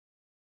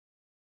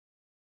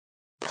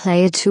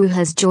Player 2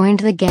 has joined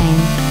the game.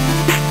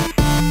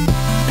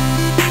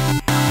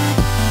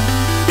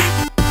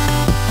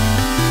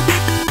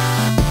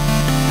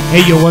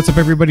 Hey, yo, what's up,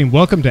 everybody, and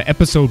welcome to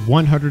episode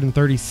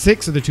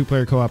 136 of the Two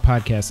Player Co-op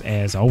Podcast.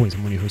 As always,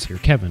 I'm one of your hosts here,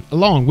 Kevin,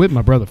 along with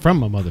my brother from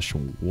my mother,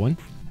 Sean.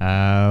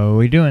 How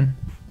we doing?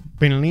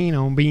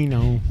 Bino.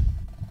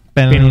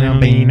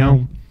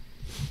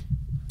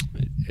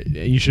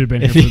 You should have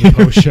been here for the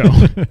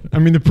post-show. I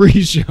mean, the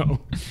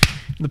pre-show.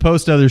 The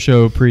post-other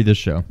show, pre-this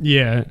show.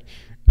 Yeah.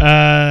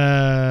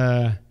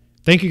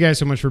 Thank you guys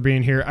so much for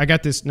being here. I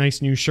got this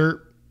nice new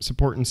shirt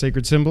supporting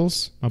Sacred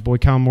Symbols. My boy,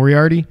 Colin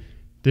Moriarty.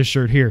 This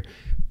shirt here.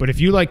 But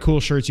if you like cool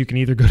shirts, you can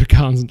either go to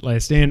Colin's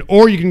Last Stand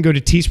or you can go to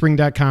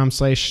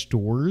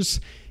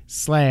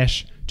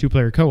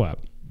teespring.com/stores/2player-co-op.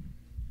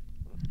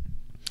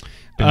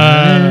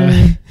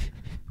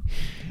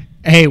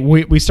 Hey,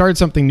 we started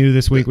something new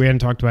this week. We hadn't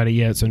talked about it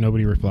yet, so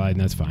nobody replied, and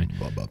that's fine.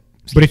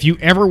 But if you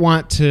ever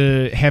want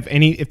to have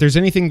if there's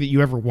anything that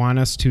you ever want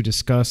us to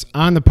discuss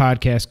on the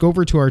podcast, go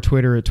over to our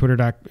Twitter at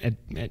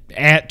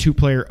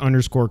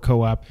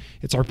 @2player_co-op.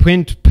 It's our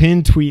pinned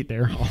tweet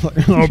there.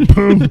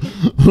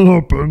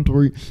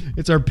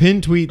 It's our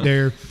pinned tweet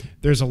there.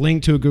 There's a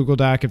link to a Google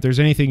Doc. If there's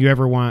anything you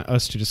ever want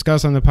us to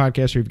discuss on the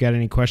podcast, or you've got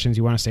any questions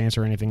you want us to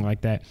answer or anything like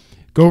that,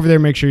 go over there,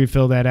 make sure you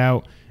fill that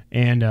out.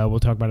 And we'll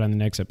talk about it on the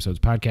next episode's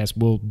podcast.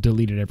 We'll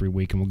delete it every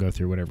week, and we'll go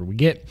through whatever we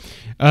get.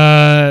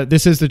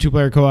 This is the Two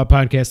Player Co-op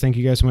Podcast. Thank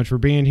you guys so much for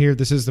being here.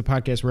 This is the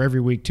podcast where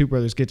every week two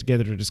brothers get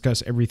together to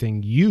discuss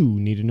everything you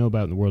need to know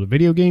about in the world of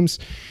video games.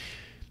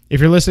 If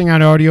you're listening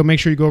on audio, make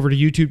sure you go over to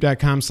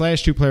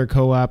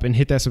youtube.com/2player-co-op and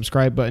hit that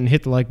subscribe button.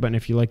 Hit the like button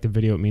if you like the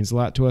video. It means a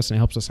lot to us, and it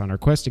helps us on our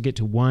quest to get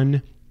to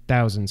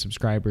 1,000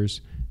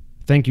 subscribers.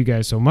 Thank you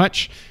guys so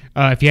much.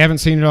 If you haven't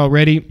seen it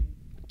already,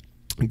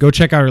 go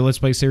check out our Let's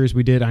Play series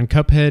we did on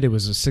Cuphead. It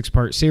was a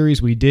 6-part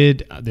series we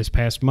did this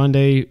past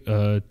Monday,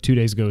 2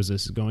 days ago as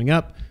this is going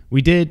up.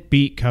 We did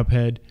beat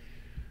Cuphead.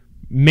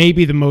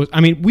 Maybe the most...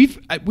 I mean, we've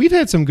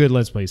had some good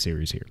Let's Play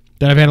series here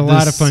that I've had a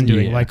lot of fun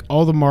doing, like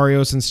all the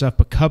Marios and stuff,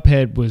 but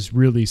Cuphead was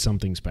really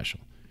something special.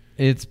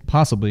 It's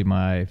possibly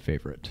my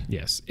favorite.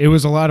 Yes, it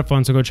was a lot of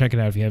fun, so go check it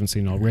out if you haven't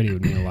seen it already. It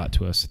would mean a lot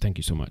to us. Thank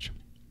you so much.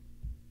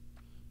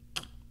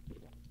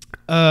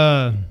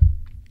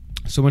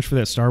 So much for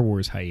that Star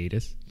Wars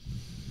hiatus.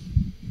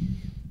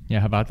 Yeah,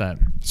 how about that?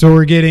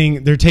 So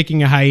they're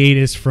taking a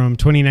hiatus from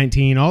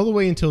 2019 all the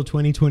way until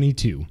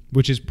 2022,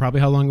 which is probably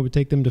how long it would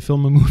take them to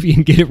film a movie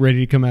and get it ready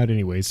to come out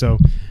anyway. So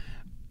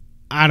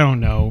I don't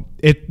know.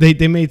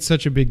 They made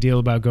such a big deal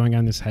about going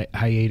on this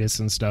hiatus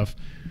and stuff.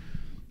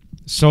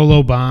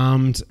 Solo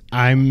bombed.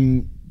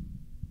 I'm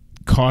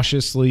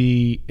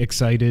cautiously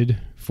excited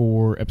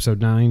for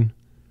episode 9.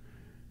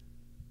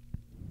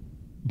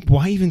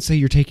 Why even say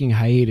you're taking a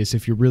hiatus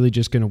if you're really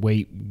just going to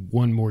wait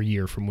one more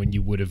year from when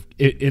you would have...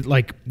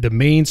 Like, the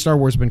main Star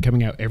Wars has been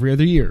coming out every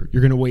other year.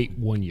 You're going to wait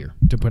 1 year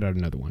to put out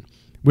another one.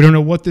 We don't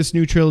know what this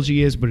new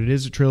trilogy is, but it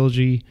is a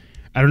trilogy.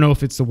 I don't know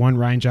if it's the one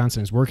Rian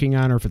Johnson is working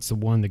on or if it's the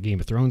one the Game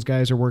of Thrones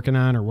guys are working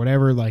on or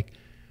whatever. Like,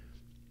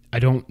 I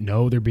don't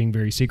know. They're being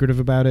very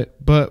secretive about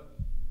it. But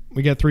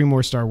we got 3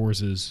 more Star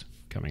Warses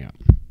coming up.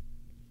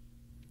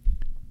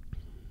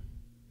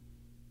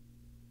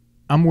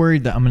 I'm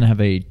worried that I'm going to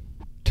have a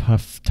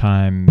tough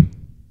time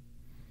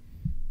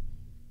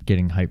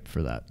getting hyped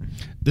for that.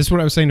 This is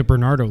what I was saying to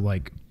Bernardo.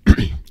 Like,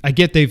 I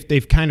get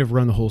they've kind of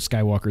run the whole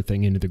Skywalker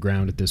thing into the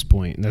ground at this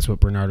point, and that's what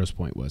Bernardo's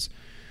point was.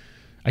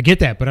 I get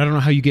that, but I don't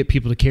know how you get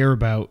people to care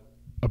about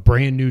a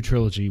brand new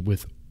trilogy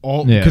with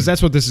all... Because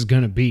that's what this is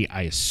going to be,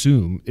 I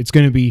assume. It's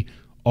going to be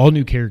all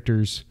new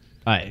characters.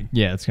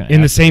 It's going to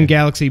in the same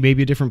galaxy,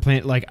 maybe a different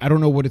planet. Like, I don't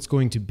know what it's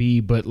going to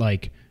be, but,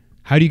 like,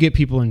 how do you get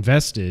people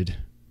invested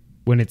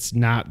when it's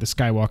not the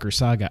Skywalker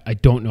saga? I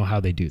don't know how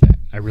they do that.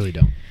 I really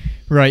don't.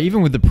 Right.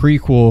 Even with the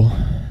prequel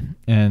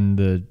and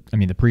the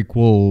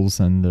prequels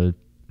and the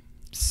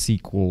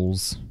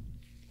sequels,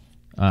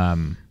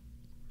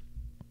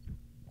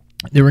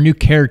 there were new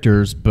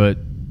characters, but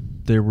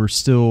there were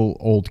still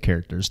old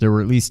characters. There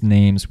were at least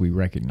names we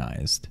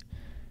recognized.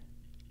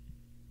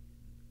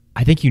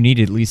 I think you need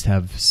to at least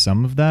have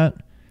some of that.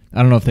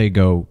 I don't know if they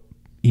go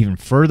even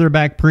further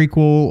back prequel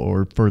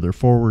or further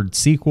forward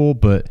sequel,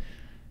 but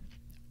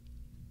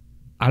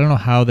I don't know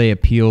how they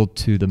appeal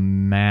to the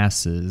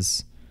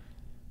masses,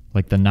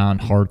 like the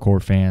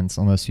non-hardcore fans,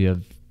 unless you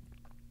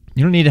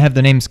don't need to have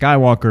the name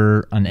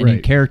Skywalker on any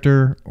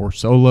character or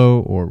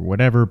Solo or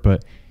whatever,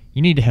 but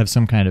you need to have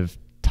some kind of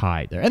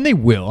tie there. And they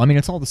will. I mean,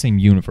 it's all the same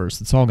universe.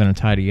 It's all going to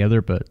tie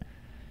together, but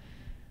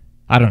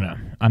I don't know.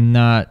 I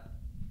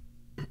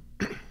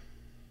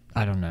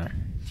don't know.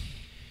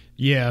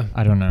 Yeah.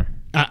 I don't know.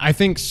 I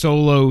think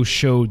Solo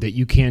showed that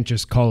you can't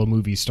just call a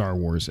movie Star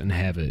Wars and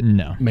have it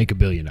make $1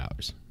 billion. I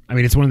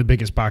mean, it's one of the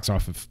biggest box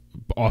office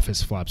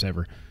flops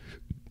ever.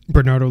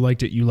 Bernardo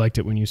liked it. You liked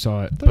it when you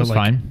saw it. That was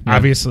fine. Yeah.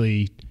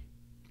 Obviously,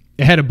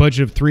 it had a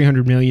budget of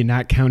 $300 million,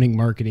 not counting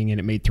marketing, and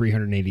it made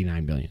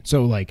 $389 million.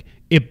 So, like,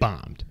 it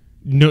bombed.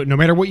 No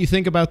matter what you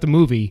think about the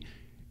movie,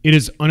 it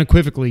is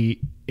unequivocally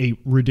a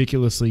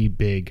ridiculously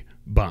big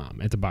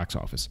bomb at the box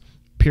office.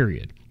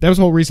 period. That was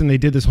the whole reason they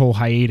did this whole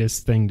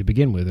hiatus thing to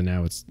begin with, and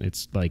now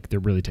it's like they're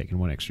really taking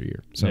one extra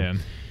year. So Yeah.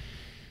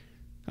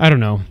 I don't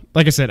know.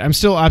 Like I said, I'm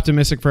still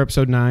optimistic for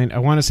episode 9. I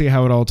want to see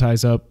how it all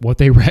ties up, what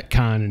they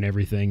retcon and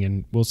everything,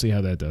 and we'll see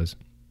how that does.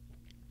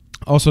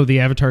 Also, the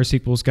Avatar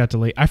sequels got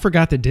delayed. I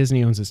forgot that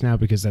Disney owns this now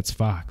because that's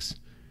Fox.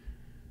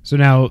 So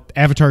now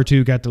Avatar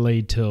 2 got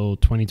delayed till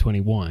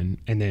 2021,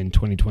 and then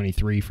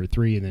 2023 for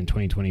 3, and then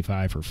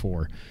 2025 for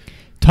 4.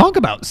 Talk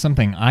about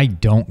something I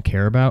don't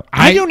care about.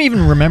 I don't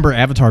even remember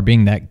Avatar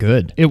being that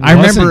good. I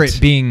remember it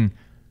being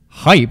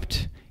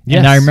hyped,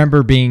 and I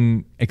remember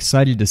being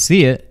excited to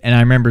see it, and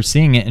I remember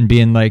seeing it and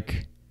being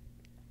like,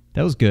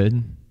 that was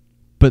good,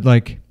 but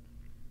like,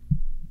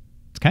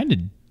 it's kind of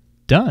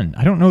done.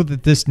 I don't know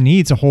that this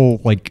needs a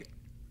whole, like,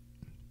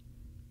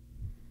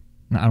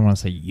 I don't want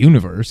to say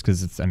universe,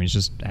 because it's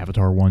just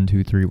Avatar 1,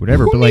 2, 3,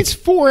 whatever. Who but needs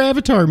like 4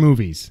 Avatar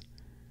movies?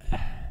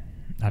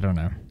 I don't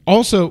know.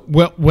 Also,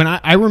 well, when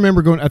I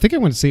remember going, I think I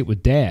went to see it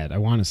with Dad, I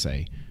want to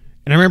say.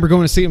 And I remember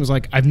going to see it and was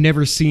like, I've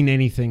never seen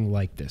anything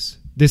like this.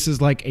 This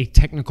is like a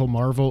technical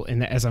marvel.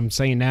 And as I'm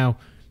saying now,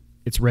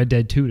 it's Red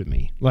Dead 2 to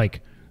me.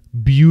 Like,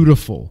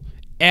 beautiful.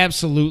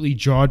 Absolutely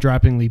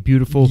jaw-droppingly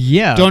beautiful.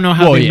 Yeah. Don't know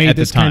how they made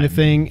this kind of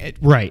thing.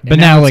 Right. But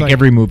now like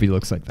every movie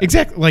looks like that.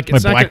 Exactly. Like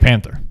it's Black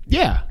Panther.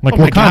 Yeah. Like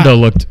Wakanda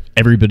looked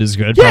every bit as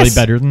good, probably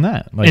better than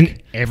that. Like,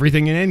 and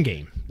everything in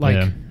Endgame. Like,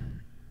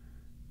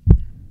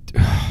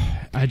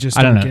 I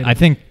don't know. get it. I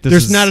think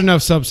there's not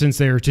enough substance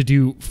there to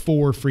do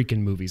 4 freaking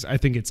movies. I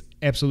think it's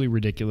absolutely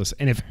ridiculous.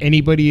 And if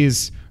anybody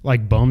is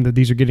like bummed that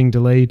these are getting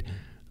delayed,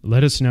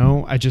 let us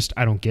know. I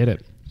don't get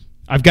it.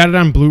 I've got it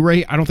on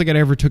Blu-ray. I don't think I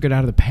ever took it out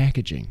of the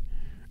packaging.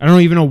 I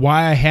don't even know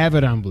why I have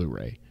it on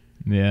Blu-ray.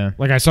 Yeah.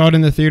 Like I saw it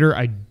in the theater.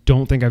 I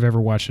don't think I've ever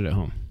watched it at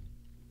home.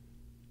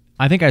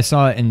 I think I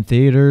saw it in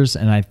theaters,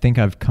 and I think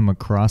I've come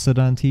across it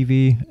on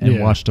TV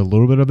and watched a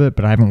little bit of it,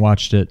 but I haven't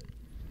watched it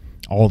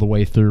all the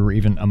way through, or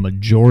even a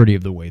majority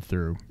of the way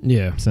through.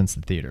 Yeah. Since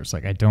the theaters,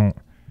 like it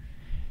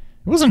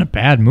wasn't a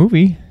bad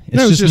movie. It's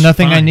no, just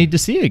nothing fine. I need to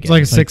see again. It's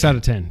like a 6 out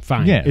of 10.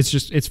 Fine. Yeah.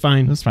 It's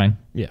fine. It's fine.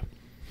 Yeah.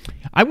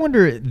 I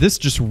wonder. This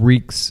just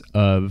reeks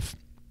of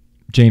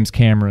James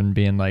Cameron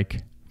being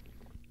like,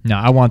 "No,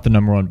 I want the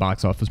 #1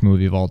 box office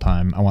movie of all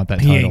time. I want that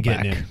title ain't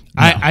back." getting it.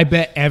 No. I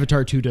bet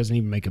Avatar 2 doesn't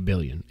even make $1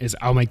 billion.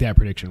 I'll make that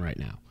prediction right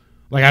now.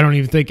 Like, I don't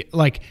even think,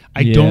 like,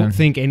 I don't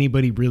think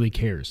anybody really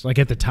cares. Like,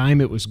 at the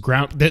time, it was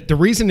the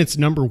reason it's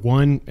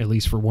 #1, at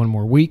least for one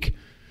more week,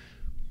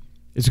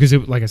 is because,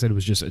 like I said, it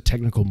was just a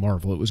technical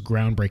marvel. It was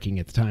groundbreaking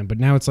at the time. But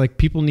now it's like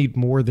people need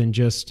more than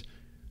just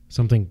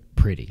something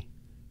pretty,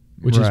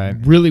 which is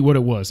really what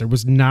it was. There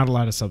was not a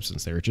lot of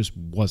substance there. It just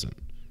wasn't.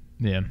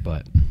 Yeah.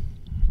 But,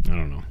 I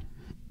don't know.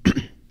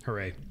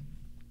 Hooray.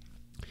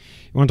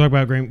 You want to talk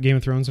about Game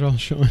of Thrones at all,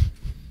 Sean?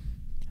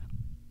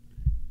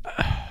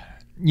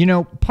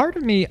 Part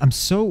of me, I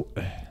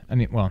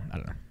don't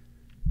know.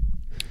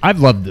 I've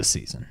loved this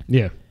season.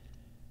 Yeah.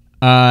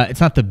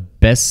 It's not the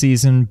best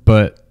season,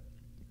 but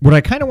what I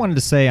kind of wanted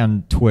to say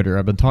on Twitter,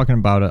 I've been talking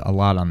about it a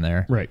lot on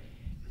there. Right.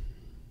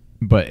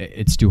 But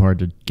it's too hard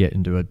to get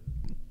into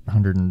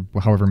 100 and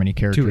however many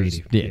characters.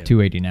 280. Yeah,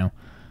 280 now.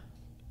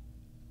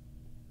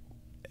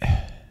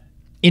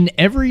 In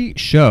every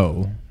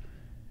show,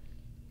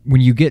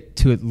 when you get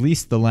to at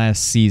least the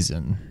last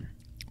season,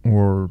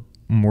 or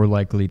more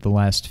likely the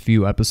last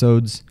few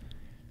episodes,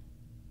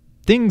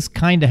 things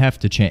kind of have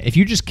to change. If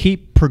you just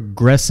keep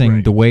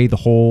progressing the way the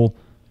whole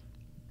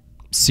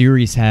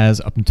series has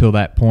up until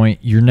that point,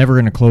 you're never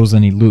going to close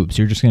any loops.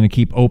 You're just going to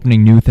keep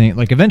opening new things.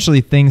 Like,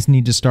 eventually things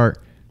need to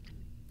start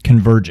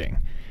converging.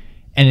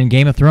 And in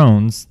Game of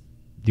Thrones,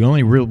 the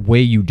only real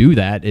way you do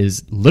that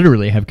is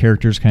literally have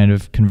characters kind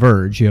of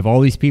converge. You have all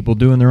these people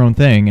doing their own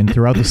thing, and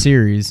throughout the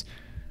series,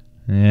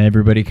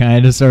 everybody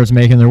kind of starts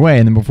making their way,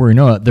 and then before you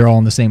know it, they're all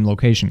in the same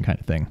location kind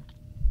of thing.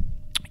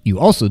 You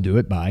also do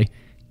it by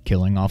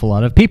killing off a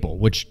lot of people,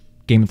 which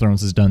Game of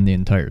Thrones has done the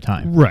entire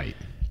time. Right.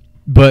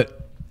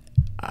 But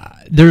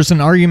there's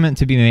an argument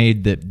to be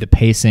made that the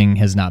pacing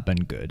has not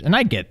been good, and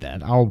I get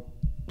that. I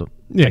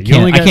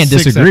can't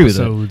disagree with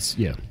it.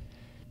 Yeah.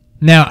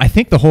 Now, I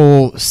think the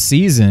whole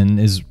season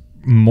is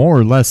more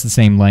or less the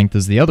same length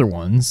as the other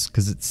ones,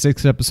 because it's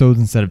 6 episodes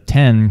instead of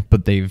 10,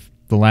 but the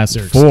last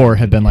 4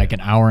 have been like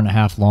an hour and a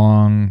half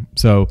long,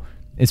 so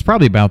it's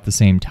probably about the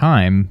same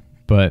time,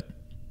 but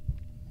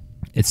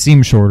it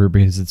seems shorter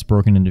because it's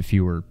broken into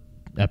fewer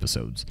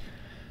episodes.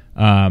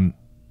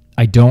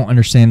 I don't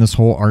understand this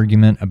whole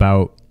argument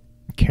about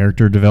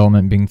character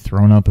development being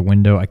thrown out the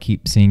window. I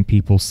keep seeing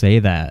people say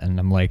that, and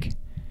I'm like,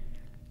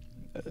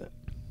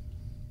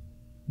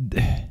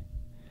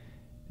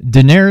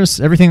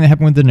 Daenerys, everything that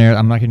happened with Daenerys,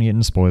 I'm not going to get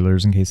into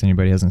spoilers in case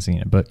anybody hasn't seen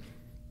it, but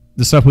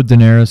the stuff with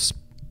Daenerys,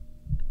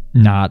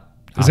 not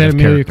Is that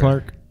Emilia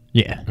Clarke?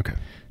 Yeah. Okay.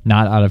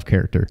 Not out of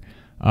character.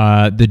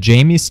 The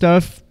Jaime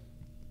stuff,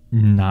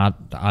 not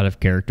out of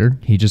character.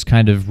 He just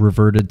kind of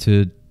reverted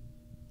to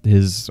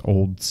his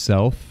old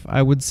self,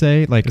 I would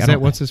say. Like, is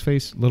that what's his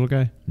face? Little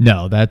guy?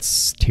 No,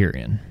 that's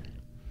Tyrion.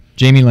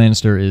 Jaime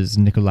Lannister is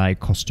Nikolai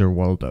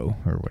Coster-Waldau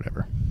or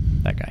whatever.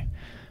 That guy.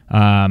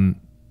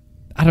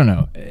 I don't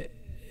know.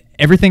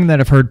 Everything that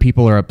I've heard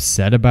people are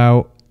upset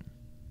about,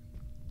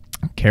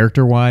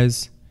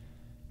 character-wise,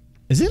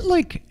 is it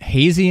like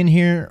hazy in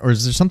here, or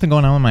is there something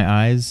going on with my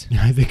eyes?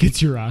 I think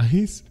it's your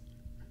eyes.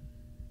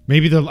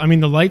 Maybe the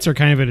lights are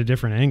kind of at a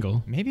different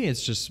angle. Maybe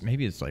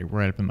it's like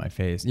right up in my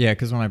face. Yeah,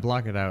 because when I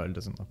block it out, it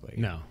doesn't look like it.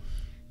 No.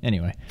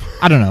 Anyway,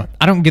 I don't know.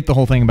 I don't get the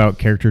whole thing about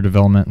character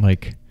development.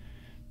 Like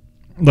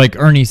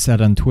Ernie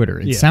said on Twitter,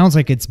 it sounds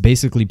like it's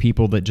basically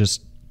people that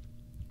just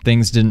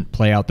things didn't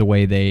play out the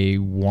way they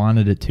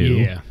wanted it to.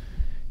 Yeah.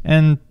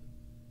 And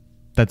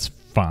that's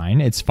fine.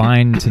 It's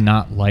fine to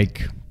not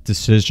like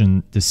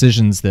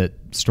decisions that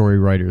story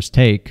writers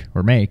take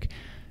or make,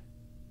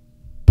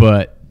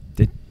 but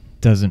it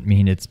doesn't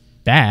mean it's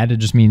bad. It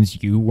just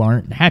means you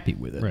aren't happy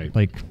with it. Right.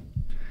 Like,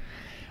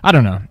 I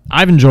don't know.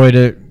 I've enjoyed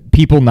it.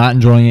 People not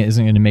enjoying it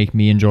isn't going to make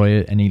me enjoy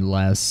it any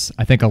less.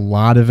 I think a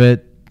lot of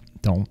it,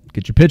 don't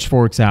get your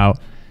pitchforks out,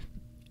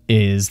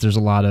 is there's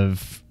a lot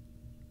of,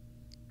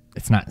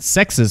 it's not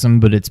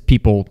sexism, but it's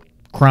people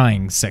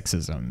crying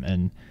sexism.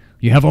 And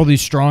you have all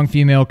these strong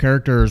female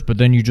characters, but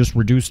then you just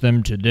reduce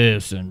them to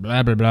this and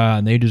blah, blah, blah,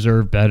 and they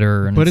deserve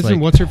better. And but it's isn't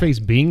like, What's-Her-Face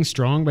being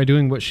strong by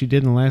doing what she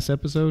did in the last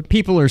episode?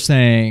 people are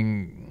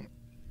saying,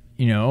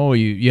 oh,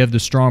 you have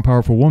this strong,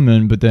 powerful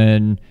woman, but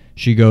then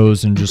she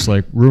goes and just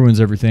like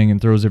ruins everything and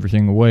throws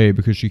everything away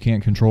because she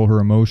can't control her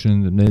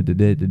emotions. And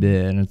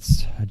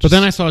it's. But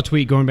then I saw a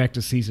tweet going back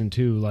to season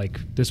 2, like,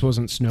 this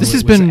wasn't Snow, This it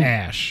has was been-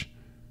 Ash.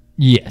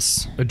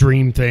 Yes. A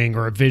dream thing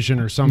or a vision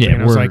or something. Yeah,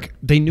 and I was like,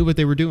 they knew what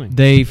they were doing.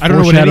 They I don't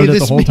know what any foreshadowed of it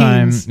this the whole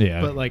time. means,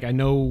 Yeah. but like, I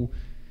know.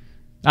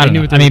 I don't knew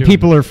know. what they I were mean, doing.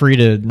 people are free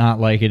to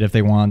not like it if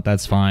they want.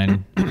 That's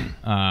fine.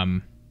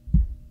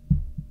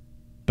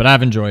 But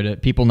I've enjoyed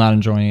it. People not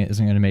enjoying it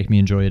isn't going to make me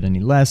enjoy it any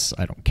less.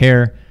 I don't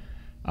care.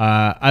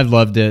 I've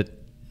loved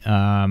it.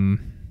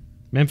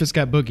 Memphis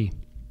got Boogie.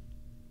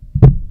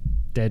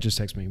 Dad just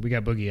texted me. We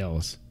got Boogie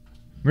Ellis.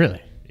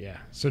 Really? Yeah.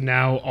 So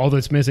now all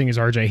that's missing is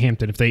RJ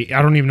Hampton.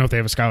 I don't even know if they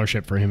have a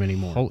scholarship for him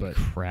anymore. Holy but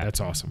crap.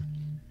 That's awesome.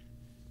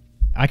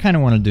 I kind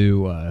of want to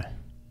do,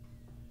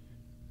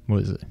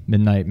 what is it?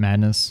 Midnight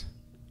Madness.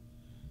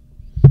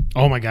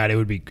 Oh my God,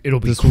 it'll be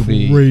This will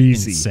be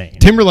crazy. insane.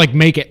 Timberlake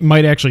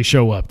might actually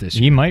show up this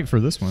year. He might for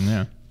this one,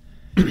 yeah.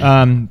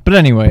 But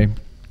anyway,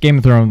 Game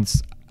of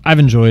Thrones, I've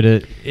enjoyed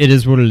it. It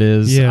is what it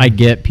is. Yeah. I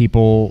get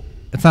people.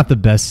 It's not the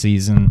best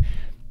season.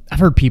 I've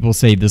heard people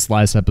say this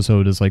last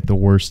episode is like the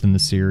worst in the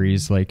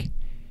series. Like,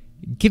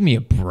 give me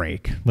a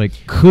break. Like,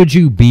 could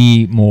you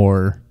be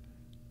more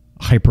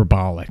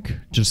hyperbolic?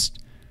 Just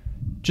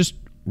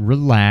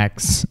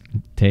relax.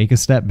 Take a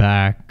step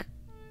back.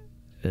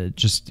 Oh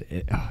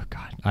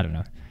God, I don't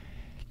know.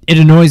 It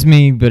annoys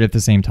me, but at the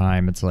same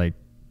time, it's like,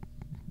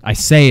 I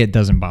say it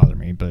doesn't bother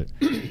me, but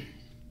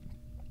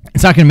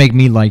it's not going to make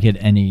me like it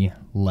any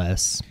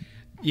less.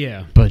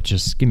 Yeah. But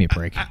just give me a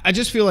break. I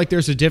just feel like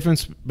there's a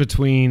difference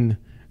between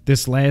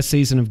this last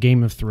season of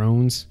Game of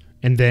Thrones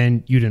and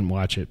then you didn't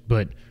watch it,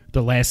 but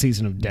the last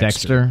season of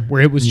Dexter.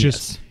 Where it was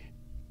just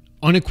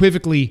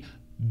unequivocally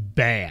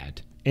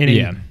bad.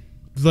 And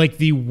like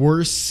the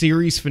worst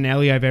series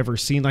finale I've ever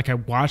seen. Like, I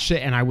watched it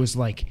and I was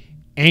like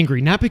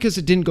angry, not because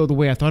it didn't go the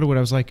way I thought it would.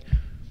 I was like,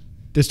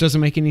 this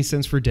doesn't make any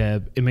sense for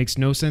Deb. It makes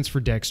no sense for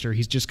Dexter.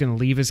 He's just going to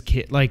leave his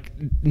kid. Like,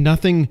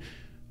 nothing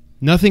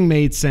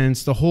made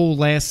sense. The whole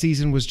last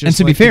season was just. And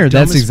to be fair,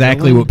 that's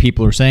exactly what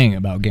people are saying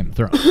about Game of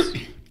Thrones.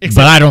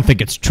 But I don't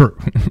think it's true.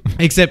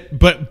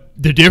 But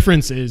the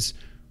difference is,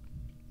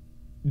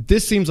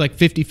 this seems like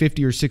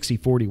 50-50 or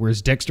 60-40,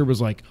 whereas Dexter was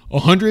like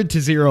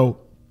 100-0.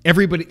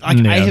 Everybody,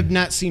 like, I have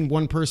not seen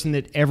one person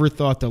that ever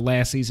thought the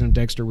last season of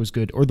Dexter was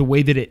good or the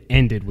way that it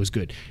ended was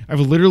good. I've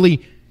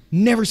literally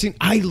never seen.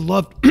 I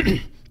loved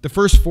the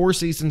first 4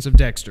 seasons of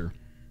Dexter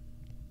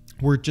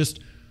were just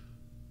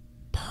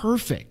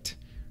perfect.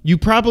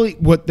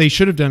 What they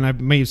should have done, I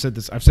may have said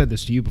this, I've said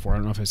this to you before, I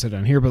don't know if I said it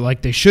on here, but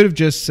like, they should have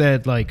just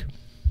said, like,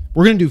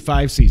 we're going to do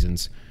 5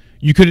 seasons.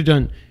 You could have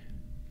done,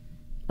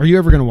 are you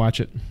ever going to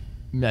watch it?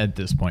 At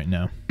this point,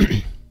 no.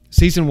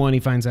 Season 1, he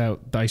finds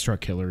out the ice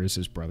truck killer is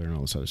his brother and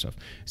all this other stuff.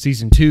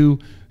 Season 2,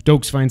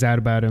 Dokes finds out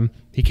about him.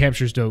 He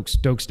captures Dokes.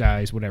 Dokes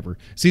dies, whatever.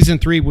 Season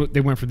 3,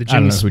 they went for the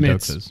Jimmy Smits. Who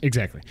Dokes is.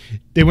 Exactly.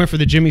 They went for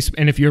the Jimmy,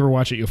 and if you ever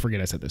watch it, you'll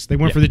forget I said this. They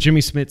went for the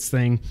Jimmy Smits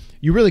thing.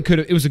 You really could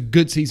have, it was a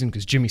good season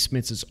because Jimmy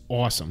Smits is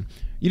awesome.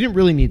 You didn't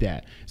really need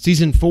that.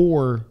 Season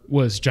 4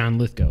 was John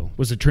Lithgow,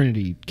 was the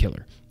Trinity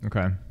killer.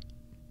 Okay.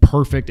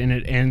 Perfect, and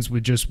it ends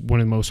with just one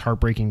of the most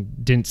heartbreaking,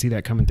 didn't see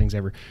that coming things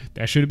ever.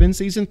 That should have been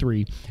season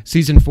 3.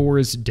 Season 4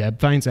 is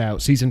Deb finds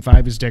out. Season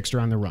 5 is Dexter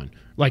on the run.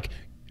 Like,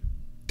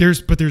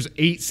 there's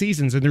 8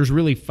 seasons, and there's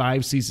really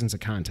 5 seasons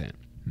of content.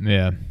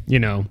 Yeah. You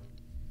know,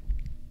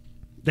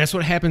 that's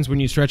what happens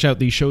when you stretch out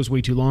these shows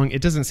way too long.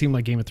 It doesn't seem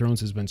like Game of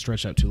Thrones has been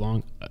stretched out too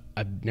long.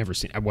 I've never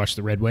seen. I watched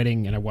The Red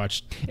Wedding, and I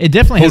watched. It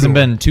definitely hasn't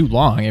been too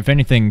long. If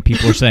anything,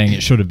 people are saying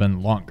it should have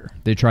been longer.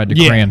 They tried to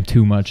cram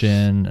too much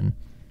in, and.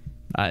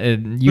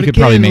 You could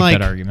probably make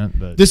that argument,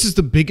 but this is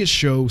the biggest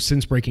show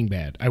since Breaking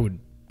Bad, I would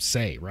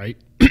say, right?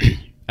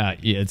 Yeah,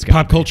 it's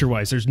Pop culture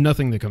wise, there's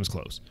nothing that comes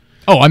close.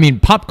 Oh, I mean,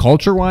 pop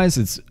culture wise,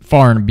 it's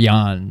far and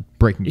beyond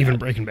Breaking Bad. Even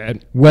Breaking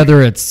Bad.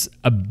 Whether it's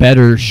a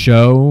better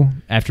show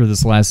after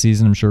this last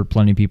season, I'm sure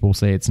plenty of people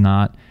say it's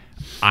not.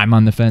 I'm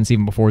on the fence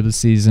even before the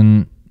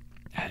season.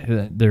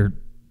 They're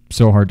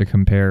so hard to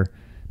compare.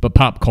 But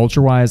pop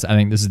culture wise, I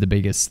think this is the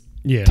biggest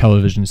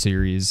television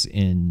series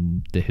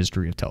in the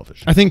history of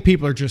television. I think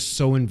people are just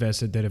so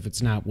invested that if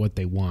it's not what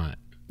they want,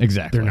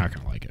 exactly, they're not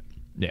going to like it.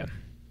 Yeah.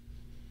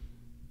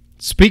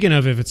 Speaking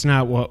of, if it's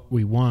not what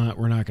we want,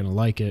 we're not going to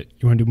like it.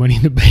 You want to do Money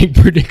in the Bank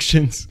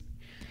predictions?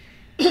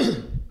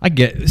 I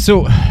get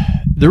so.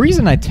 The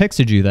reason I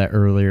texted you that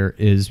earlier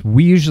is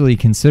we usually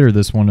consider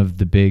this one of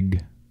the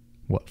big,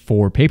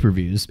 4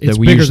 pay-per-views that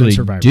we usually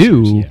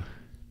do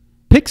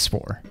picks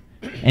for.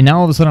 And now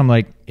all of a sudden I'm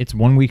like, it's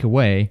 1 week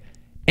away.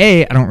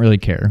 A, I don't really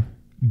care.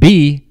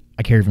 B,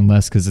 I care even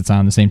less because it's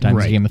on the same time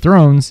as Game of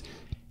Thrones.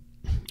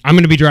 I'm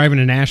going to be driving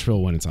to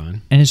Nashville when it's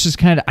on. And it's just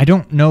kind of, I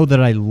don't know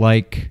that I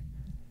like...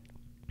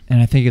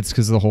 And I think it's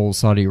because of the whole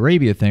Saudi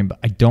Arabia thing, but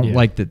I don't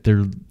like that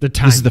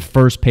this is the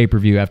first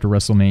pay-per-view after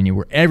WrestleMania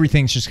where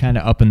everything's just kind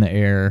of up in the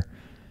air.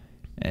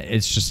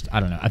 It's just,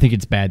 I don't know. I think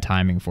it's bad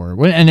timing for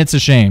it. And it's a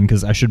shame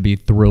because I should be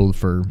thrilled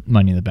for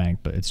Money in the Bank,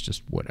 but it's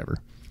just whatever.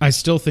 I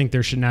still think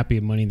there should not be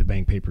a Money in the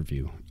Bank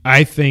pay-per-view.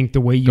 I think the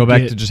way you go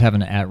back to just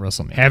having it at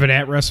WrestleMania. Have it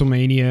at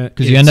WrestleMania.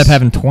 Because you end up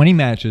having 20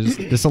 matches.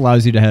 This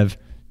allows you to have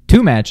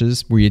 2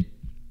 matches where you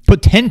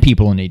put 10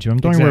 people in each of them.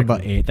 Don't worry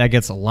about 8. That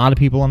gets a lot of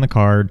people on the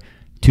card.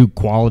 2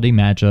 quality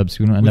matchups.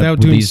 We don't end Without up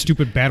with doing these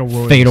stupid battle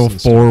royals, fatal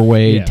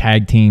 4-way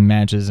tag team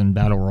matches and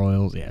battle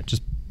royals. Yeah,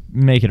 just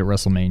make it at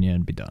WrestleMania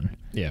and be done.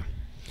 Yeah.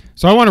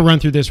 So I want to run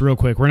through this real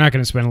quick. We're not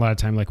going to spend a lot of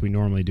time like we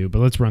normally do, but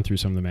let's run through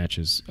some of the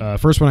matches.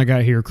 First one I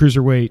got here: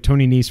 Cruiserweight,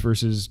 Tony Nese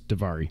versus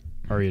Arya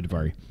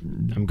Daivari.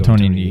 I'm going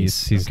Tony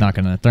Nese. He's not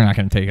gonna. They're not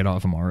gonna take it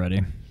off him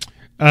already.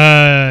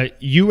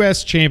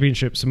 U.S.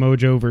 Championship: Samoa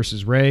Joe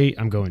versus Ray.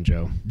 I'm going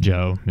Joe.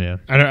 Yeah.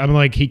 I'm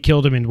like, he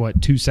killed him in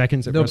 2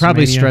 seconds. They'll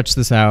probably stretch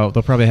this out.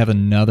 They'll probably have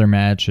another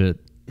match at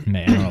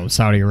I don't know,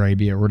 Saudi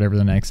Arabia or whatever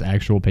the next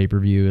actual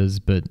pay-per-view is.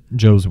 But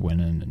Joe's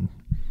winning, and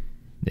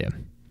yeah.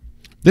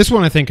 This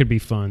one I think could be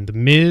fun. The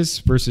Miz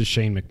versus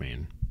Shane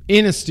McMahon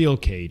in a steel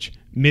cage.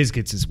 Miz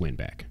gets his win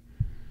back.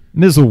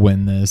 Miz will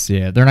win this.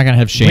 Yeah, they're not gonna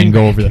have Shane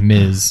go over the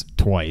Miz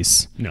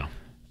twice. No.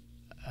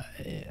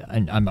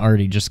 I'm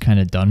already just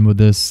kind of done with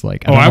this.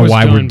 Like, I don't know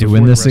why we're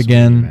doing this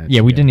again.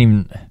 Match, we didn't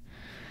even.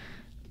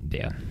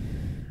 Yeah.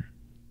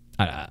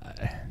 I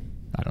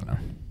don't know.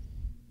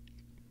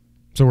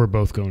 So we're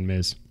both going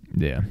Miz.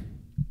 Yeah.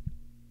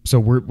 So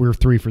we're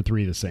 3 for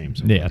 3 the same.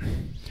 So yeah.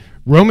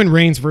 Roman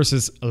Reigns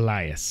versus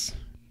Elias.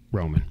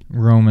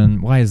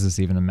 Roman. Why is this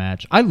even a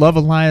match? I love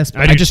Elias,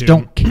 but I just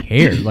don't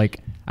care.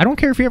 Like, I don't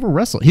care if he ever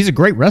wrestles. He's a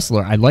great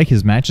wrestler. I like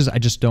his matches. I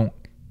just don't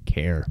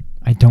care.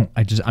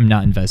 I'm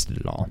not invested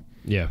at all.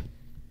 Yeah.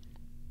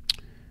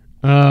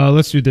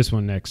 Let's do this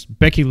one next.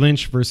 Becky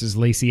Lynch versus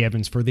Lacey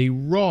Evans for the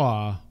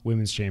Raw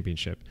Women's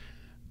Championship.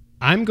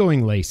 I'm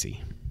going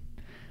Lacey.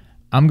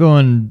 I'm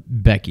going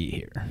Becky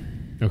here.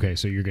 Okay,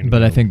 so you're going to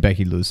But I think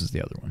Becky loses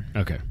the other one.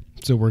 Okay.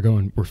 So we're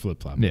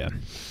flip-flopping. Yeah.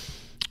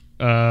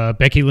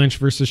 Becky Lynch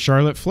versus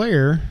Charlotte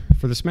Flair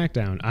for the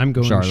SmackDown. I'm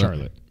going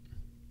Charlotte.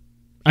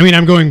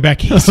 I'm going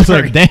Becky.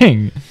 Sorry.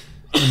 Dang.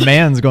 The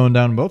man's going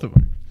down both of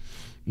them.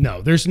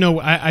 No, there's no...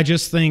 I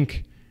just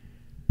think...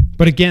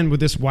 But again, with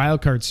this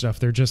wild card stuff,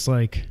 they're just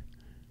like...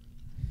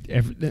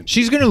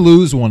 She's going to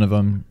lose one of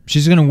them.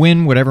 She's going to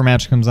win whatever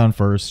match comes on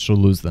first. She'll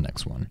lose the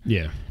next one.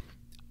 Yeah.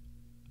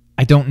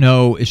 I don't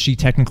know. Is she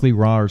technically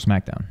Raw or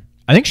SmackDown?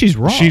 I think she's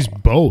Raw. She's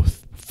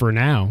both for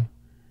now.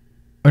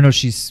 Or no,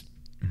 she's...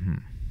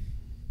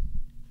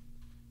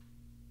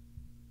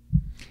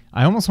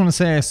 I almost want to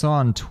say I saw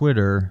on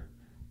Twitter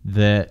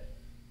that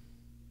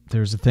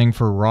there's a thing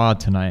for Raw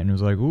tonight, and it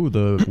was like, ooh,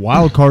 the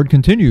wild card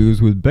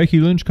continues with Becky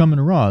Lynch coming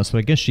to Raw. So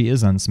I guess she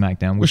is on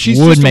SmackDown, which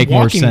would make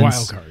more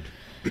sense. Wild card.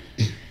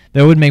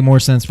 That would make more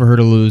sense for her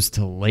to lose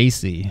to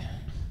Lacey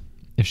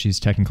if she's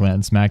technically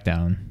on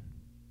SmackDown.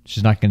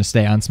 She's not going to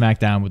stay on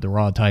SmackDown with the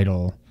Raw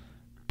title.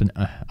 But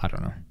I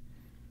don't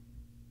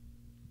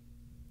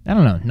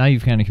know. Now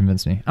you've kind of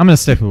convinced me. I'm going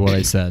to stick with what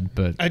I said,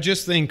 but I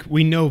just think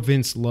we know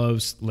Vince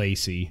loves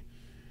Lacey.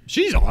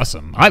 She's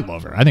awesome. I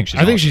love her. I think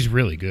she's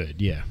really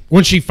good. Yeah.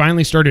 When she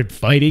finally started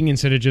fighting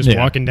instead of just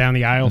walking down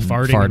the aisle,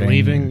 farting and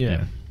leaving.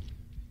 Yeah.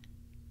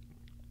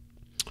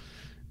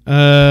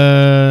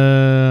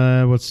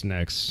 What's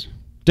next?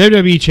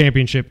 WWE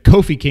Championship: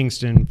 Kofi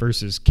Kingston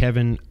versus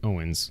Kevin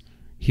Owens.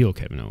 Heel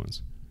Kevin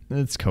Owens.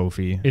 It's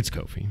Kofi.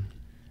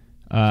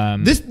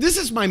 This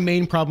is my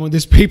main problem with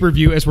this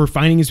pay-per-view as we're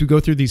finding as we go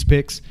through these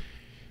picks.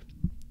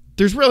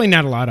 There's really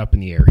not a lot up in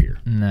the air here.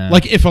 No.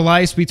 Like, if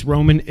Elias beats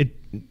Roman,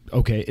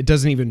 it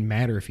doesn't even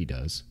matter if he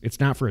does. It's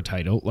not for a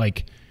title.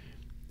 Like,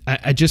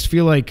 I just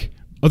feel like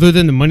other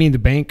than the Money in the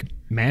Bank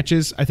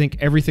matches, I think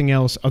everything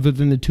else, other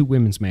than the 2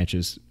 women's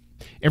matches,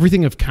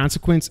 everything of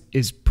consequence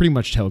is pretty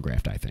much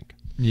telegraphed, I think.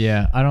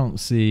 Yeah, I don't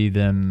see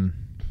them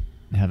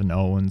having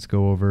Owens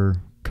go over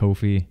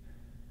Kofi.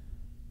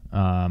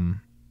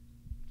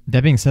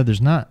 That being said,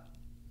 there's not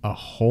a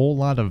whole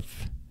lot of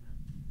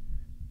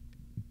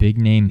big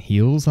name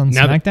heels on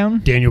Now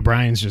SmackDown. Daniel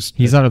Bryan's just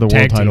He's out of the world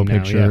tag title team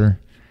now, picture.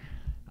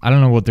 I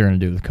don't know what they're going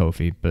to do with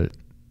Kofi, but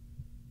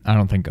I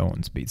don't think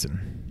Owens beats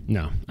him.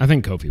 No, I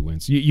think Kofi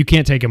wins. You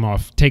can't take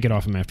it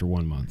off him after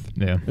 1 month.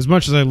 Yeah. As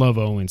much as I love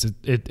Owens,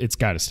 it's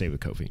got to stay with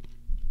Kofi.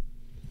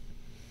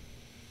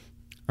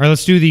 All right,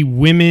 let's do the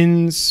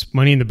women's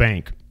Money in the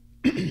Bank.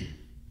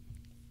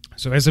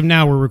 So as of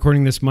now, we're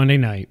recording this Monday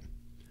night.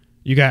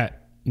 You got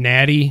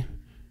Natty,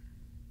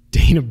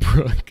 Dana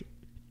Brooke,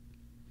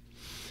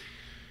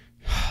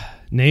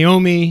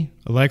 Naomi,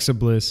 Alexa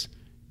Bliss,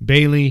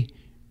 Bayley,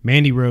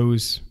 Mandy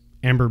Rose,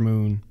 Ember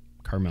Moon,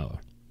 Carmella.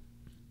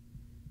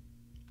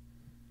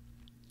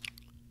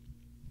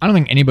 I don't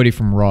think anybody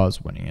from Raw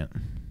is winning it.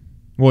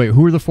 Wait,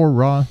 who are the 4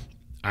 Raw?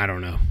 I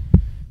don't know.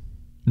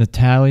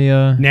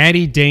 Natalia.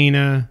 Natty,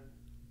 Dana,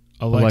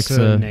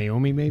 Alexa,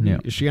 Naomi, maybe? Yeah.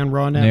 Is she on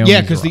Raw now? Naomi's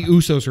yeah, because the Raw.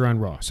 Usos are on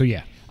Raw. So,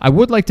 yeah. I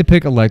would like to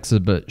pick Alexa,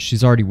 but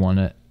she's already won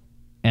it.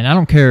 And I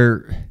don't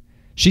care.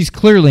 She's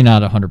clearly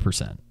not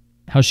 100%.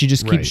 How she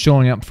just keeps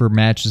showing up for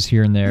matches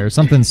here and there.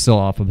 Something's still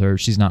off with her.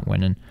 She's not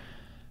winning.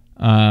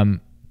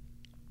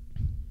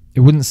 It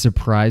wouldn't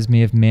surprise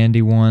me if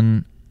Mandy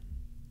won.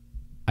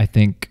 I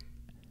think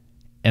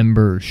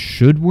Ember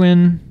should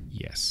win.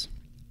 Yes.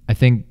 I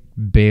think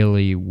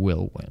Bayley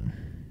will win.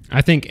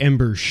 I think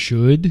Ember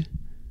should.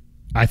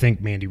 I think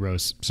Mandy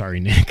Rose. Sorry,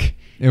 Nick.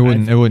 It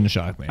wouldn't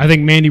shock me. I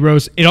think Mandy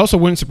Rose. It also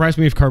wouldn't surprise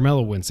me if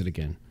Carmella wins it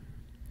again.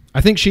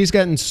 I think she's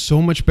gotten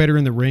so much better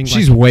in the ring.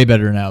 She's way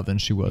better now than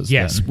she was.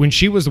 Yes. then. When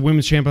she was the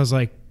women's champ, I was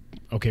like,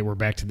 okay, we're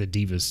back to the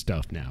Divas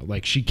stuff now.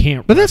 Like, she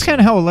can't. But that's kind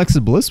of how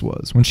Alexa Bliss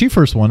was. When she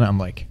first won it, I'm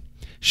like,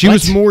 she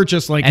was more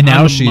just like, and now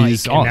on the she's mic,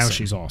 awesome. And now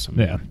she's awesome.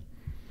 Yeah.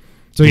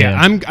 So yeah,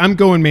 I'm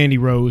going Mandy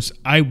Rose.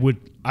 I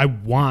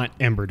want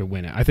Ember to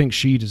win it. I think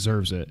she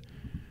deserves it.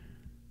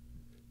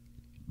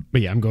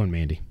 But yeah, I'm going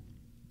Mandy.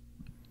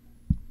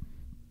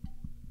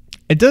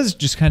 It does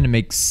just kind of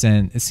make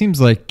sense. It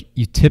seems like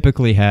you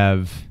typically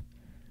have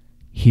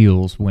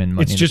heels win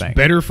Money It's in just the Bank.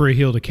 better for a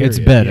heel to carry. It's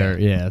better,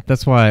 yeah.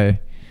 That's why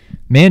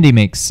Mandy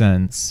makes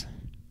sense.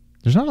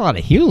 There's not a lot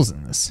of heels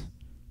in this.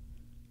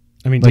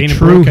 I mean, Like Dana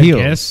true Brooke, heels.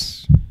 I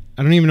guess.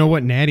 I don't even know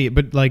what Natty,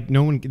 but like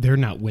no one, they're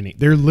not winning.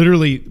 They're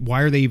literally,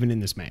 why are they even in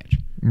this match?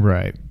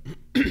 Right.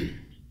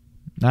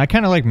 I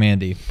kind of like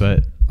Mandy,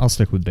 but I'll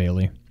stick with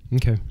Bayley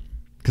Okay.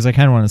 because I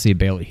kind of want to see a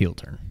Bayley heel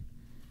turn.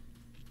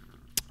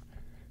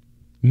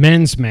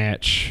 Men's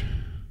match.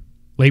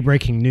 Late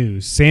breaking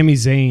news. Sami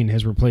Zayn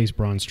has replaced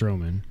Braun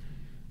Strowman.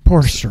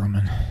 Poor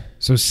Strowman.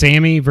 So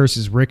Sami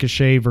versus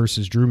Ricochet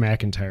versus Drew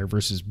McIntyre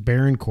versus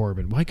Baron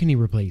Corbin. Why couldn't he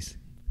replace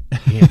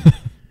him?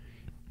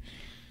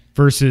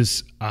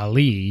 Versus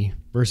Ali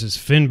versus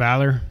Finn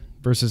Balor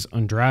versus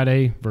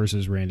Andrade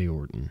versus Randy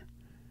Orton.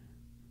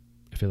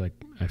 I feel like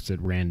I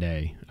said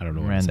Randy. I don't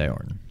know. Randy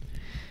Orton.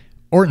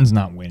 Orton's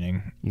not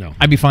winning. No.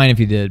 I'd be fine if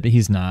he did, but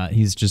he's not.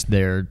 He's just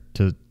there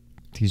to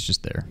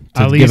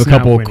Ali's give a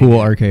couple not cool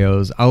winning it.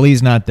 RKOs.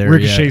 Ali's not there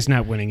Ricochet's yet.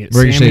 not winning it.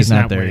 Ricochet's Sami's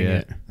not there winning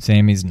yet. it.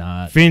 Sami's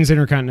not. Finn's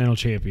Intercontinental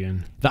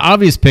Champion. The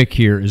obvious pick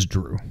here is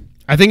Drew.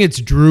 I think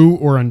it's Drew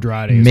or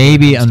Andrade.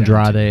 Maybe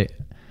Andrade.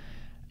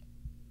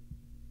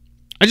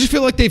 I just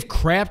feel like they've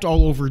crapped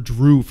all over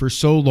Drew for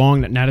so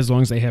long that not as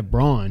long as they have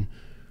Braun.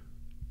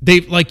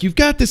 They've like you've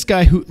got this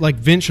guy who like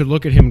Vince should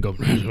look at him and go,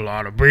 "There's a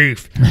lot of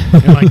beef,"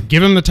 and like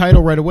give him the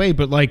title right away.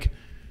 But like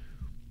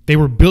they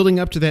were building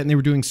up to that, and they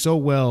were doing so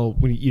well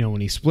when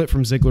when he split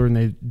from Ziggler and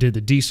they did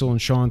the Diesel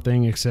and Shawn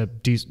thing.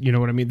 Except you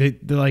know what I mean?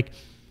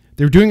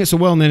 They're doing it so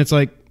well, and then it's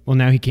like, well,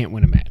 now he can't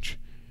win a match.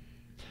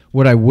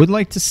 What I would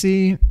like to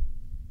see,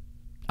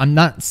 I'm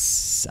going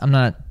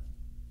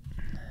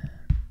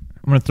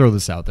to throw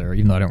this out there,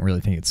 even though I don't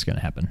really think it's going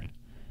to happen.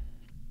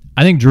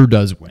 I think Drew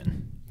does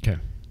win. Okay.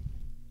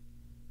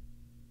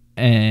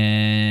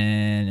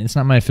 And it's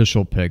not my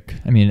official pick.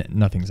 I mean,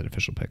 nothing's an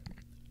official pick.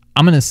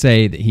 I'm going to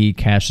say that he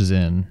cashes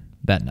in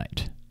that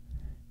night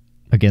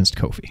against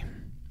Kofi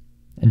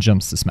and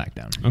jumps to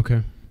SmackDown.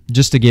 Okay.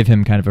 Just to give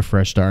him kind of a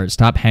fresh start.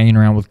 Stop hanging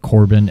around with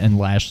Corbin and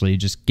Lashley.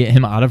 Just get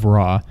him out of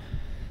Raw.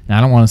 And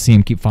I don't want to see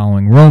him keep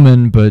following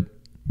Roman, but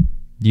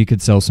you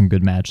could sell some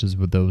good matches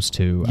with those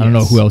two. Yes. I don't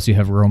know who else you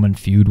have Roman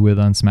feud with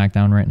on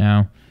SmackDown right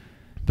now,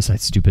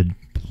 besides stupid,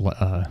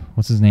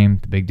 what's his name?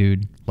 The big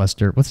dude,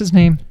 Lester. What's his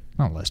name?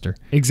 Not Lester.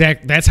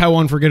 Exact. That's how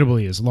unforgettable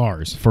he is.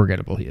 Lars.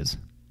 Forgettable he is.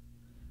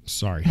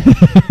 Sorry.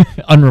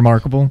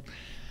 Unremarkable.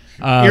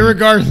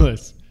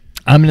 Irregardless.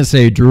 I'm going to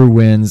say Drew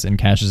wins and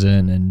cashes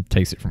in and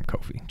takes it from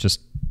Kofi.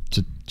 Just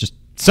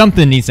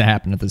something needs to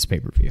happen at this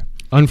pay-per-view.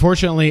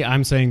 Unfortunately,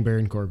 I'm saying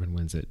Baron Corbin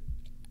wins it.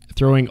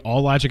 Throwing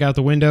all logic out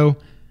the window,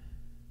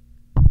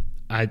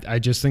 I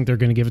just think they're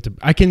going to give it to...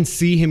 I can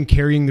see him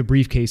carrying the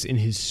briefcase in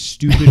his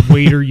stupid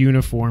waiter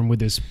uniform with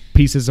his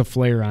pieces of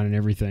flair on and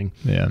everything.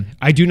 Yeah.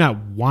 I do not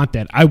want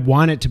that. I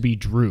want it to be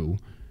Drew.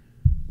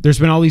 There's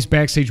been all these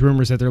backstage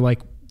rumors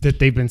that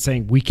they've been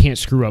saying, we can't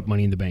screw up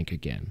Money in the Bank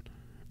again.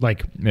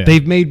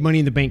 They've made Money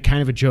in the Bank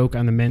kind of a joke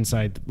on the men's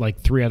side,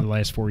 3 out of the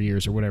last 4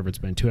 years or whatever it's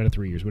been, 2 out of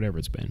 3 years, whatever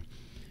it's been.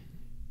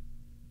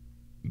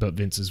 But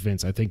Vince is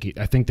Vince. I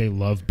think they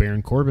love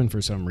Baron Corbin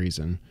for some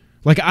reason.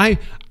 Like I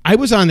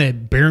was on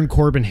that Baron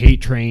Corbin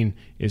hate train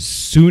as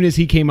soon as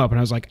he came up, and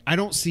I was like, I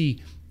don't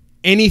see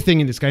anything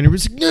in this guy. And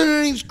everybody's like,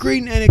 no, he was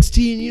great in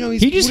NXT, and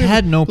he's he just whatever,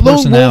 had no Lone Wolf,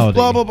 personality.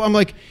 blah blah blah. I'm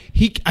like,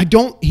 he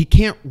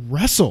can't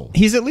wrestle.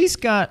 He's at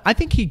least got. I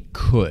think he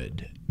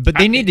could, but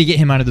they need to get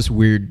him out of this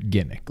weird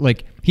gimmick.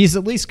 Like he's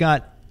at least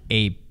got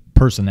a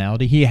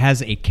personality. He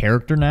has a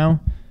character now.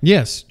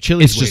 Yes,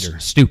 Chili's It's waiter.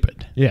 just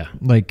stupid. Yeah,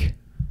 Like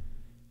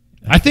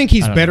I think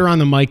he's I don't better on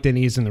the mic than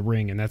he is in the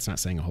ring, and that's not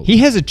saying a whole lot. he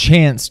has a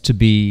chance to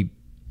be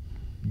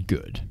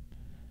good.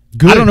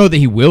 Good. I don't know that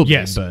he will be,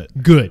 Yes, but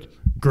good,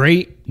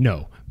 great.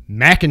 No,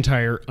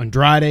 McIntyre,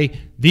 Andrade,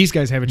 these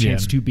guys have a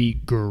chance to be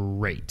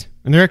great,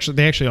 and they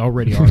actually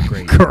already are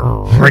great.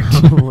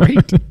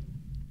 Great.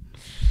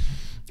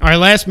 All right,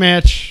 last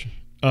match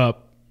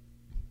up.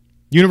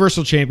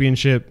 Universal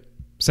Championship.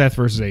 Seth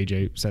versus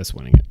AJ. Seth's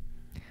winning it.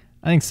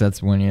 I think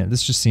Seth's winning it.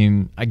 This just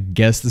seemed. I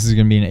guess this is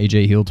going to be an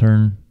AJ heel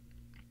turn,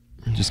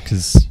 just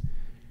because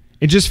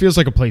It just feels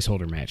like a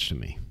placeholder match to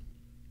me.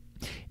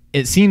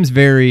 it seems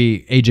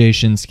very AJ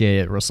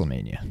Shinsuke at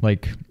WrestleMania.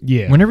 Like,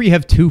 Yeah. whenever you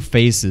have two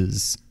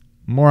faces,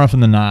 more often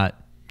than not,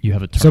 you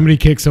have a turn. Somebody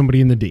kicks somebody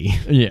in the D.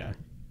 Yeah.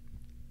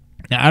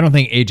 Now, I don't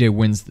think AJ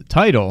wins the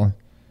title.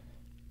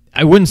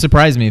 It wouldn't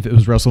surprise me if it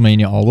was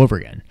WrestleMania all over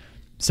again.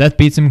 Seth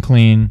beats him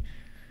clean,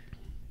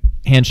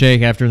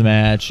 handshake after the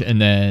match,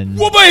 and then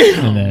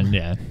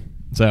yeah.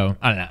 So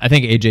I don't know. I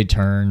think AJ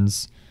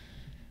turns.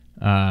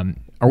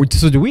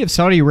 So do we have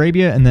Saudi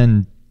Arabia and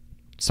then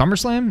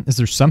SummerSlam? Is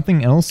there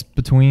something else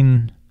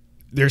between?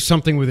 There's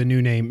something with a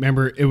new name.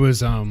 Remember, it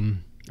was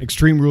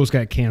Extreme Rules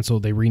got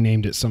canceled. They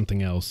renamed it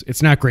something else.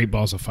 It's not Great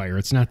Balls of Fire.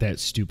 It's not that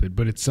stupid,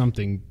 but it's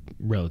something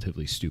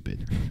relatively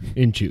stupid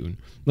in June.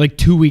 Like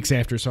 2 weeks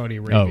after Saudi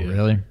Arabia. Oh,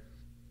 really?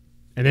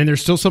 And then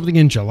there's still something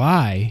in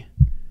July.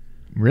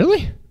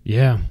 Really?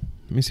 Yeah.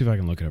 Let me see if I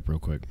can look it up real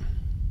quick.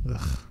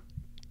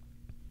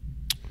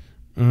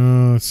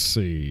 Let's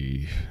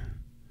see.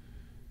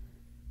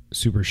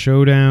 Super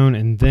Showdown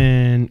and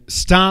then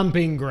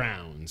Stomping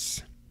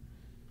Grounds.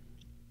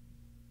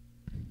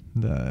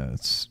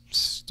 That's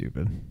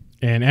stupid.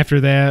 And after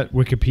that,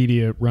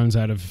 Wikipedia runs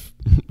out of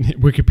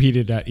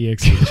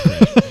wikipedia.exe.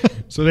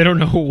 So they don't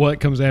know what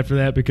comes after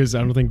that because I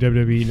don't think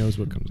WWE knows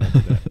what comes after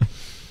that.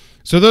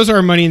 So those are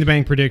our Money in the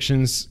Bank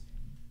predictions.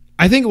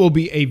 I think it will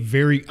be a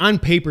very, on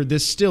paper,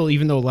 this still,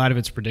 even though a lot of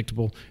it's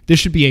predictable, this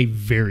should be a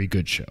very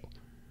good show.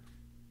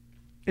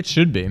 It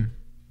should be.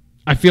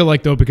 I feel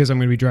like, though, because I'm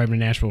going to be driving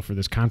to Nashville for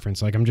this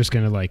conference, like I'm just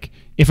going to, like,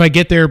 if I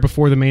get there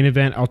before the main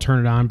event, I'll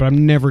turn it on, but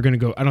I'm never going to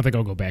go, I don't think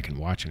I'll go back and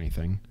watch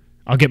anything.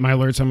 I'll get my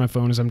alerts on my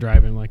phone as I'm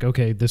driving, like,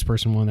 okay, this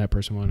person won, that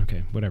person won,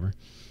 okay, whatever.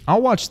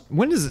 I'll watch,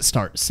 when does it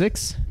start?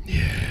 6?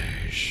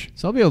 Yes.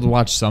 So I'll be able to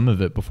watch some of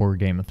it before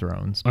Game of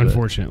Thrones.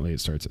 Unfortunately, it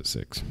starts at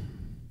 6.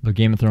 But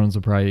Game of Thrones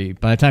will probably,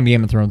 by the time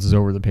Game of Thrones is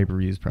over, the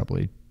pay-per-view is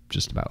probably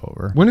just about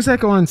over. When does that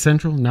go on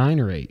Central? 9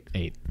 or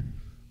 8?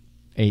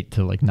 8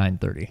 to like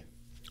 9:30.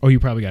 Oh, you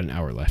probably got an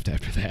hour left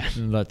after that.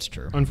 That's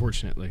true.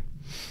 Unfortunately.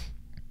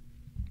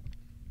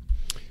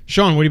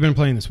 Sean, what have you been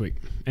playing this week?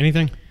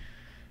 Anything?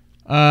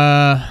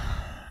 I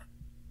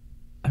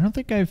don't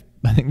think I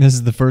think this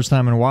is the first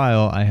time in a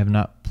while I have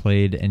not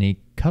played any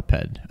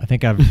Cuphead. I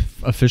think I've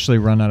officially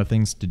run out of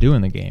things to do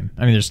in the game.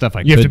 I mean, there's stuff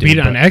I You could have to do, beat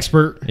it on but-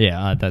 expert.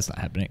 Yeah, that's not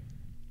happening.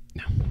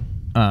 No.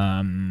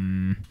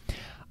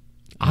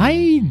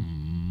 I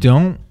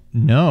don't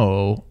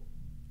know.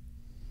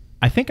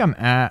 I'm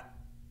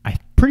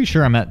pretty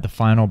sure I'm at the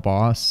final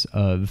boss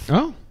of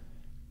Oh.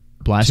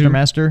 Blaster 2?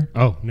 Master.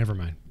 Oh, never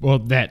mind. Well,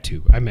 that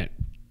too. I meant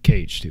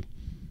Cage too.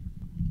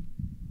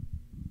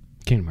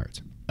 Kingdom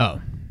Hearts. Oh.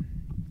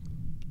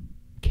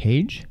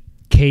 Cage?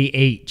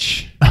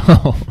 KH.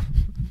 Oh.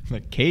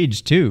 Like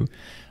Cage too.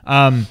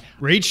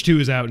 Rage 2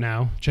 is out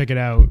now. Check it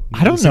out.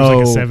 I don't It seems like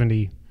know. a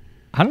 70.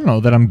 I don't know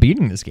that I'm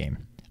beating this game.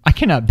 I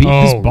cannot beat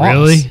Oh, this boss.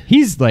 really?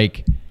 He's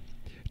like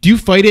Do you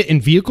fight it in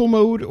vehicle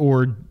mode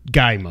or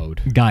guy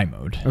mode? guy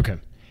mode. Okay.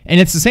 And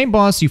it's the same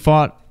boss you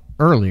fought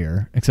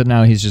earlier, except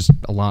now he's just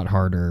a lot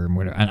harder and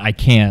whatever. And I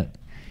can't.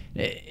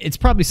 It's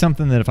probably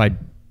something that if I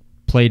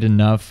played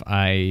enough,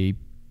 I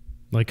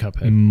Like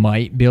Cuphead.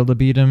 might be able to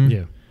beat him.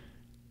 Yeah.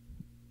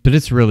 But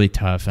it's really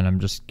tough, and I'm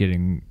just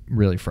getting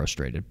really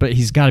frustrated. But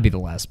he's got to be the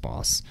last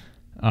boss.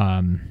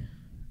 And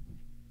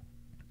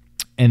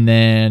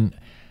then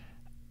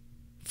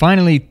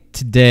finally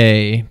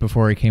today,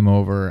 before I came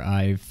over,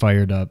 I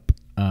fired up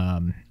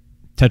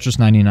Tetris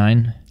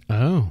 99.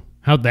 Oh.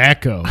 How'd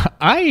that go?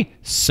 I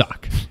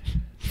suck.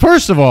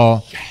 First of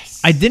all,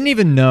 I didn't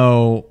even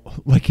know.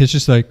 Like, it's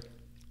just like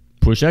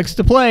push X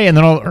to play, and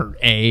then or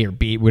A or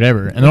B,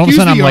 whatever, and then all of a Use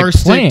sudden I'm the like R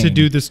stick playing to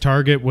do this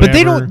target.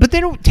 Whatever. But they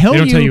don't tell you.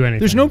 They don't tell you anything.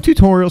 There's no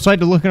tutorial, so I had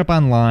to look it up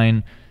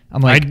online.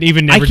 I'm like, I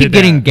even never I keep did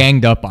getting that.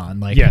 ganged up on.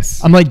 Like,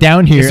 Yes. I'm like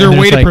down here. Is there and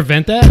a way it's to like,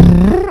 prevent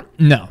that?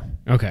 No.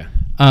 Okay.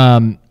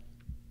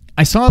 I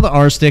I saw the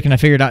R stick and I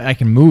figured I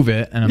can move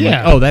it, and I'm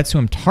like, oh, that's who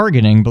I'm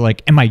targeting. But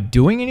like, am I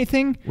doing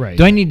anything? Right.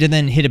 Do I need to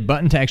then hit a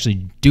button to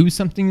actually do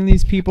something to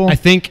these people? I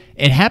think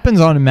it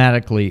happens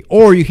automatically,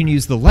 or you can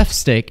use the left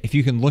stick if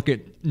you can look at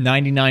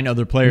 99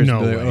 other players. No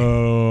and be like, way.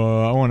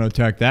 oh, I want to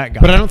attack that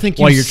guy. But I don't think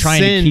while you're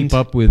trying to keep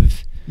up with.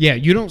 Yeah,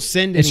 you don't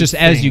send. It's just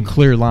as you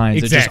clear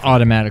lines, it just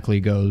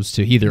automatically goes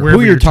to either who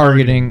you're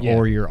targeting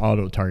or your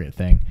auto target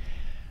thing.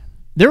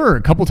 There were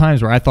a couple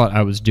times where I thought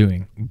I was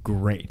doing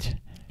great.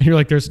 You're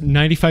like, there's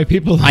 95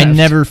 people left. I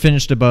never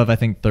finished above, I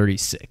think,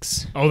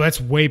 36. Oh, that's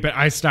way better.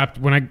 I stopped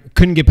when I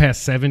couldn't get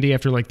past 70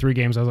 after like 3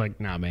 games. I was like,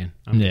 nah, man.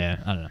 I don't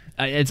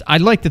know. I'd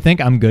like to think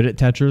I'm good at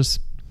Tetris,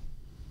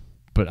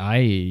 but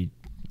I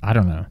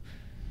don't know.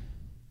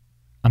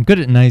 I'm good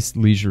at nice,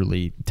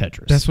 leisurely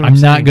Tetris. That's what I'm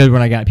saying. not good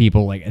when I got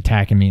people like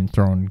attacking me and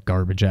throwing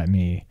garbage at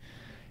me.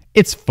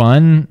 It's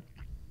fun.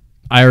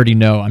 I already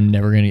know I'm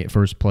never going to get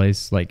first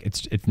place. Like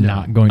it's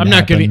not going to happen. I'm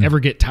not going to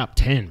ever get top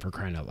 10 for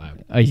crying out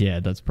loud.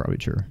 Yeah, that's probably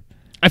true.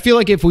 I feel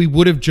like if we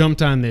would have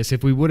jumped on this,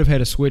 if we would have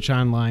had a Switch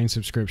Online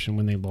subscription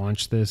when they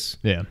launched this,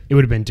 it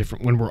would have been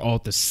different when we're all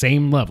at the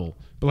same level.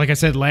 But like I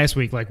said last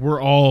week, like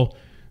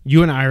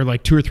you and I are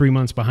like 2 or 3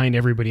 months behind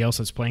everybody else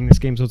that's playing this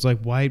game. So it's like,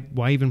 why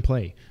even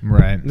play?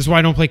 Right. This is why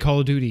I don't play Call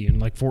of Duty and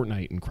like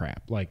Fortnite and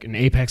crap, like and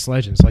Apex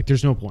Legends. Like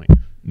there's no point.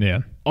 Yeah.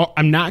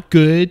 I'm not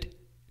good,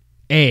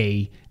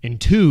 A, and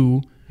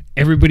 2,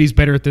 everybody's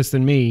better at this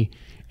than me,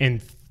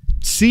 and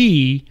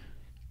C,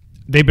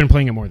 they've been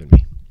playing it more than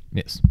me.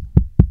 Yes.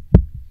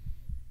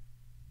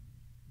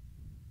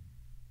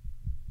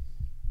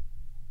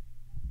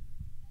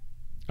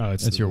 Oh,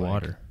 that's your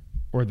water.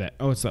 Or that.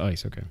 Oh, it's the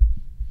ice. Okay.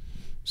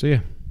 So, yeah.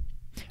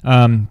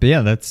 But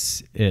yeah,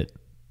 that's it.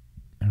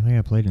 I don't think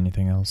I played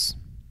anything else.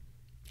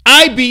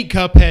 I beat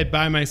Cuphead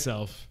by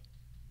myself.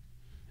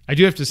 I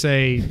do have to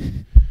say,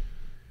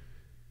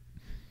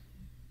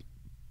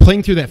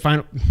 playing through that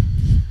final...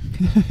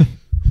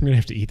 I'm going to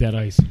have to eat that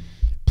ice.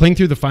 Playing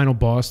through the final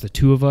boss, the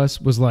 2 of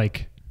us, was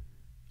like,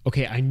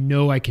 okay, I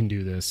know I can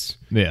do this.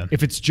 Yeah.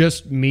 If it's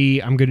just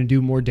me, I'm going to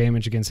do more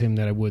damage against him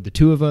than I would the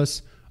 2 of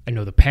us. I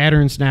know the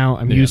patterns now.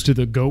 I'm used to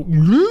the go...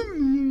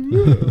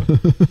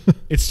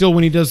 It's still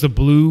when he does the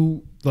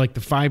blue, like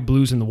the 5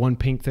 blues and the 1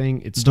 pink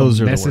thing, it still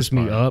messes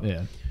me up.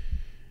 Yeah.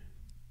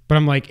 But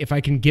I'm like, if I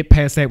can get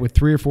past that with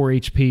 3 or 4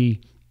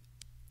 HP,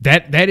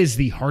 that is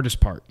the hardest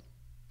part.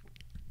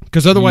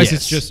 Because otherwise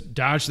it's just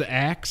dodge the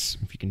axe.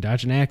 If you can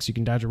dodge an axe, you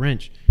can dodge a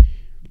wrench.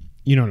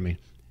 You know what I mean?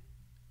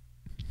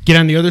 Get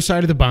on the other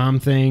side of the bomb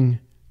thing,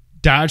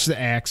 dodge the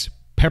axe,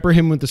 pepper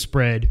him with the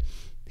spread.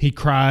 He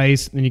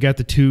cries, and you got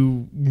the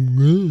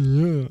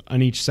 2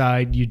 on each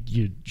side. You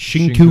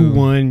shinku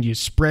one, you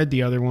spread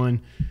the other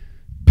one,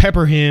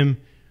 pepper him.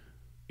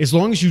 As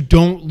long as you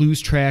don't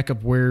lose track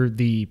of where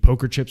the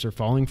poker chips are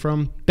falling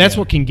from, that's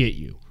what can get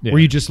you. Where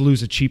you just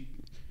lose a cheap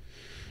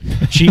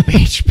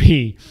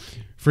HP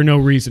for no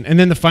reason. And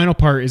then the final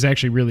part is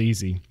actually really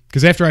easy.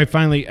 Because after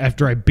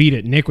I beat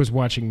it, Nick was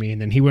watching me,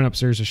 and then he went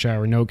upstairs to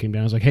shower. Noah came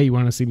down. I was like, hey, you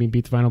want to see me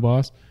beat the final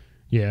boss?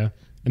 Yeah.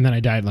 And then I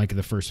died like in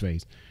the first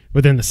phase.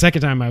 But then the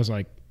second time I was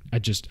like, I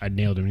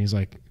nailed him. And he's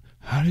like,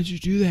 how did you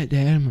do that,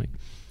 Dad? I'm like,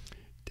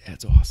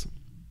 Dad's awesome.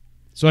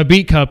 So I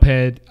beat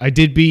Cuphead. I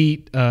did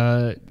beat,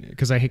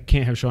 because I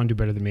can't have Sean do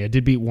better than me. I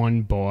did beat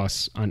 1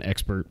 boss on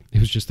Expert.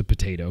 It was just the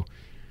potato.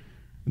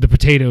 The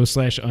potato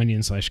 /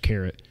 onion /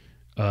 carrot.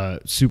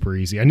 Super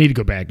easy. I need to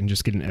go back and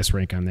just get an S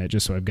rank on that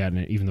just so I've gotten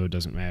it, even though it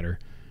doesn't matter.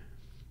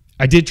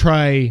 I did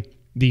try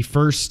the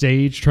first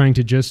stage, trying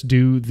to just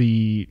do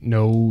the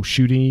no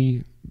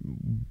shooting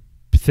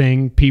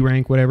thing, P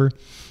rank, whatever.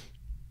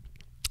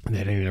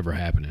 That ain't ever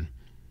happening.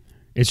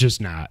 It's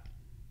just not.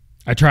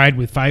 I tried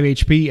with 5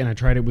 HP and I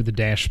tried it with the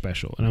dash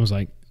special, and I was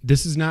like,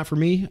 this is not for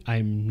me.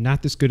 I'm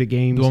not this good at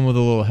games. The one with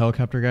the little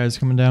helicopter guys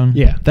coming down?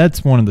 Yeah.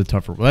 That's one of the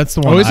tougher. That's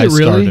the one I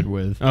started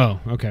with. Oh,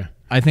 okay.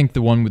 I think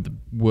the one with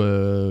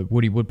the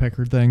Woody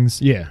Woodpecker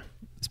things. Yeah.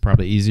 It's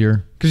probably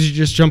easier. Because you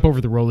just jump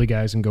over the rolly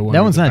guys and go.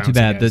 That one's not too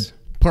bad. Guys.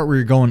 The part where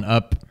you're going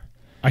up,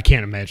 I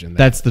can't imagine that.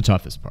 That's the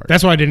toughest part.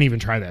 That's why I didn't even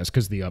try that. It's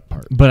because of the up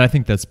part. But I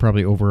think that's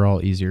probably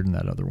overall easier than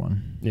that other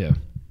one. Yeah.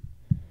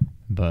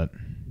 But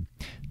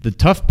the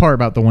tough part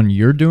about the one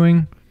you're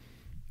doing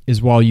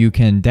is while you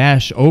can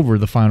dash over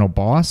the final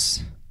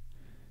boss,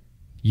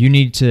 you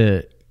need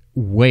to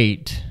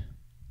wait.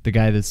 The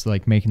guy that's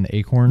like making the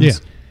acorns. Yeah.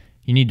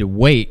 You need to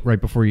wait right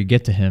before you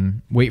get to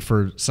him. Wait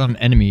for some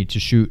enemy to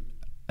shoot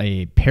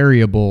a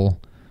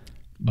parryable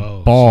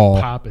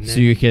ball, so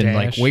you can dash.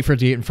 Like wait for it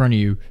to get in front of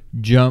you,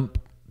 jump,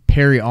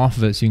 parry off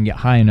of it, so you can get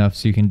high enough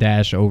so you can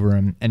dash over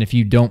him. And if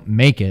you don't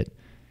make it,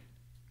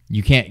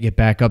 you can't get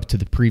back up to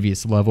the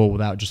previous level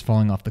without just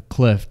falling off the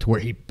cliff to where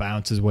he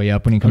bounces way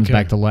up when he comes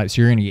back to life.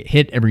 So you're gonna get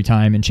hit every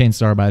time, and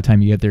chances are by the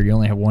time you get there, you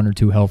only have 1 or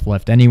 2 health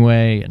left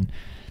anyway. And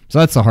so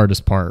that's the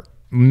hardest part.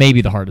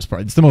 Maybe the hardest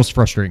part. It's the most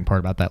frustrating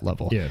part about that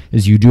level. Yeah.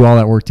 Is you do all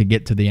that work to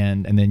get to the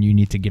end, and then you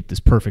need to get this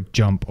perfect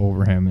jump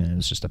over him, and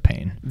it's just a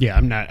pain. Yeah,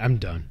 I'm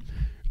done.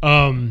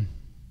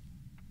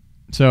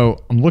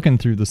 So I'm looking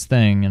through this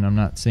thing, and I'm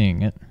not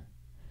seeing it.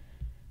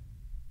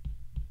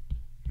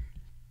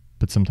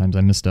 but sometimes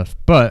I miss stuff.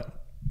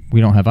 But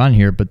we don't have on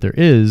here, but there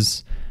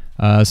is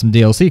some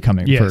DLC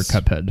coming for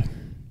Cuphead.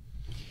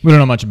 We don't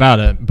know much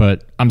about it,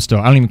 but I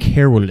don't even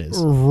care what it is.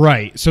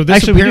 Right. So this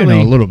actually, we do know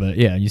a little bit.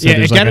 Yeah, you said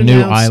there's like a new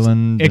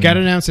island. It got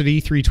announced at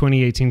E3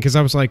 2018 because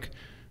I was like,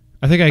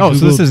 I think I Googled. Oh,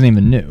 so this isn't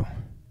even new.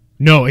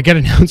 No, it got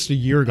announced a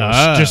year ago.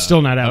 It's just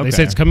still not out. Okay. They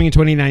said it's coming in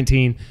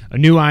 2019. A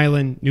new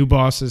island, new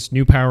bosses,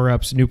 new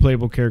power-ups, new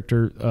playable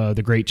character,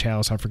 the Great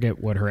Chalice. I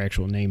forget what her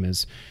actual name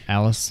is.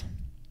 Alice?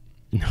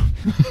 No.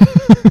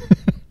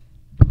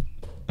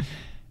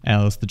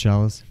 Alice the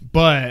Chalice.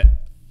 But...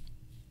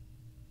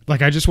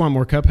 like, I just want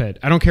more Cuphead.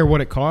 I don't care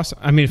what it costs.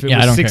 I mean, if it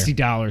was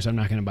 $60, I'm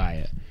not going to buy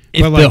it.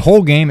 If the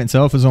whole game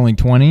itself is only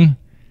 $20,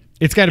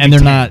 it's got to be. And they're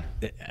 10. not.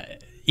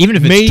 Even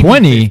if it's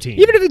 20, 15.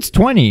 even if it's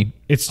 20,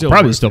 it's still I'll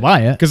probably still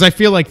buy it because I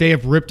feel like they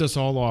have ripped us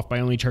all off by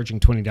only charging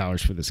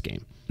 $20 for this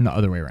game. And the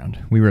other way around,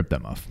 we ripped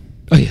them off.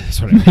 Oh yeah,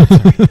 that's what I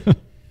meant. Sorry.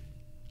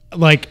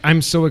 Like,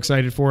 I'm so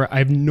excited for it. I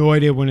have no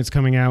idea when it's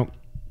coming out.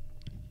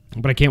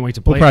 But I can't wait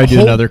to play. We'll probably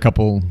do another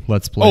couple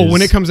Let's Plays. Oh,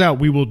 when it comes out,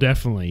 we will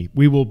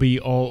be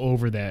all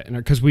over that. And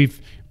because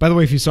by the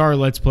way, if you saw our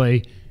Let's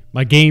Play,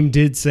 my game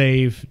did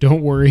save.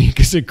 Don't worry,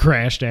 because it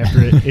crashed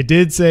after it. It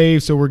did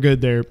save, so we're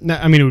good there.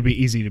 I mean, it would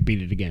be easy to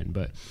beat it again,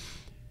 but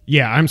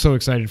yeah, I'm so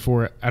excited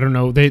for it. I don't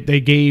know.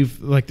 They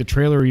gave, like, the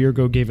trailer a year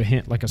ago gave a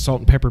hint, like a salt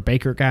and pepper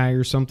baker guy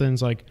or something.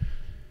 It's like,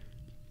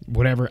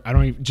 whatever. I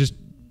don't even just.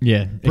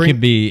 Yeah, it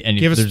could be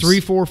anything. Give us 3,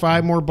 4,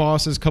 5 more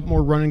bosses, a couple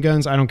more running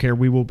guns. I don't care.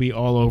 We will be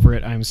all over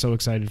it. I'm so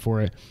excited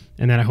for it.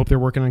 And then I hope they're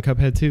working on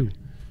Cuphead too.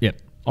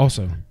 Yep.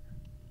 Also.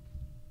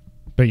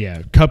 But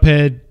yeah,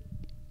 Cuphead,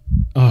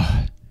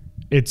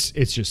 it's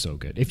just so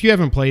good. If you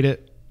haven't played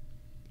it,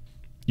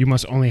 you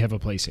must only have a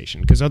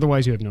PlayStation, because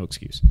otherwise you have no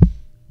excuse.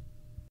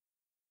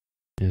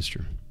 It's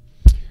true.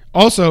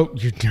 Also,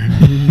 you're driving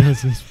me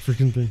nuts, this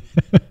freaking thing.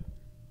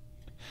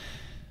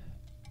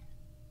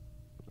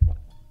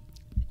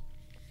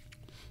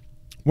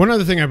 One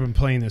other thing I've been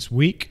playing this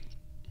week.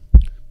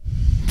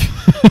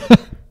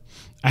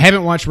 I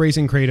haven't watched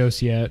Raising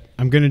Kratos yet.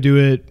 I'm going to do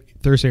it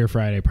Thursday or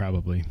Friday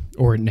probably.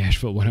 Or in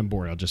Nashville when I'm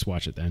bored. I'll just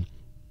watch it then.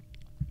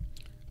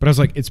 But I was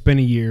like, it's been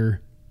a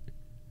year.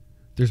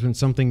 There's been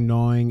something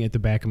gnawing at the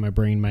back of my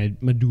brain. My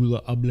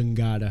medulla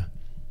oblongata.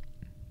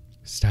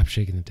 Stop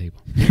shaking the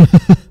table.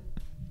 I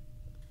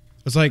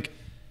was like,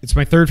 it's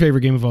my 3rd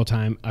favorite game of all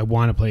time. I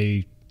want to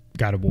play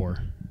God of War.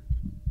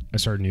 I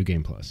started New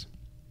Game Plus.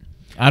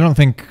 I don't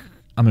think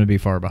I'm going to be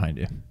far behind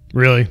you.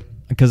 Really?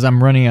 Because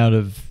I'm running out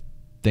of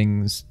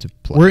things to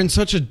play. We're in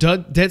such a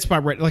dead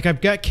spot right. Like,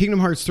 I've got Kingdom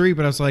Hearts 3,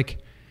 but I was like,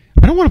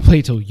 I don't want to play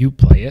it till you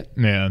play it.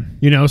 Yeah.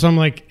 You know, so I'm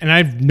like, and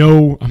I'm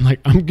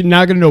not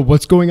going to know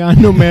what's going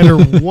on no matter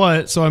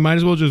what, so I might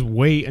as well just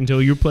wait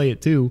until you play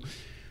it too.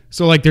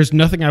 So, like, there's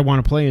nothing I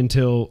want to play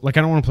until, like,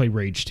 I don't want to play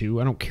Rage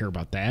 2. I don't care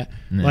about that.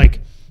 Yeah.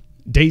 Like,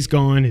 Days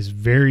Gone is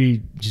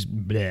very just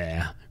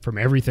bleh from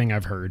everything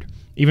I've heard.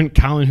 Even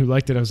Colin, who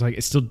liked it, I was like,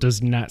 it still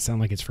does not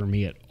sound like it's for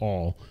me at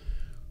all.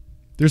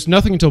 There's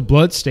nothing until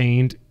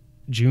Bloodstained,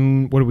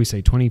 June, what did we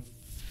say,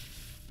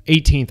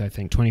 18th, I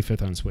think,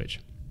 25th on Switch.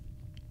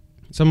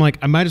 So I'm like,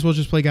 I might as well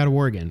just play God of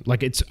War again.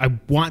 Like, I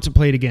want to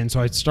play it again, so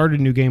I started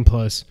New Game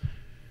Plus.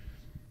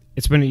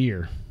 It's been a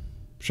year.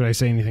 Should I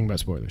say anything about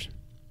spoilers?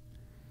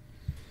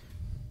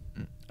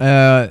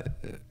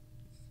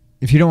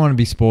 If you don't want to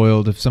be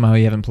spoiled, if somehow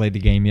you haven't played the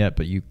game yet,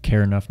 but you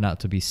care enough not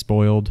to be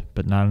spoiled,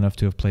 but not enough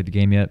to have played the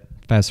game yet,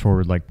 fast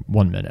forward like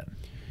 1 minute.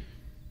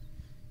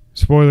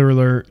 Spoiler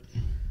alert.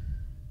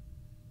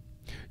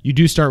 You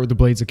do start with the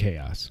Blades of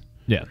Chaos.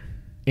 Yeah.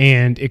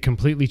 And it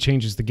completely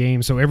changes the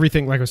game. So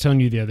everything, like I was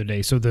telling you the other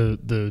day, so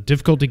the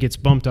difficulty gets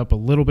bumped up a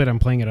little bit. I'm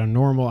playing it on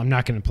normal. I'm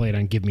not going to play it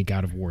on Give Me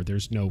God of War.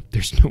 There's no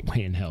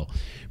way in hell.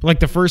 But like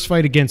the first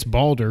fight against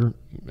Baldur,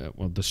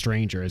 well, the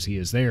stranger as he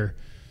is there,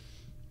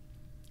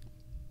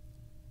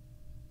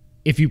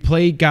 if you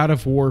play God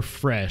of War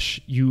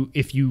fresh,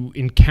 if you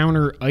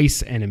encounter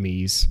ice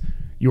enemies,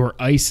 your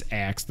ice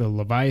axe, the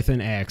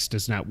Leviathan axe,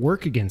 does not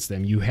work against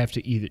them. You have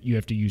to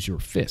use your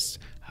fists.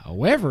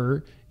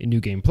 However, in New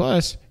Game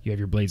Plus, you have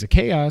your Blades of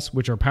Chaos,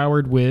 which are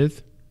powered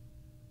with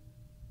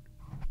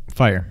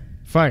fire,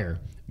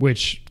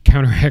 which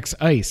counteracts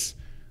ice.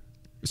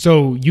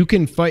 So you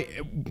can fight.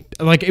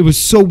 Like, it was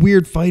so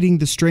weird fighting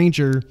the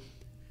stranger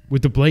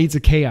with the Blades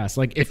of Chaos.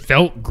 Like, it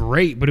felt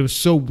great, but it was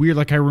so weird.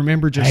 Like, I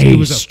remember just it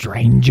was a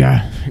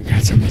stranger.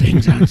 Got some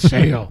things on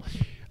sale.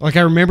 Like,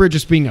 I remember it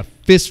just being a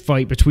fist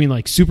fight between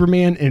like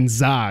Superman and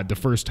Zod the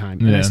first time,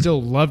 and I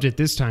still loved it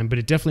this time, but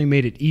it definitely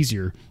made it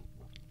easier.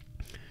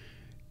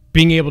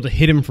 Being able to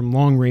hit him from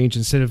long range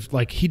instead of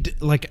like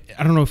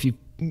I don't know if you.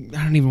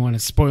 I don't even want to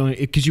spoil it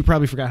because you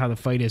probably forgot how the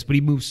fight is, but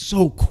he moves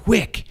so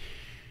quick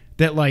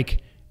that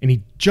like. And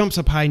he jumps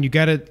up high, and you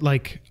gotta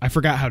like. I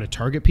forgot how to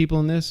target people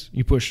in this.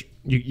 You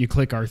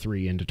click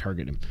R3 in to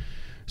target him.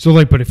 So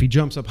like, but if he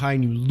jumps up high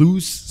and you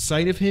lose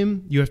sight of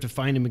him, you have to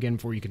find him again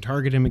before you can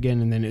target him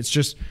again. And then it's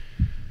just.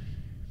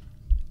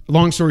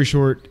 Long story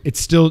short,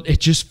 it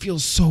just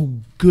feels so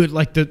good.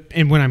 Like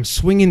and when I'm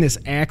swinging this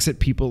axe at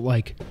people,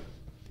 like,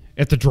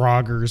 at the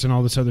Draugrs and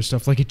all this other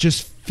stuff. Like, it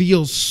just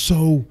feels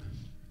so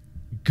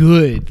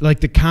good. Like,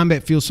 the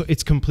combat feels so,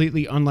 it's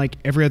completely unlike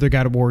every other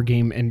God of War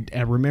game, and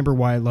I remember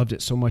why I loved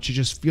it so much. It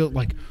just feels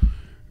like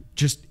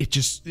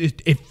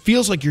it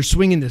feels like you're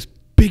swinging this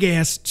big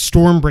ass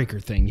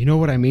Stormbreaker thing. You know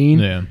what I mean?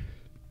 Yeah.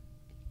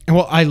 And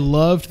well, I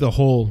loved the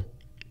whole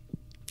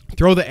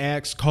throw the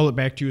axe, call it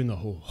back to you, and the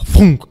whole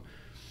thunk.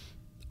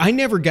 I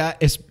never got,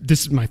 this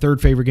is my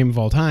third favorite game of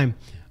all time,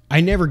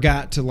 I never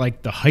got to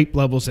like the hype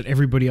levels that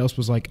everybody else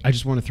was like, I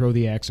just want to throw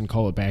the axe and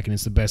call it back, and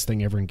it's the best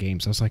thing ever in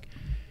games. I was like,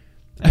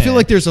 I feel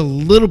like there's a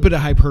little bit of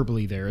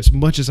hyperbole there. As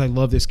much as I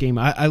love this game,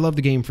 I love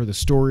the game for the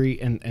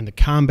story and the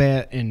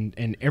combat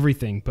and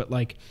everything, but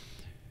like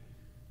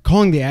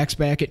calling the axe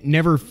back, it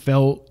never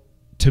felt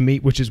to me,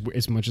 which is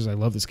as much as I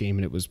love this game,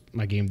 and it was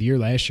my game of the year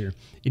last year,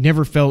 it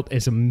never felt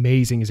as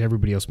amazing as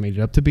everybody else made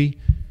it up to be,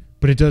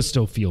 but it does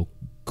still feel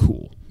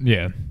cool.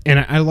 Yeah. And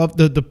I love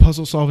the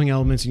puzzle solving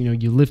elements. You know,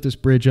 you lift this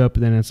bridge up,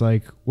 and then it's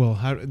like, well,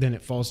 how? Then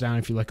it falls down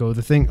if you let go of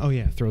the thing. Oh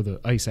yeah, throw the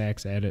ice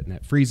axe at it, and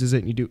that freezes it,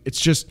 and you do. It's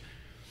just,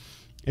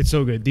 it's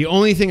so good. The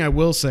only thing I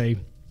will say,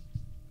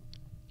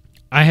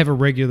 I have a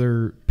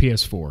regular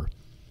PS4.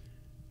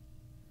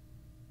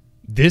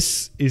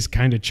 This is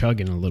kind of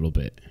chugging a little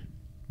bit.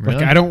 Really?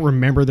 Like, I don't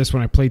remember this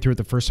when I played through it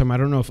the first time. I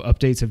don't know if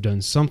updates have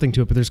done something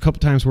to it, but there's a couple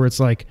times where it's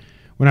like,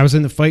 when I was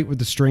in the fight with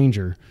the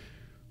stranger,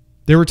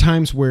 there were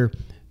times where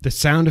the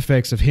sound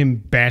effects of him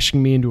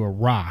bashing me into a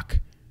rock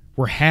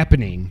were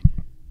happening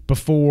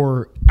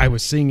before I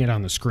was seeing it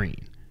on the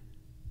screen.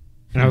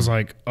 And I was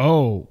like,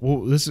 oh,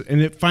 well, this is,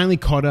 and it finally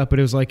caught up, but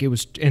it was like, it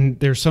was, and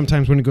there's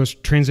sometimes when it goes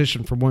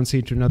transition from one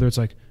scene to another, it's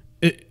like,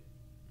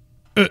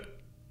 and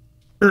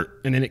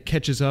then it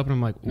catches up, and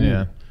I'm like, ooh.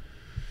 Yeah.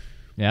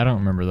 Yeah, I don't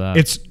remember that.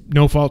 It's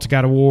no fault to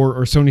God of War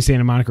or Sony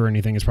Santa Monica or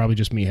anything. It's probably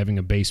just me having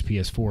a base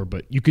PS4,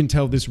 but you can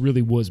tell this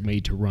really was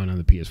made to run on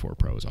the PS4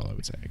 Pro is all I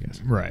would say, I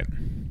guess. Right.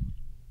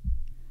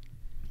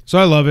 So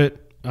I love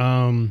it.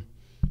 It'll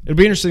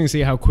be interesting to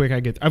see how quick I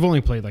get. I've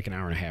only played like an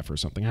hour and a half or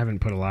something. I haven't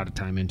put a lot of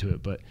time into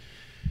it, but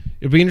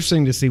it'll be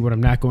interesting to see what I'm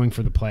not going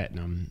for the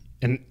platinum.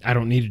 And I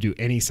don't need to do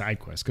any side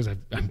quests because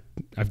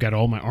I've got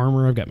all my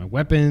armor. I've got my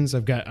weapons.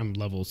 I'm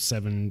level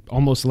 7,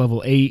 almost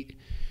level 8.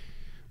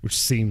 Which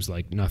seems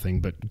like nothing,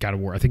 but God of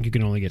War, I think you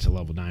can only get to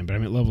level 9, but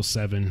I'm at level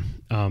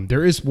 7.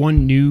 There is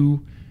one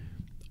new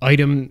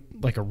item,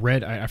 like a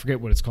red, I forget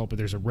what it's called, but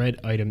there's a red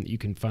item that you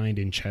can find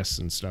in chests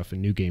and stuff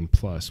in New Game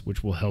Plus,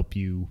 which will help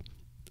you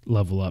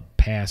level up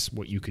past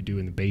what you could do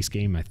in the base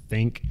game, I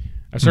think.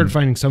 I started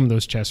finding some of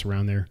those chests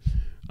around there.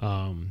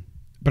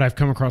 But I've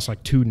come across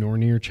like 2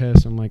 Nornir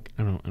chests. I'm like,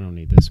 I don't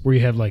need this. Where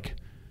you have like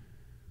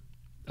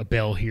a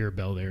bell here, a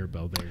bell there, a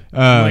bell there.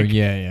 Oh, like,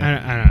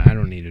 yeah. I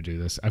don't need to do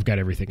this. I've got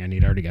everything I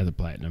need. I already got the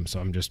platinum, so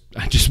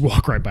I just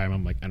walk right by them.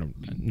 I'm like,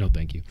 no,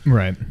 thank you.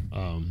 Right.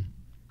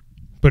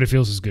 But it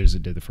feels as good as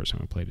it did the first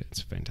time I played it.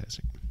 It's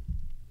fantastic.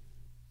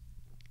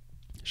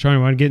 Sean,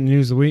 you want to get in the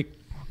news of the week?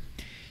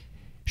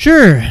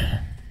 Sure.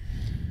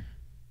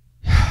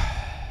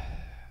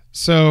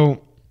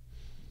 So,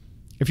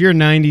 if you're a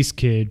 90s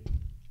kid,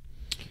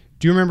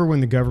 do you remember when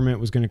the government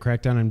was going to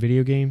crack down on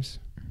video games?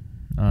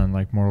 On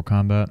like Mortal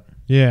Kombat?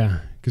 Yeah,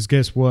 because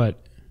guess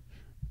what?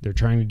 They're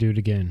trying to do it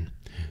again.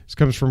 This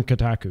comes from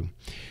Kotaku.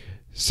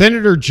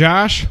 Senator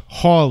Josh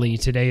Hawley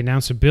today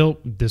announced a bill,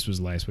 this was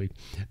last week,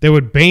 that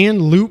would ban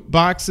loot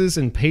boxes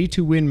and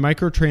pay-to-win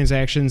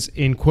microtransactions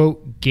in,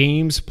 quote,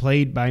 games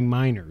played by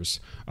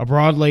minors, a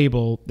broad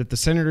label that the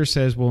senator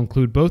says will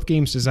include both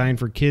games designed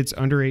for kids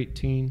under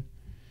 18.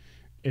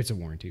 It's a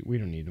warranty. We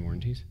don't need the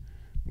warranties.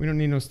 We don't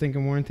need no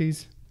stinking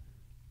warranties.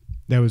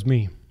 That was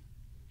me.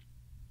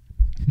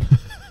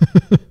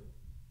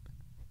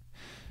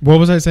 What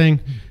was I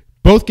saying?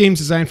 Both games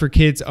designed for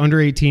kids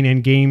under 18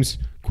 and games,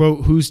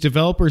 quote, whose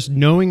developers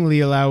knowingly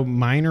allow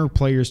minor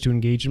players to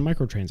engage in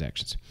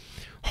microtransactions.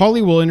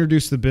 Hawley will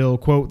introduce the bill,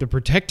 quote, the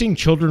Protecting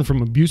Children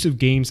from Abusive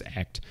Games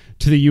Act,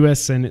 to the U.S.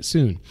 Senate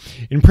soon.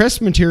 In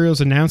press materials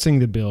announcing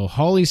the bill,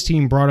 Hawley's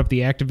team brought up the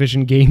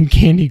Activision game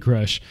Candy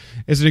Crush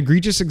as an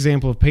egregious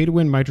example of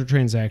pay-to-win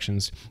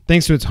microtransactions,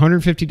 thanks to its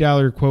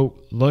 $150,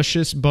 quote,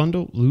 luscious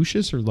bundle.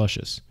 Lucious or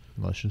luscious?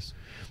 Luscious.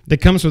 That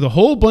comes with a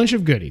whole bunch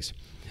of goodies.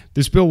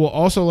 This bill will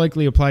also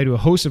likely apply to a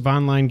host of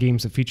online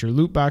games that feature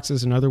loot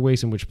boxes and other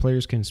ways in which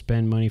players can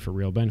spend money for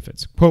real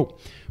benefits. Quote,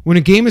 when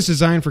a game is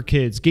designed for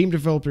kids, game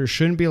developers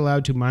shouldn't be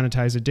allowed to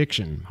monetize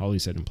addiction, Hawley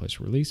said in press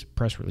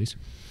release.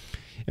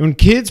 And when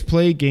kids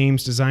play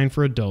games designed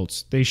for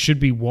adults, they should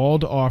be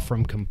walled off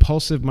from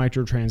compulsive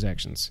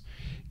microtransactions.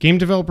 Game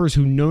developers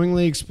who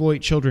knowingly exploit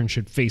children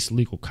should face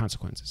legal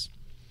consequences.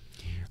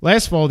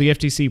 Last fall, the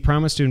FTC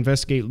promised to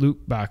investigate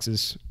loot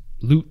boxes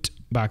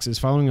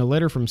following a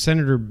letter from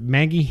Senator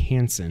Maggie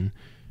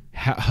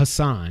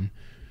Hassan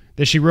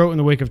that she wrote in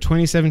the wake of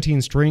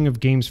 2017's string of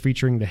games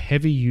featuring the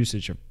heavy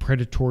usage of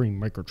predatory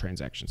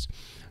microtransactions,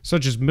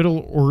 such as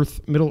Middle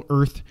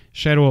Earth,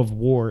 Shadow of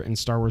War, and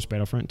Star Wars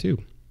Battlefront 2.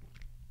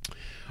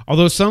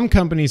 Although some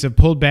companies have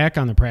pulled back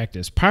on the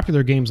practice,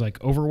 popular games like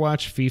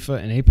Overwatch,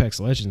 FIFA, and Apex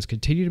Legends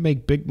continue to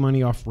make big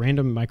money off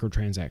random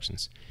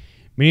microtransactions.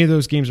 Many of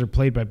those games are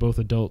played by both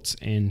adults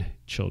and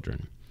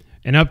children.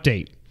 An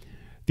update.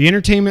 The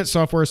Entertainment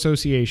Software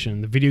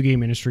Association, the video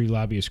game industry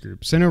lobbyist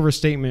group, sent over a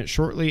statement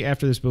shortly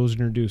after this bill was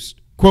introduced.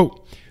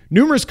 Quote,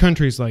 numerous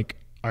countries like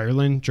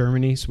Ireland,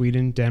 Germany,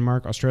 Sweden,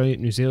 Denmark, Australia,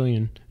 New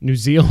Zealand, and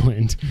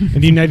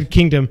the United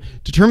Kingdom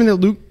determined that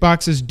loot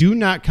boxes do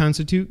not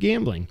constitute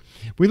gambling.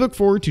 We look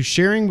forward to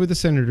sharing with the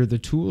Senator the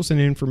tools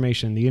and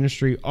information the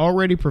industry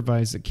already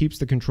provides that keeps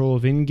the control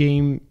of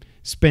in-game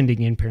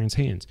spending in parents'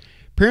 hands.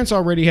 Parents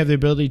already have the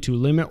ability to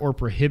limit or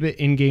prohibit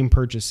in-game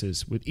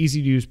purchases with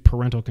easy-to-use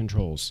parental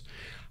controls.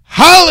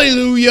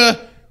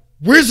 Hallelujah!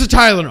 Where's the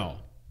Tylenol?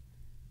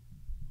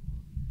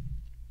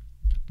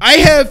 I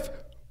have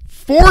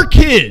 4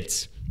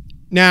 kids.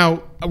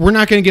 Now, we're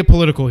not going to get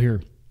political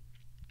here.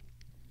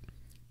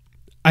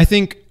 I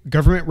think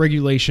government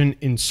regulation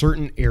in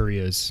certain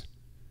areas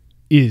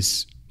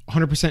is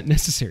 100%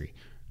 necessary.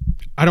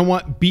 I don't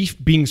want beef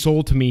being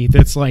sold to me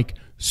that's like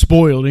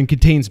spoiled and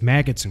contains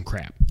maggots and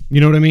crap. You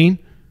know what I mean?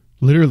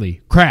 Literally,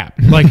 crap.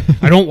 Like,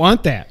 I don't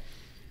want that.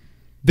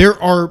 There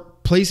are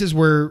places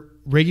where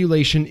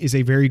regulation is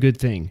a very good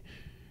thing.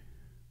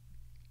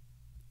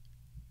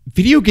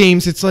 Video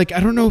games, it's like, I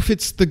don't know if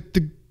it's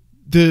the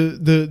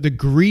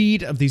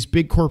greed of these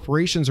big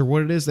corporations or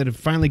what it is that have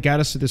finally got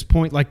us to this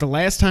point. Like the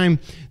last time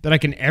that I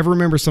can ever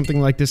remember something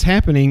like this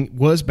happening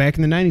was back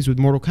in the 90s with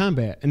Mortal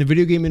Kombat. And the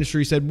video game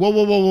industry said,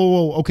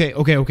 whoa. Okay.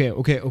 We're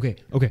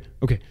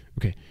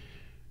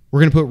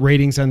going to put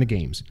ratings on the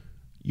games.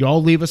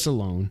 Y'all leave us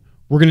alone.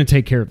 We're going to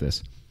take care of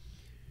this.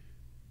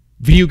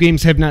 Video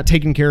games have not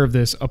taken care of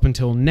this up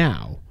until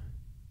now.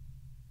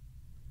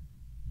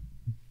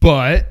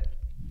 But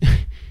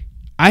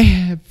I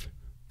have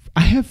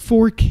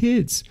 4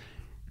 kids.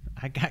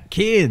 I got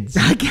kids.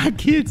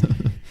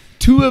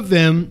 2 of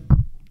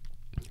them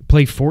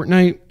play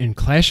Fortnite and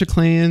Clash of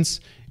Clans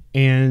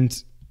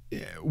and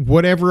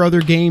whatever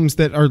other games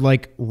that are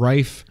like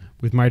rife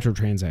with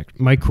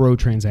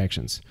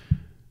microtransactions.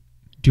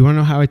 Do you want to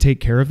know how I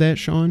take care of that,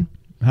 Sean?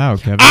 How,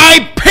 Kevin?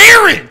 I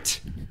parent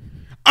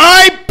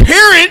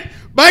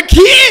my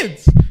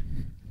kids.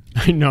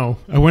 I know.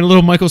 I went a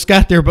little Michael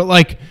Scott there, but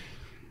like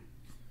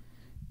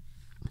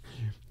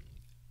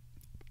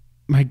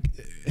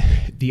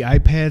the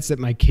iPads that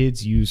my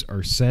kids use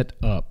are set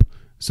up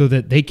so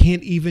that they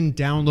can't even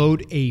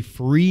download a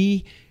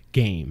free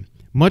game,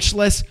 much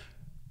less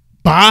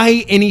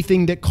buy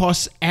anything that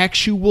costs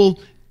actual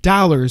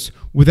dollars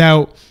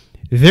without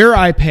their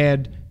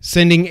iPad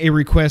sending a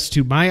request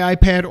to my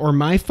iPad or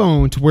my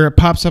phone to where it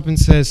pops up and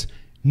says,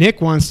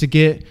 Nick wants to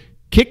get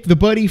Kick the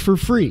Buddy for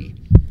free.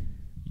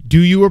 Do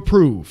you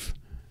approve?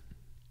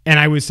 And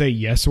I would say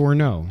yes or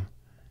no.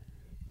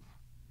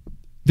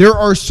 There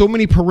are so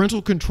many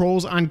parental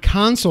controls on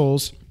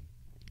consoles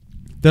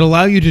that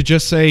allow you to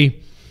just say,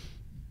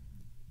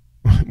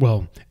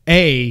 well,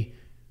 A,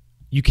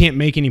 you can't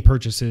make any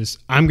purchases.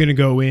 I'm going to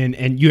go in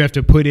and you have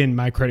to put in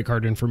my credit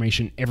card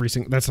information every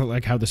single. That's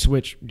like how the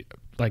Switch,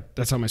 like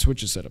that's how my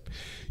Switch is set up.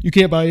 You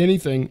can't buy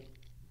anything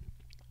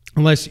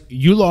unless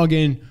you log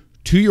in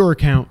to your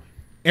account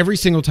every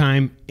single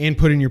time and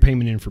put in your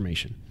payment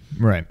information.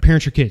 Right.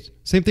 Parent your kids.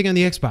 Same thing on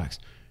the Xbox.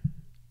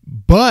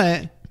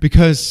 But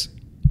because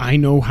I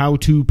know how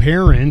to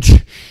parent,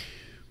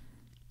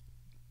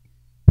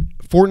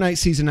 Fortnite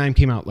Season 9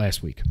 came out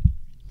last week.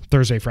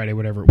 Thursday, Friday,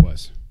 whatever it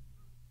was.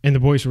 And the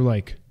boys were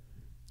like,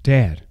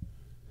 Dad,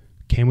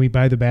 can we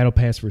buy the Battle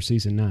Pass for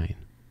Season 9?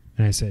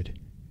 And I said,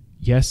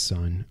 yes,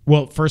 son.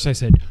 Well, first I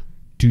said,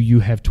 do you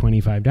have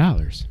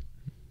 $25?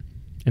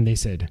 And they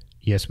said,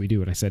 yes, we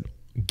do. And I said,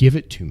 give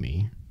it to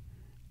me.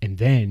 And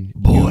then...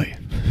 Boy.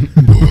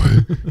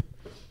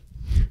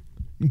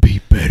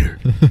 Be better.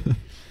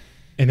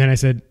 And then I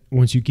said,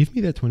 once you give me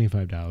that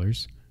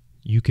 $25,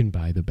 you can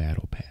buy the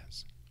Battle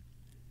Pass.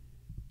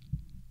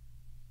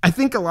 I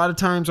think a lot of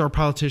times our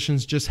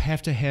politicians just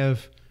have to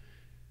have...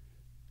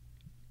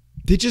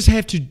 They just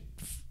have to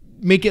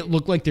make it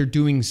look like they're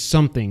doing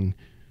something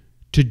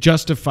to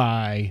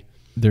justify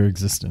their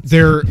existence,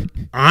 their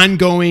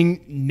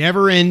ongoing,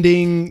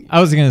 never-ending.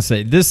 I was going to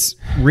say this,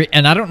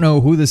 and I don't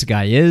know who this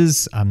guy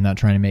is. I'm not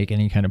trying to make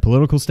any kind of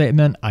political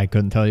statement. I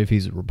couldn't tell you if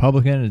he's a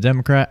Republican, a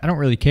Democrat. I don't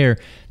really care.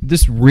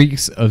 This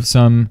reeks of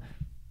some,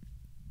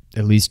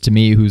 at least to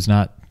me, who's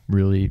not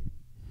really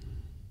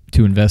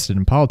too invested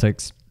in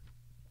politics.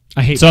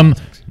 I hate some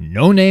politics.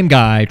 No-name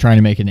guy trying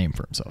to make a name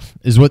for himself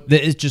is what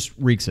it just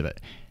reeks of it.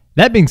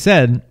 That being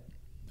said,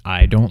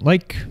 I don't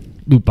like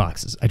loot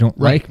boxes. I don't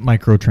like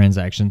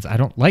microtransactions. I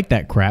don't like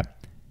that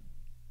crap.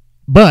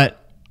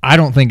 But I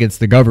don't think it's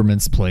the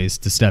government's place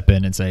to step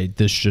in and say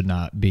this should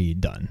not be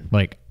done.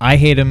 Like, I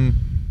hate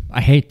them.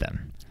 I hate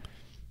them.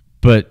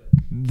 But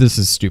this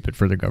is stupid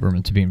for the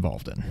government to be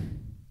involved in.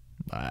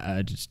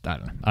 I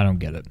don't know. I don't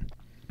get it.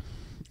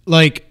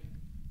 Like,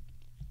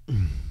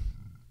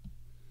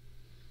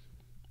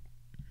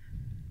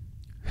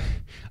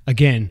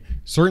 again,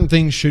 certain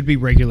things should be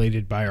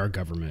regulated by our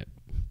government,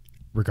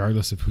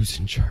 regardless of who's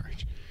in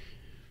charge.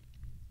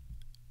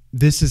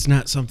 This is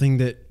not something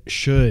that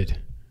should.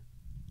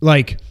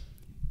 Like,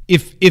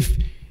 if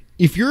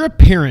if you're a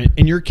parent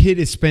and your kid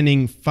is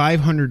spending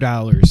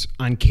 $500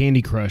 on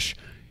Candy Crush,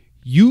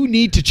 you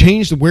need to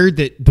change the way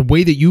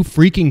that you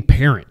freaking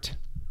parent.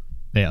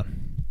 Yeah.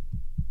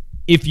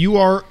 If you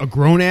are a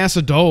grown-ass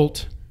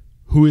adult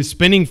who is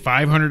spending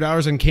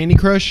 $500 on Candy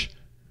Crush,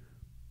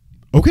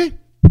 okay,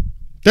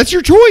 that's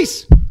your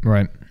choice.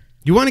 Right.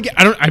 You want to get,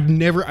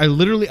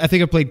 I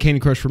think I played Candy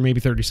Crush for maybe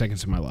 30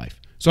 seconds in my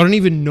life. So I don't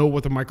even know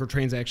what the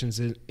microtransactions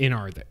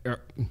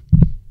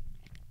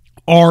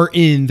are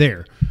in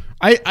there.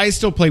 I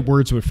still play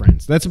Words with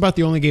Friends. That's about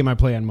the only game I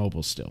play on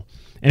mobile still.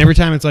 And every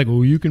time it's like,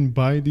 oh, you can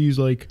buy these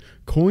like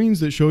coins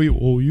that show you,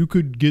 oh, you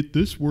could get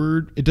this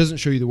word. It doesn't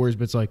show you the words,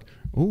 but it's like,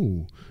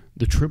 oh,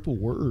 the triple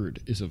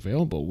word is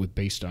available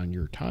based on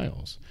your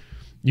tiles.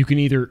 You can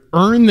either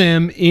earn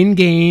them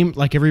in-game,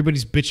 like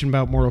everybody's bitching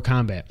about Mortal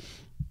Kombat.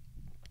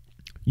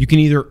 You can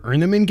either earn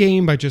them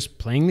in-game by just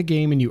playing the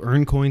game and you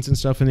earn coins and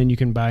stuff, and then you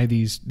can buy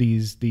these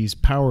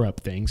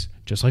power-up things.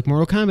 Just like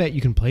Mortal Kombat, you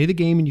can play the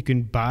game and you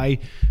can buy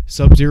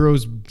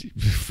Sub-Zero's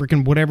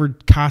freaking whatever.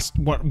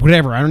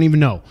 I don't even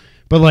know.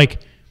 But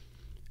like,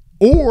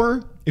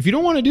 or if you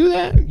don't want to do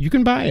that, you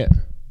can buy it.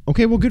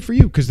 Okay, well, good for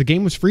you, because the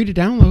game was free to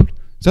download.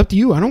 It's up to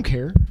you. I don't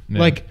care. Yeah.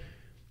 Like,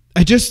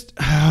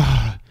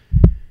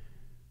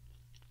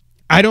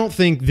 I don't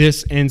think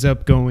this ends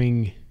up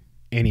going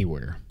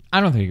anywhere.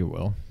 I don't think it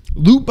will.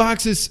 Loot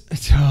boxes.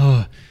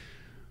 I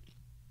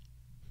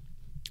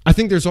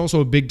think there's also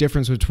a big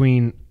difference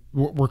between,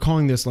 we're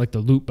calling this like the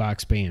loot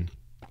box ban.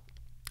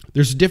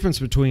 There's a difference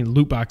between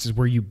loot boxes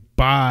where you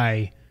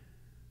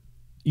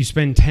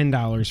spend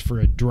 $10 for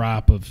a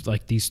drop of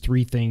like these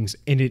 3 things,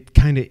 and it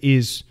kind of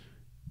is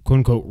quote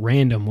unquote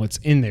random what's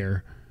in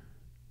there.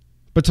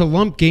 But to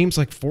lump games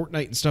like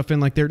Fortnite and stuff in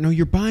like there, no,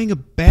 you're buying a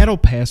battle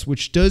pass,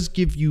 which does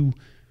give you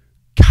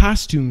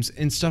costumes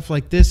and stuff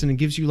like this, and it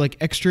gives you like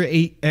extra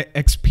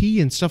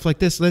XP and stuff like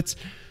this.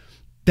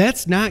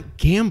 That's not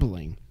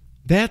gambling.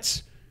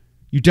 That's,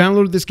 you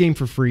downloaded this game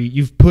for free.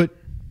 You've put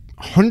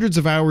hundreds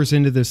of hours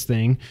into this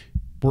thing.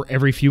 Where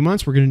every few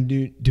months we're going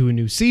to do a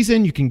new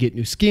season. You can get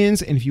new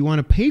skins, and if you want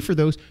to pay for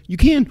those, you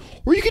can,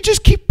 or you could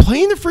just keep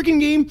playing the freaking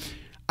game.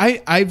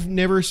 I've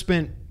never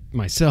spent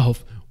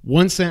myself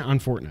 1 cent on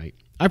Fortnite.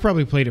 I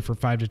probably played it for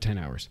 5 to 10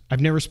 hours. I've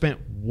never spent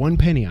 1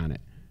 penny on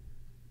it.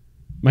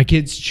 My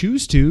kids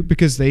choose to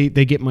because they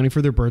get money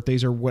for their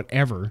birthdays or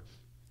whatever,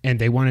 and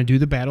they want to do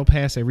the battle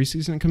pass every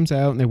season it comes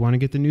out, and they want to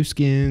get the new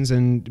skins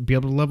and be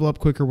able to level up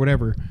quick or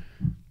whatever.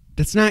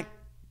 That's not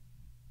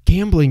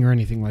gambling or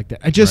anything like that.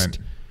 I just... Right.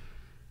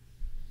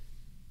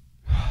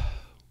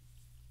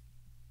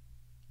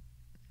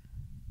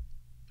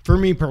 For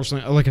me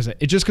personally, like I said,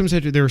 it just comes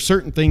down to there are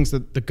certain things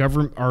that the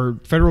government, our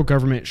federal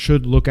government,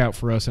 should look out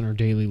for us in our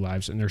daily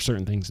lives, and there are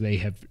certain things they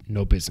have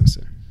no business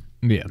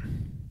in. Yeah.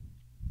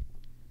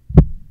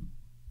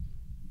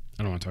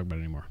 I don't want to talk about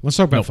it anymore. Let's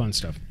talk about fun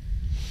stuff.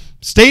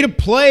 State of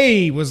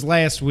Play was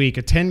last week,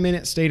 a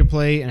 10-minute State of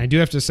Play, and I do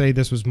have to say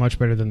this was much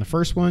better than the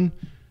first one,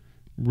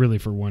 really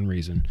for one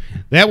reason.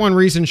 That one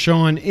reason,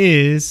 Sean,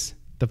 is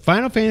the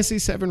Final Fantasy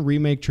VII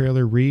Remake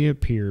trailer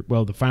reappeared.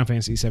 Well, the Final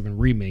Fantasy VII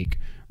Remake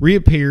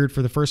reappeared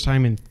for the first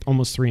time in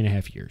almost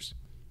 3.5 years.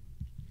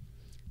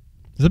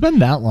 Has it been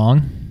that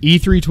long?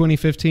 E3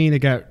 2015, it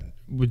got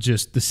with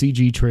just the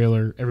CG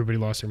trailer. Everybody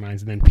lost their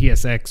minds. And then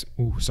PSX,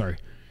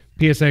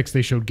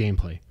 they showed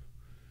gameplay.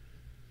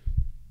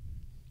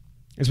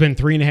 It's been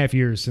 3.5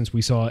 years since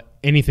we saw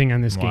anything on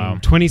this game.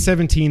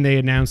 2017, they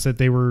announced that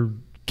they were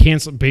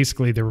canceling.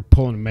 Basically, they were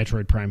pulling a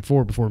Metroid Prime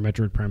 4 before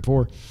Metroid Prime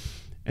 4.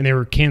 And they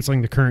were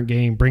canceling the current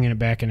game, bringing it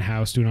back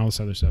in-house, doing all this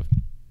other stuff.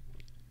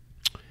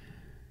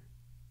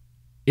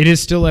 It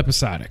is still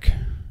episodic.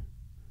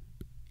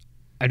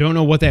 I don't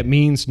know what that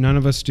means. None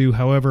of us do.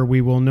 However, we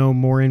will know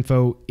more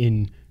info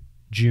in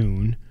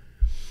June.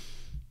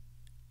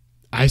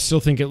 I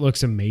still think it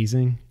looks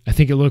amazing. I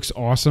think it looks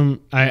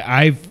awesome.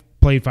 I've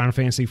played Final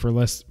Fantasy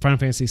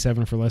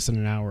VII for less than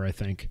an hour, I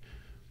think.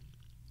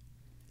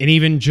 And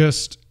even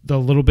just the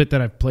little bit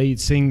that I've played,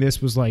 seeing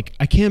this was like,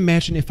 I can't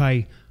imagine if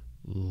I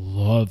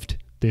loved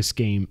this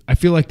game. I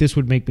feel like this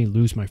would make me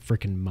lose my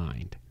freaking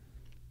mind.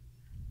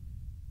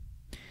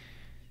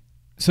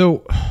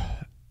 So,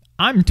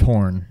 I'm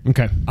torn.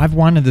 Okay. I've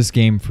wanted this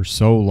game for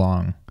so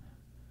long.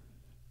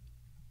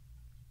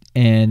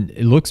 And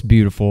it looks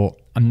beautiful.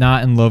 I'm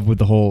not in love with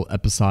the whole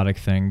episodic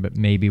thing, but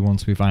maybe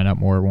once we find out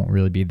more, it won't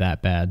really be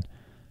that bad.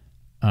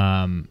 What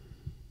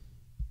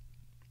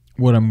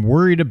I'm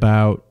worried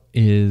about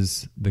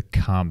is the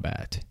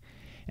combat.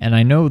 And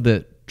I know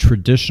that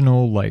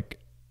traditional, like,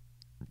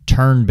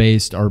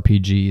 turn-based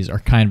RPGs are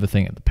kind of a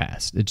thing of the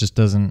past. It just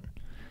doesn't,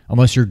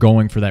 unless you're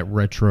going for that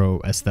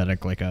retro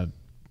aesthetic, like a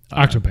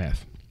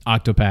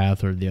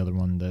Octopath, or the other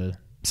one, the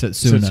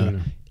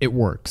Setsuna. It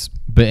works,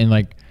 but in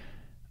like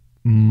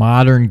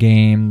modern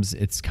games,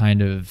 it's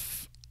kind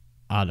of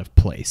out of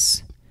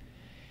place.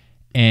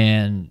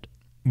 And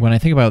when I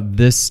think about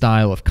this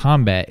style of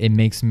combat, it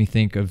makes me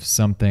think of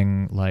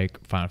something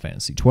like Final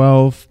Fantasy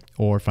 12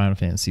 or Final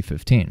Fantasy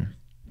 15.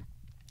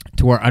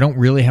 To where I don't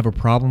really have a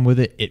problem with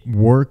it. It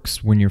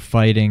works when you're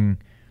fighting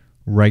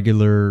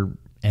regular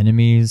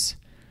enemies,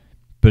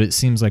 but it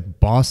seems like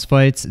boss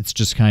fights, it's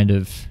just kind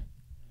of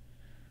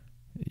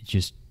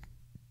just,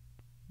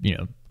 you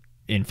know,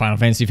 in Final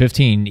Fantasy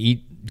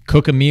 15,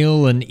 cook a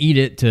meal and eat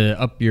it to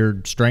up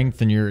your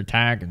strength and your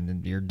attack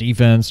and your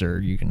defense,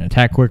 or you can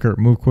attack quicker,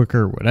 move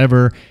quicker,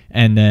 whatever,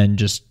 and then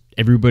just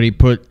everybody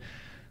put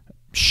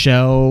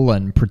shell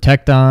and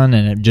protect on,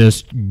 and it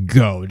just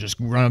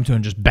run up to it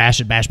and just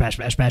bash it,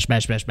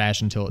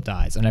 bash until it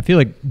dies. And I feel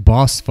like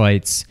boss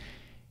fights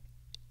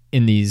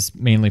in these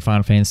mainly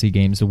Final Fantasy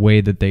games, the way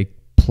that they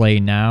play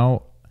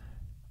now,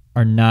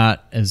 are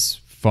not as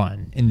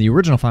fun. In the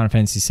original Final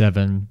Fantasy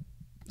 7,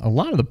 a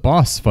lot of the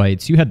boss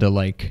fights, you had to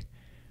like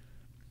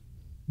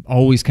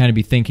always kind of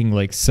be thinking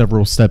like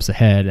several steps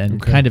ahead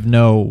and kind of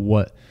know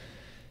what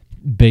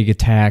big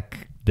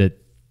attack that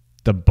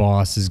the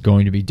boss is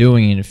going to be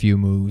doing in a few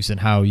moves, and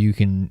how you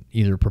can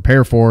either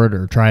prepare for it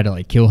or try to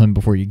like kill him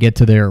before you get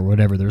to there or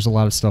whatever. There's a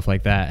lot of stuff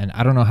like that, and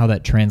I don't know how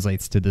that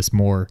translates to this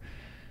more,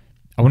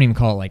 I wouldn't even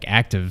call it like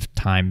active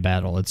time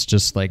battle. It's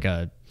just like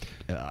a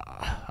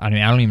I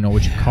mean, I don't even know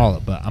what you call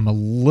it, but I'm a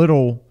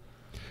little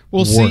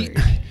worried. See,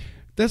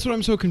 that's what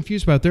I'm so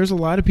confused about. There's a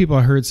lot of people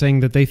I heard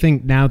saying that they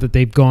think now that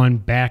they've gone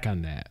back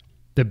on that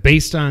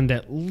based on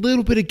that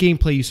little bit of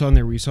gameplay you saw in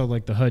there, where you saw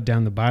like the HUD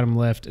down the bottom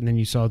left, and then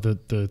you saw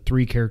the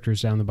three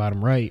characters down the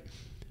bottom right.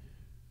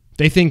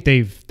 They think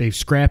they've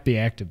scrapped the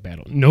active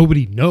battle.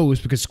 Nobody knows,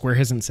 because Square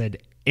hasn't said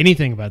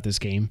anything about this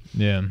game.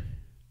 Yeah,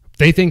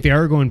 they think they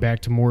are going back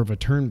to more of a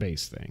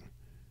turn-based thing,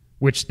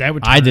 which that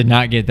would. I did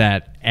not get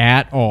that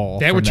at all.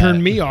 That would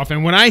turn me off,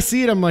 and when I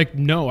see it, I'm like,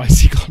 no, I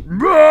see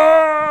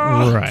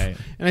right,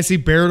 and I see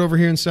Barrett over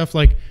here and stuff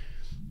like.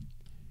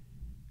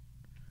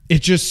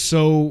 It's just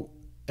so.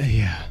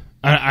 Yeah,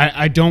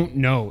 I don't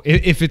know.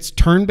 If it's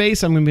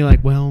turn-based, I'm going to be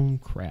like, well,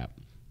 crap.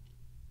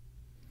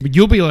 But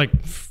you'll be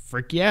like,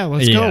 frick yeah,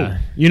 let's go.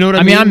 You know what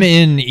I mean? I'm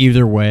in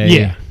either way.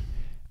 Yeah.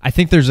 I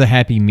think there's a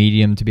happy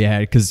medium to be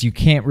had, because you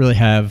can't really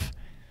have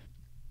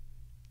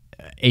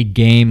a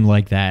game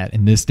like that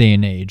in this day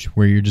and age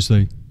where you're just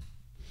like,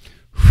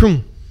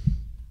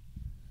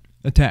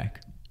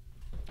 attack.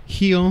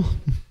 Heal.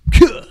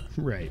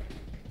 Right.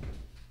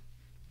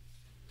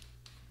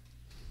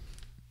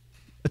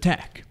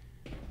 Attack.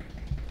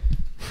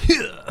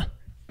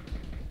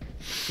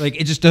 Like,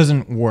 it just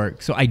doesn't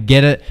work. So I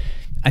get it.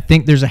 I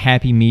think there's a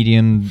happy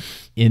medium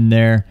in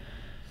there.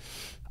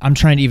 I'm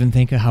trying to even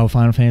think of how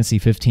Final Fantasy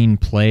 15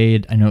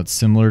 played. I know it's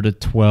similar to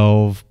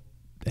 12,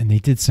 and they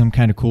did some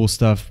kind of cool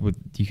stuff with,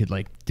 you could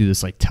like do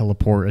this like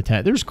teleport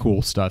attack. There's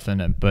cool stuff in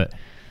it, but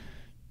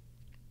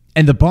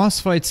and the boss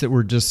fights that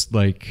were just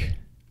like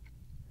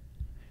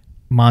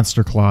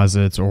monster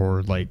closets,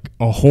 or like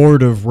a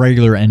horde of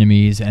regular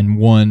enemies and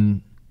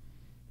one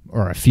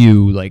or a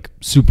few like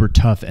super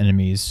tough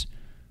enemies,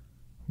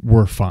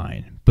 were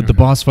fine. But the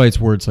boss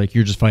fights where it's like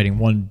you're just fighting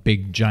one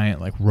big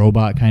giant like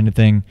robot kind of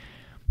thing,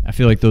 I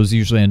feel like those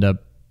usually end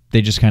up,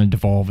 they just kind of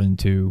devolve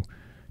into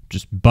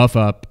just buff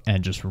up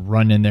and just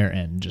run in there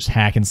and just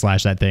hack and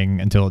slash that thing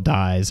until it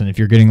dies. And if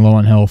you're getting low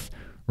on health,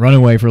 run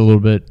away for a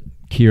little bit,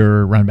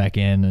 cure, run back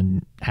in,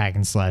 and hack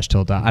and slash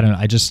till it dies. I don't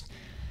know.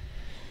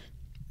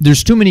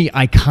 There's too many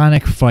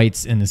iconic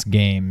fights in this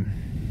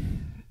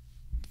game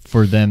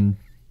for them.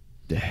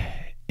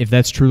 If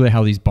that's truly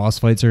how these boss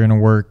fights are going to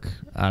work,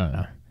 I don't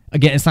know.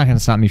 Again, it's not going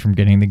to stop me from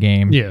getting the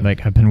game. Yeah.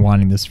 Like, I've been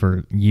wanting this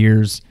for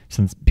years,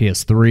 since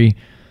PS3.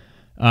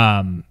 But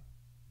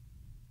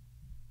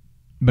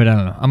I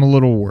don't know. I'm a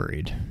little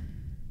worried.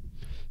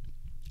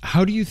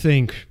 How do you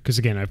think, because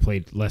again, I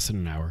played less than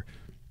an hour,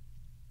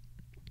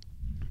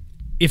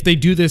 if they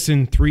do this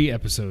in 3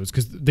 episodes,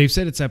 because they've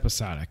said it's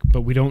episodic,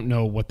 but we don't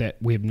know what that,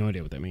 we have no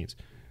idea what that means.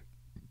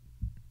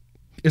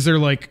 Is there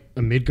like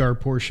a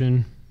Midgard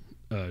portion,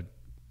 a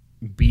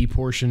B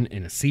portion,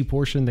 and a C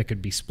portion that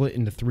could be split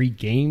into 3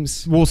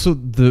 games? Well, so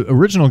the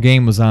original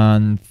game was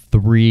on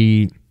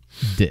 3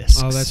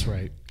 discs. Oh, that's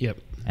right. Yep.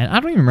 And I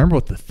don't even remember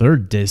what the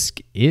 3rd disc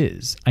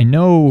is. I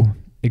know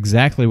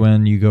exactly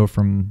when you go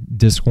from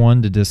disc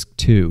 1 to disc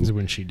 2. Is it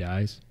when she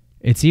dies?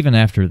 It's even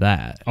after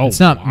that. Oh, it's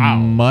not wow.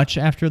 much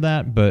after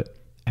that, but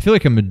I feel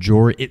like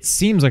it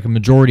seems like a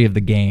majority of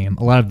the game,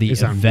 a lot of the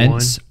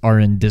events are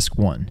in disc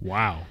 1.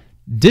 Wow.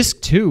 Disc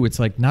 2, it's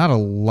like not a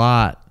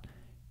lot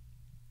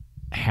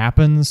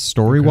happens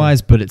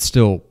story-wise, but it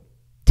still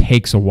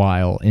takes a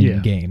while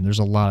in game. There's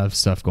a lot of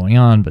stuff going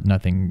on, but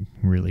nothing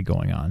really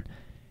going on.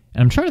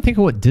 And I'm trying to think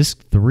of what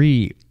disc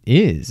 3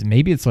 is.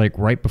 Maybe it's like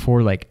right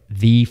before like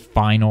the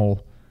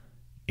final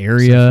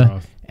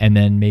area, and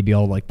then maybe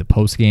all like the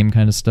post-game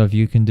kind of stuff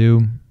you can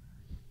do.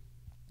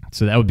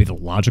 So that would be the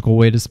logical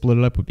way to split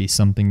it up, would be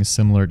something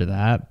similar to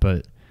that.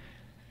 But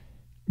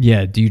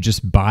yeah, do you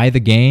just buy the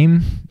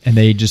game and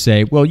they just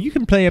say, well, you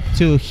can play up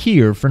till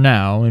here for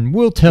now, and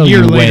we'll tell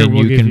you when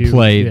you can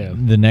play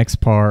the next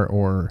part?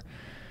 Or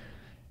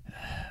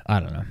I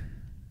don't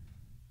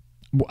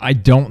know. I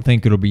don't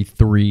think it'll be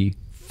 3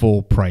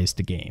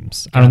 full-priced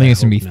games. I don't think it's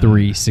going to be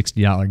 3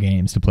 $60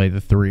 games to play the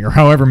 3, or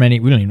however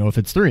many. We don't even know if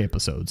it's 3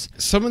 episodes.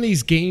 Some of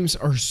these games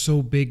are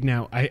so big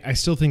now. I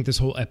still think this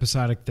whole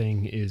episodic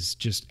thing is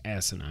just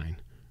asinine.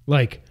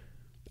 Like,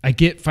 I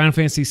get Final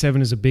Fantasy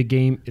VII is a big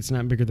game. It's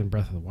not bigger than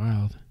Breath of the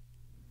Wild.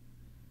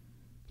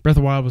 Breath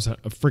of the Wild was a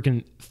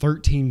freaking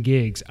 13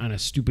 gigs on a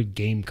stupid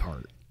game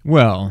cart.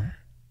 Well,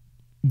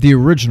 the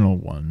original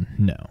one,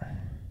 no.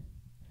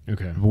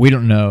 Okay. We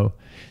don't know.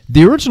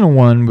 The original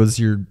one was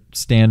your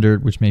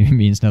standard, which maybe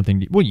means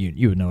nothing. Well,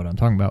 you would know what I'm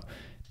talking about.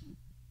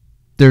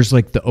 There's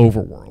like the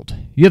overworld.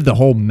 You have the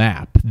whole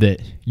map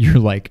that you're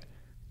like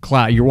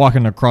Cloud. You're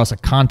walking across a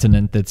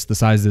continent that's the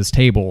size of this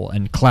table,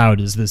 and Cloud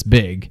is this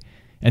big.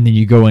 And then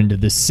you go into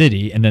this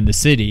city, and then the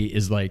city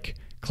is like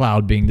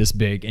Cloud being this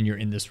big, and you're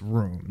in this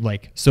room.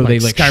 Like, so they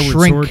like Skyward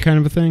shrink. Sword kind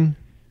of a thing.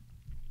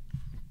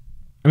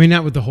 I mean,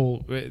 not with the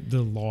whole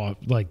the law,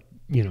 like,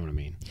 you know what I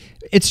mean.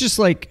 It's just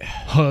like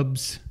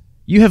Hubs.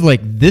 you have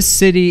like this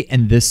city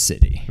and this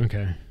city.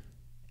 Okay.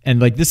 And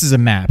like this is a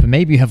map, and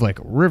maybe you have like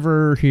a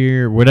river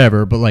here,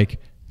 whatever, but like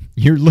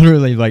you're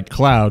literally like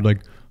Cloud, like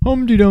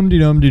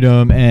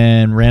hum-de-dum-de-dum-de-dum,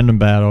 and random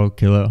battle,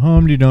 kill it,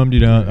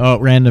 hum-de-dum-de-dum, oh,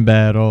 random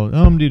battle,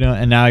 hum-de-dum,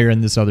 and now you're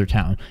in this other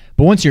town.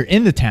 But once you're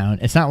in the town,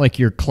 it's not like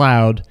you're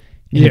Cloud,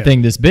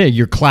 anything this big.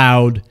 You're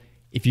Cloud,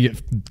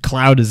 if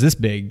Cloud is this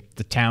big,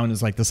 the town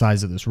is like the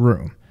size of this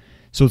room.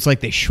 So it's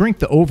like they shrink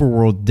the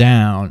overworld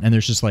down, and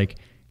there's just like,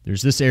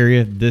 there's this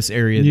area, this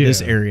area,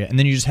 this area, and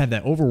then you just have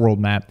that overworld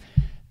map.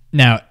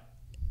 Now,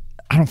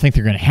 I don't think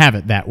they're going to have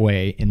it that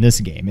way in this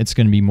game. It's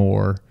going to be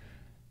more...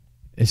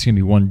 It's going to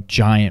be one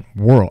giant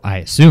world, I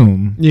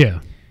assume. Yeah.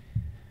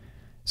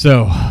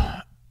 So,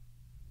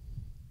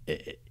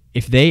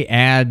 if they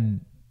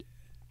add...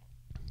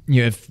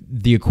 You know, if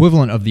the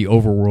equivalent of the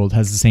overworld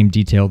has the same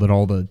detail that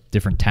all the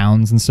different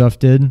towns and stuff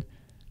did,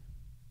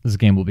 this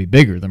game will be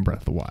bigger than Breath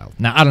of the Wild.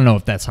 Now, I don't know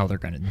if that's how they're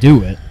going to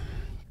do it.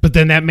 But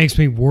then that makes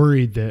me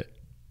worried that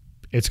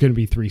it's going to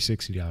be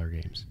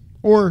 $360 games.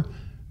 Or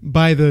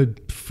buy the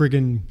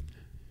friggin'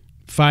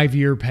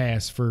 5-year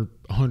pass for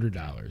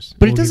 $100.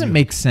 But it doesn't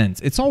make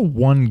sense. It's all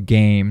one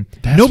game.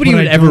 That's Nobody what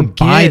would I ever don't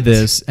buy get.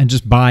 this and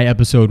just buy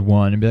episode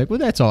 1 and be like, well,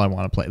 that's all I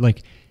want to play.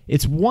 Like,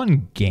 it's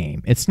one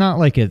game. It's not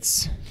like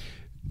it's...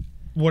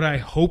 What I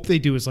hope they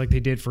do is like they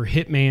did for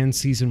Hitman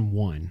Season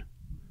 1.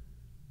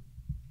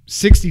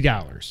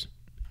 $60.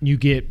 You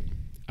get...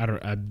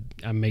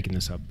 I'm making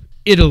this up.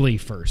 Italy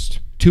first.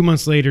 2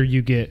 months later,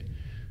 you get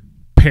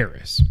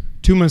Paris.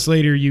 2 months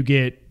later, you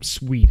get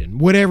Sweden.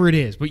 Whatever it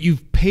is. But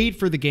you've paid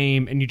for the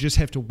game, and you just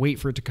have to wait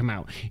for it to come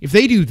out. If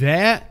they do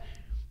that,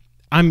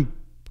 I'm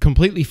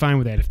completely fine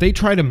with that. If they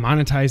try to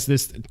monetize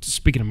this,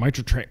 speaking of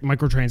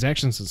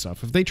microtransactions and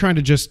stuff, if they try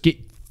to just get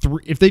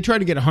if they try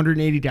to get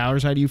 $180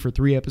 out of you for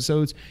 3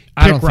 episodes,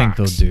 I don't think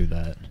they'll do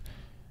that.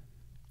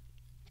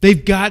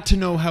 They've got to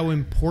know how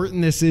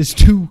important this is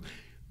to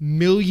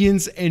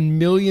millions and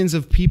millions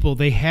of people.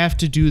 They have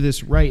to do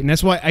this right, and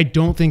that's why I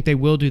don't think they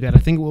will do that. I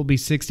think it will be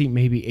 60,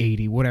 maybe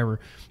 80, whatever.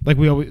 Like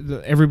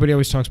everybody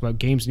always talks about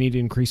games need to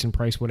increase in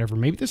price, whatever.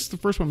 Maybe this is the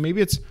first one.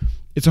 Maybe it's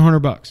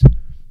 $100,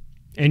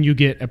 and you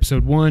get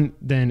episode 1.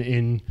 Then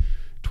in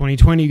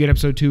 2020 you get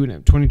episode 2, and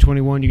in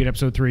 2021 you get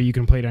episode 3. You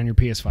can play it on your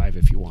PS5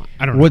 if you want.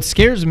 I don't know. What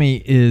scares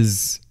me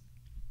is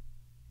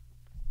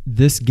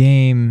this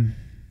game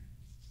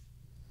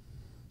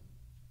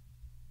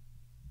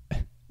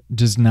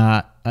does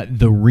not,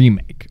 the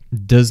remake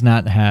does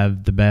not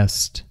have the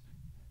best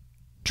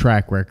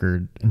track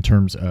record in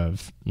terms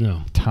of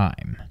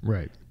time.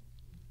 Right.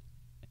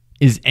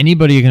 Is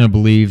anybody going to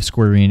believe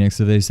Square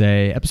Enix if they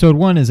say episode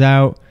 1 is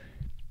out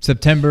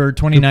September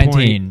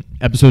 2019,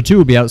 episode 2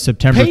 will be out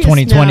September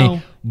 2020?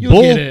 Now, you'll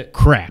Bull get it.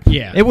 crap.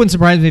 Yeah. It wouldn't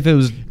surprise me if it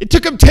was... It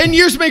took them 10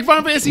 years to make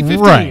Final Fantasy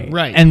 15.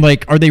 Right. And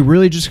like, are they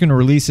really just going to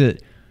release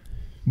it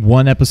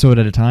one episode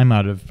at a time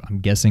out of, I'm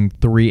guessing,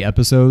 3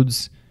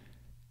 episodes?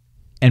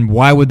 And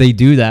why would they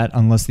do that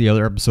unless the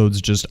other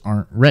episodes just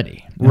aren't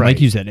ready? And like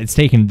you said, it's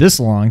taken this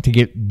long to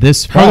get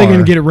this far. How are they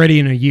going to get it ready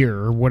in a year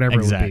or whatever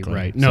it would be? Exactly.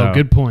 Right. No, So-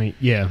 good point.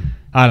 Yeah.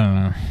 I don't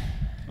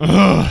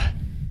know.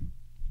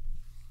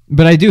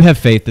 But I do have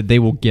faith that they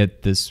will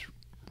get this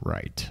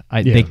right.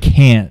 They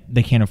can't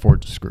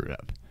afford to screw it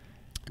up.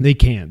 They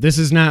can't. This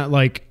is not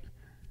like...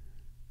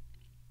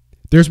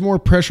 There's more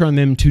pressure on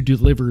them to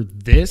deliver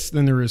this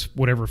than there is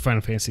whatever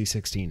Final Fantasy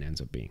 16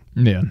 ends up being.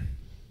 Yeah.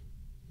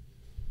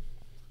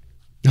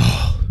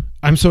 Oh,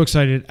 I'm so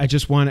excited. I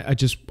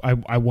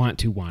want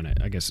to want it,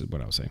 I guess is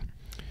what I was saying.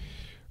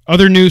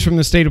 Other news from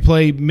the State of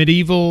Play,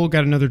 Medieval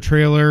got another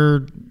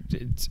trailer.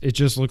 It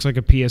just looks like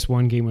a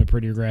PS1 game with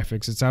prettier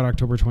graphics. It's out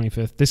October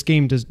 25th. This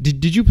game does...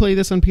 Did you play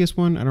this on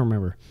PS1? I don't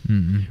remember.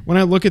 Mm-hmm. When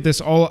I look at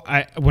this,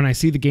 when I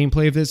see the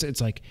gameplay of this,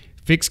 it's like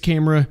fixed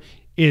camera.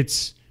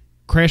 It's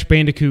Crash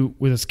Bandicoot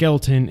with a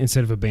skeleton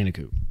instead of a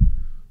Bandicoot.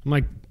 I'm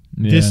like,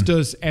 this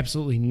does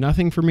absolutely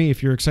nothing for me.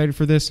 If you're excited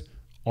for this,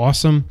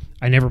 awesome.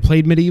 I never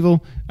played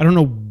Medieval. I don't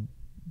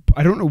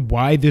know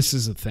why this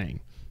is a thing.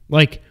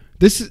 Like...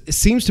 This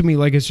seems to me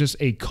like it's just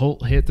a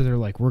cult hit that they're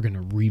like, we're going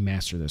to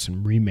remaster this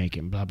and remake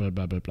it, blah, blah,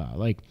 blah, blah, blah.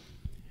 Like,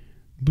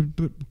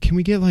 but can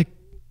we get like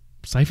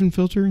Siphon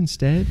Filter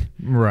instead,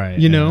 Right.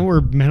 you know,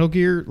 or Metal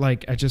Gear.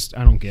 Like, I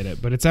don't get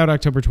it. But it's out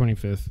October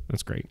 25th.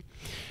 That's great.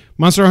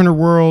 Monster Hunter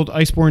World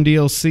Iceborne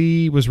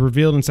DLC was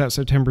revealed and it's out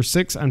September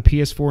 6th on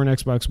PS4 and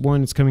Xbox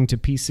One. It's coming to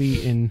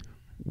PC in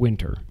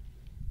winter.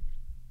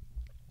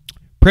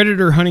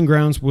 Predator Hunting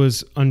Grounds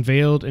was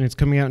unveiled and it's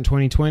coming out in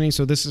 2020.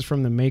 So this is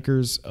from the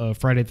makers of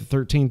Friday the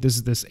 13th. This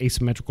is this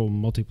asymmetrical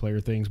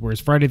multiplayer things. Whereas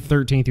Friday the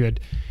 13th, you had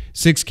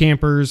 6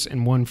 campers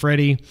and 1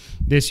 Freddy.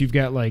 This, you've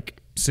got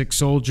like 6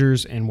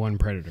 soldiers and 1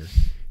 Predator.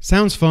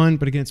 Sounds fun,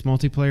 but again, it's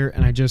multiplayer,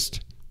 and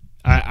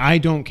I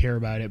don't care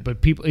about it.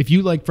 But people, if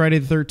you like Friday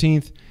the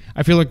 13th,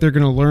 I feel like they're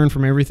going to learn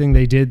from everything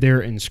they did there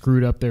and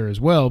screwed up there as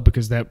well,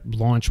 because that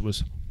launch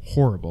was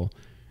horrible.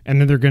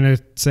 And then they're going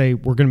to say,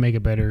 we're going to make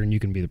it better and you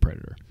can be the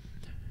Predator.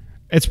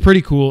 It's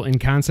pretty cool in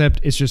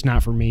concept. It's just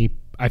not for me.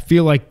 I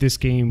feel like this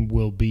game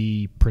will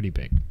be pretty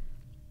big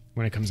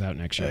when it comes out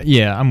next year.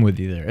 Yeah, I'm with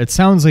you there. It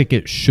sounds like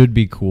it should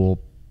be cool,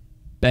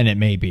 and it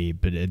may be,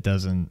 but it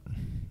doesn't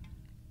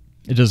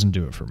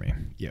do it for me.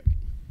 Yep.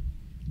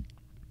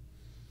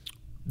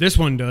 This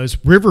one does.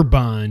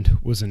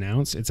 Riverbond was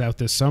announced. It's out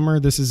this summer.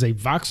 This is a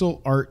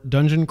voxel art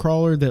dungeon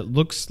crawler that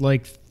looks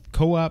like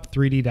co-op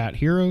 3D Dot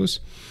Heroes.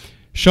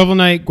 Shovel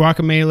Knight,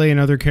 Guacamelee, and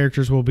other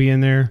characters will be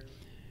in there.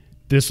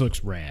 This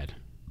looks rad.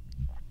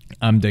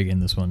 I'm digging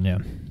this one, yeah.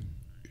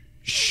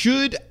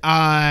 Should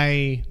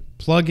I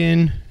plug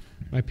in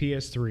my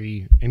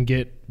PS3 and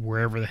get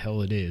wherever the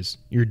hell it is,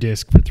 your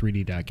disc for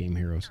 3D Dot Game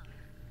Heroes?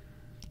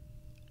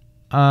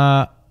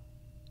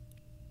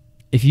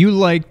 If you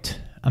liked,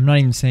 I'm not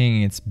even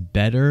saying it's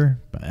better,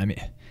 but I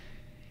mean,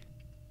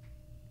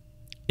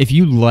 if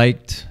you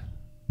liked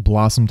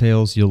Blossom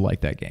Tales, you'll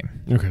like that game.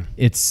 Okay.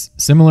 It's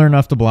similar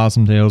enough to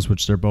Blossom Tales,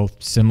 which they're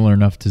both similar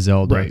enough to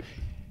Zelda. Right.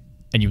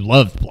 And you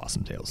loved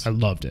Blossom Tales. I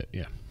loved it,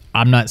 yeah.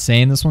 I'm not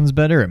saying this one's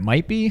better. It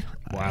might be.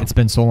 Wow. It's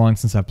been so long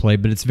since I've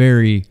played, but it's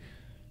very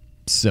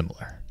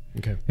similar.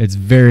 Okay. It's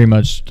very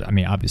much, I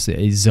mean, obviously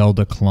a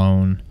Zelda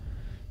clone.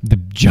 The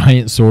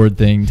giant sword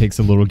thing takes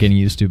a little getting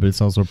used to, but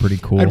it's also pretty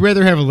cool. I'd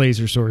rather have a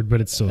laser sword, but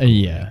it's still cool.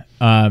 Yeah.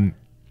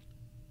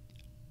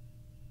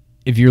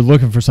 If you're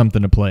looking for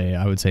something to play,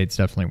 I would say it's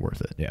definitely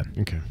worth it. Yeah.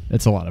 Okay.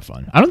 It's a lot of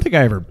fun. I don't think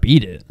I ever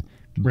beat it.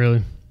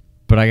 Really?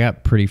 But I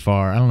got pretty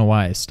far. I don't know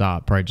why I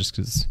stopped. Probably just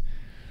because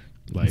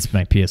it's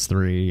my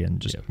PS3 and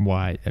just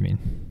why. I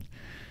mean,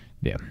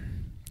 yeah.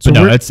 So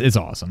but no, it's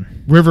awesome.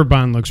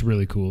 Riverbond looks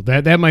really cool.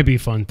 That might be a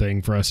fun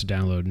thing for us to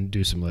download and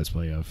do some Let's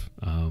Play of.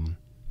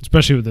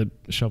 Especially with the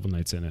Shovel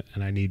Knights in it.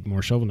 And I need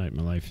more Shovel Knight in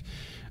my life.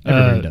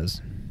 Everybody does.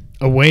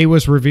 Away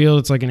was revealed.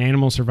 It's like an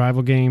animal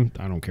survival game.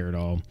 I don't care at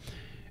all.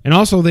 And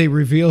also they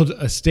revealed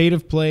a State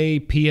of Play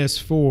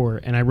PS4.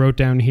 And I wrote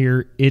down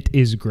here, it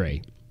is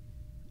gray.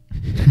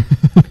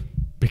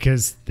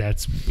 Because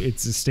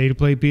it's a State of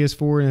Play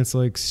PS4 and it's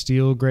like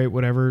steel gray,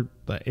 whatever.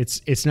 But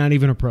it's not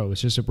even a Pro. It's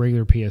just a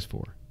regular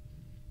PS4.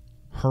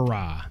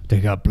 Hurrah.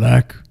 They got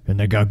black and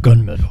they got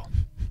gunmetal.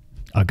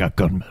 I got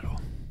gunmetal.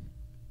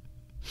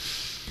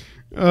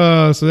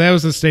 So that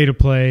was the State of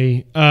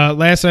Play.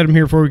 Last item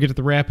here before we get to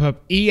the wrap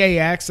up. EA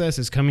Access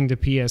is coming to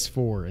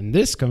PS4, and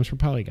this comes from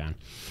Polygon.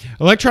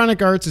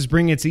 Electronic Arts is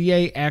bringing its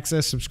EA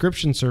Access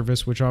subscription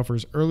service, which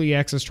offers early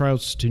access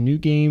trials to new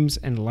games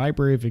and a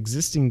library of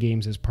existing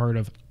games as part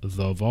of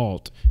The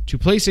Vault, to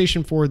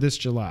PlayStation 4 this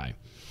July.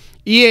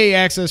 EA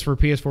Access for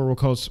PS4 will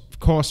cost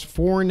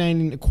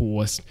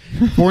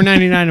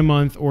 $4.99 a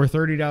month or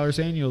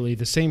 $30 annually,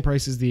 the same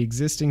price as the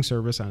existing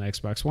service on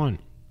Xbox One.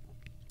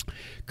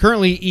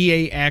 Currently,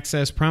 EA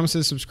Access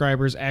promises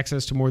subscribers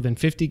access to more than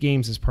 50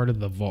 games as part of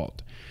the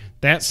Vault.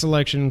 That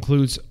selection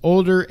includes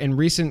older and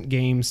recent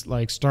games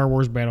like Star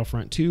Wars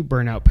Battlefront 2,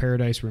 Burnout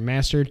Paradise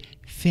Remastered,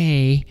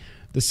 Faye,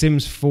 The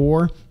Sims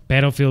 4,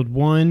 Battlefield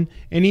 1,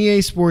 and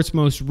EA Sports'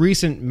 most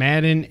recent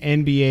Madden,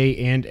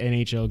 NBA, and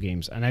NHL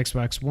games. On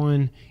Xbox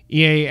One,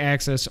 EA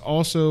Access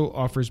also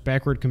offers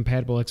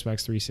backward-compatible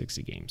Xbox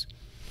 360 games.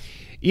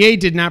 EA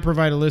did not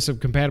provide a list of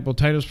compatible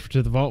titles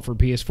to the Vault for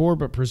PS4,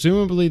 but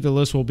presumably the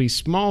list will be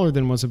smaller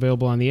than what's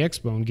available on the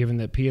Xbone, given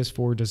that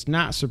PS4 does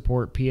not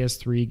support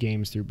PS3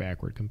 games through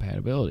backward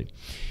compatibility.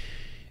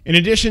 In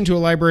addition to a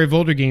library of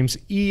older games,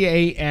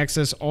 EA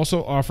Access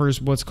also offers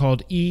what's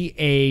called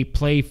EA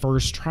Play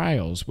First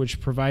Trials,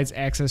 which provides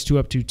access to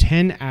up to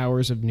 10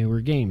 hours of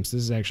newer games.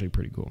 This is actually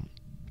pretty cool.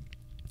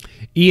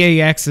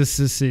 EA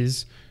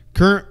Access's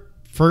current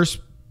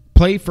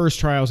Play First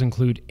trials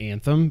include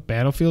Anthem,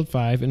 Battlefield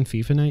 5, and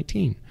FIFA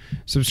 19.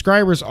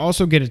 Subscribers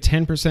also get a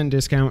 10%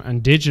 discount on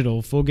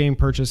digital full game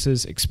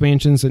purchases,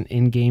 expansions, and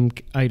in-game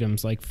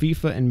items like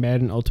FIFA and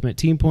Madden Ultimate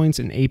Team Points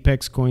and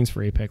Apex coins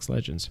for Apex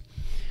Legends.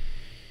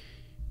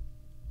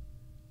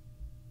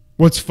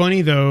 What's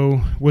funny,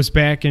 though, was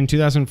back in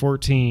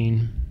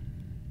 2014,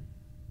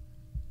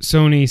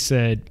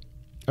 Sony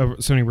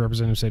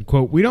representative said,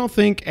 quote, "We don't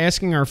think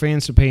asking our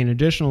fans to pay an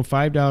additional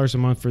 $5 a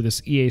month for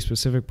this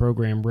EA-specific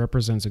program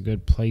represents a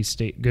good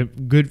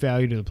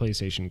value to the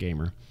PlayStation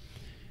gamer."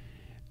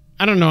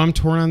 I don't know. I'm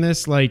torn on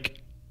this. Like,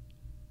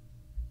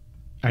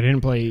 I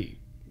didn't play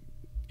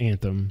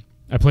Anthem.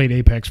 I played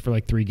Apex for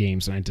like 3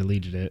 games and I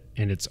deleted it,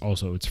 and it's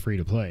free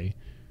to play.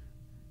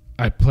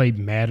 I played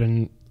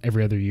Madden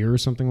every other year or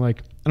something.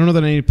 Like, I don't know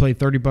that I need to play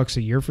 $30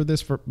 a year for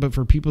this, but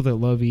for people that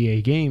love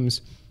EA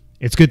games,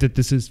 it's good that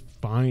this is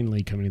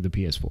finally coming to the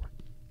PS4.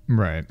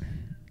 Right.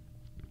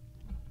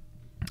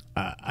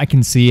 I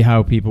can see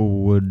how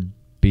people would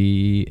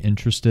be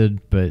interested,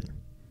 but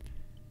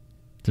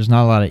there's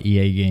not a lot of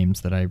EA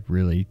games that I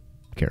really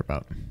care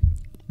about.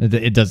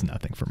 It does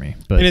nothing for me.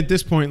 But and at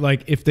this point,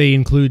 like, if they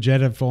include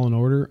Jedi Fallen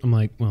Order, I'm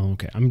like, well,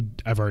 okay,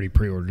 I've already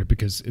pre-ordered it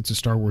because it's a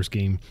Star Wars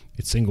game.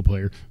 It's single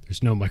player.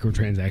 There's no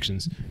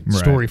microtransactions. Right.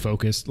 Story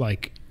focused.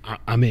 Like,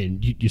 I'm in.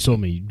 You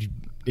sold me.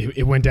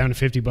 It went down to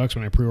 $50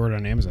 when I pre-ordered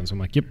on Amazon. So I'm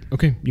like, yep,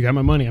 okay, you got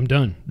my money. I'm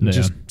done. Yeah.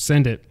 Just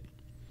send it.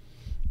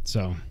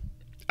 So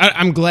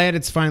I'm glad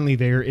it's finally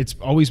there. It's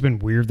always been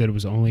weird that it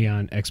was only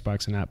on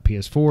Xbox and not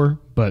PS4,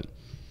 but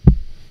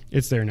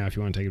it's there now if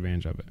you want to take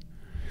advantage of it.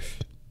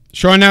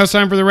 Sean, now it's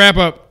time for the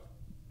wrap-up.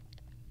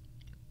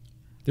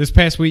 This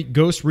past week,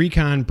 Ghost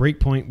Recon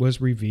Breakpoint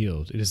was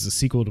revealed. It is the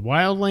sequel to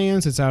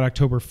Wildlands. It's out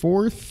October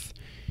 4th.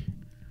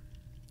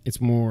 It's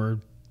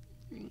more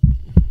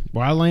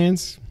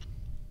Wildlands.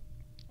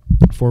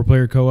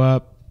 4-player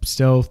co-op,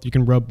 stealth. You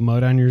can rub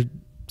mud on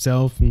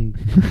yourself and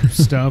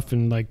stuff.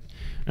 And, like,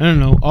 I don't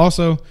know.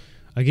 Also,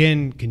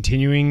 again,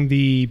 continuing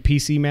the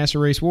PC Master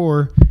Race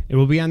War, it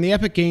will be on the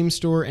Epic Games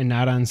Store and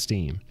not on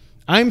Steam.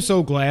 I'm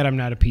so glad I'm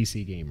not a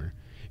PC gamer.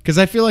 Because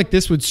I feel like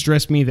this would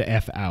stress me the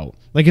F out.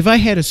 Like, if I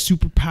had a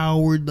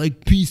super-powered,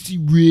 like,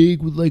 PC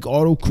rig with, like,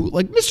 auto-cool,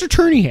 like Mr.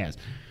 Turney has.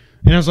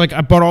 And I was like,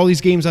 I bought all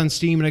these games on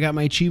Steam, and I got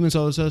my achievements,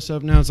 all this other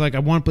stuff. Now it's like, I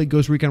want to play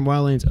Ghost Recon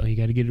Wildlands. Oh, you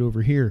got to get it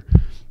over here.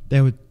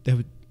 That would.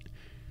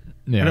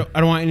 Yeah. I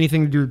don't want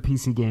anything to do with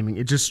PC gaming.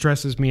 It just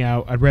stresses me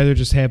out. I'd rather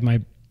just have my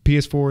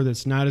PS4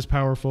 that's not as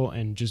powerful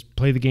and just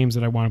play the games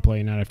that I want to play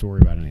and not have to worry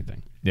about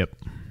anything. Yep.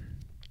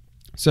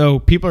 So,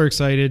 people are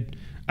excited.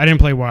 I didn't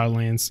play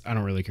Wildlands. I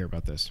don't really care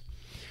about this.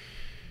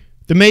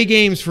 The May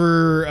games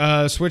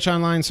for Switch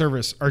Online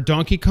service are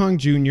Donkey Kong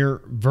Jr.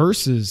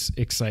 versus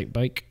Excite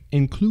Bike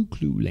and Clue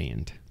Clue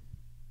Land.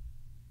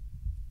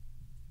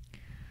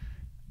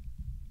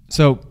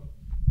 So,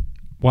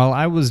 while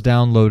I was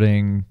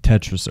downloading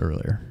Tetris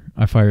earlier,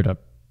 I fired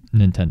up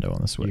Nintendo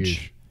on the Switch.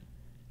 Huge.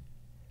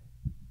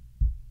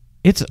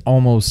 It's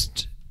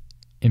almost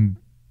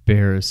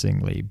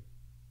embarrassingly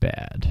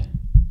bad.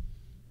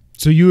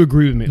 So you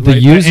agree with me? The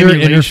like, user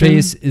emulation?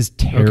 interface is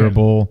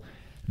terrible. Okay.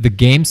 The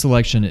game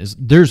selection is...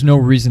 There's no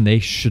reason they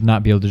should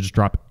not be able to just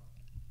drop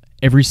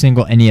every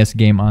single NES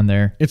game on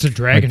there. It's a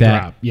drag and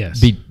drop, yes.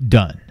 Be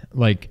done.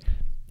 Like,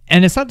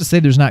 and it's not to say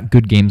there's not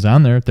good games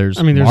on there.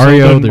 There's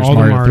Mario, Zelda, there's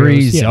Mario Marios, 3,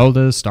 yeah.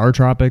 Zelda, Star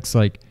Tropics,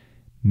 like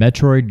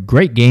Metroid.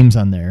 Great games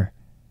on there.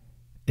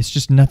 It's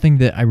just nothing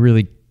that I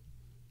really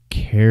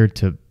care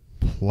to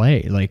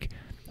play. Like,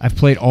 I've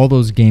played all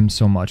those games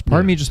so much. Part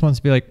of me just wants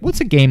to be like,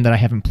 what's a game that I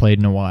haven't played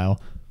in a while?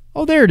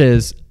 Oh, there it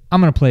is. I'm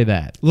going to play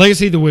that.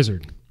 Legacy of the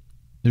Wizard.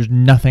 There's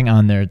nothing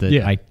on there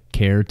that I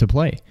care to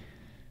play.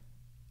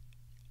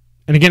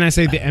 And again, I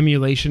say the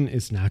emulation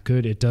is not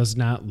good. It does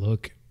not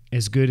look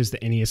as good as the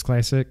NES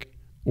Classic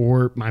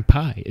or my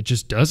Pi. It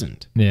just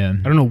doesn't. Yeah.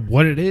 I don't know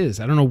what it is.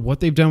 I don't know what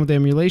they've done with the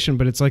emulation,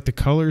 but it's like the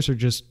colors are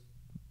just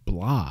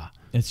blah.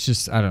 It's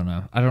just, I don't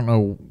know. I don't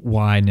know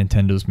why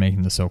Nintendo's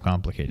making this so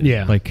complicated.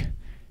 Yeah. Like,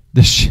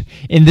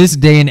 in this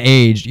day and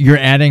age, you're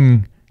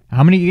adding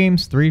how many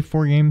games? 3,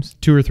 4 games?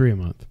 2 or 3 a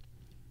month.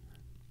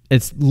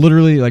 It's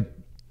literally like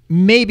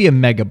maybe a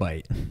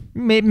megabyte,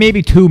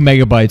 maybe 2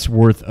 megabytes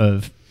worth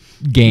of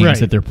games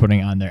that they're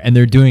putting on there, and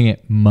they're doing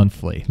it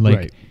monthly.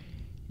 Like,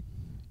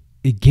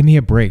 give me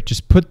a break.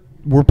 Just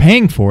we're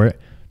paying for it.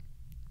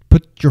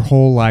 Put your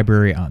whole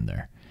library on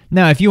there.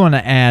 Now, if you want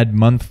to add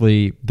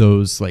monthly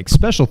those like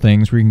special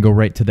things where you can go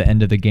right to the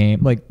end of the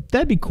game, like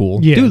that'd be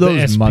cool. Yeah, do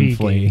those SP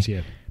monthly. Games,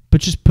 yeah.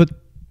 But just put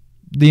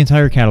the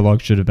entire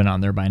catalog should have been on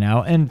there by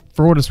now. And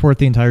for what it's worth,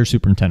 the entire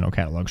Super Nintendo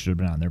catalog should have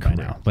been on there by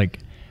now. Like,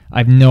 I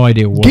have no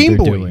idea what Game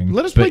they're Boy. doing.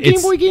 Let us play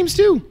Game Boy games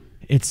too.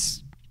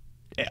 It's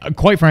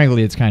quite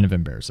frankly, it's kind of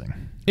embarrassing.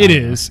 It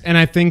is, and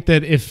I think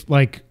that if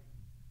like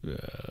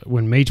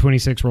when May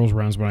 26 rolls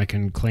around is when I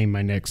can claim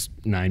my next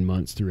 9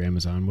 months through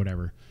Amazon,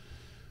 whatever.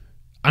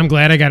 I'm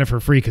glad I got it for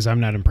free because I'm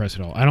not impressed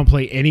at all. I don't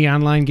play any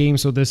online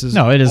games, so this is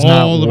it is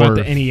all not about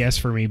worth the NES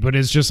for me. But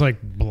it's just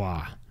like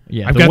blah.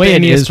 Yeah, I've the got way the it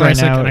NES is right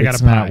Classic now, and I got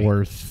it's a not Pi.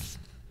 worth.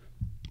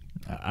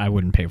 I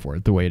wouldn't pay for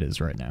it the way it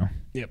is right now.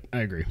 Yep, I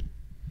agree.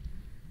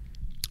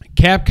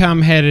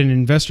 Capcom had an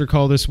investor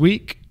call this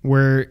week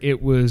where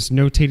it was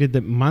notated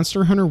that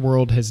Monster Hunter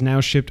World has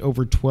now shipped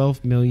over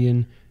 12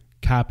 million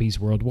copies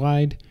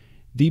worldwide,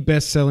 the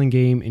best-selling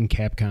game in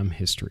Capcom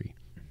history.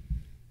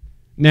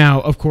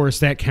 Now, of course,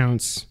 that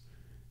counts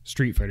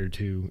Street Fighter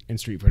 2 and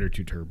Street Fighter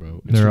 2 Turbo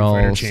and They're Street all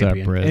Fighter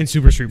Champion separate. and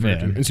Super Street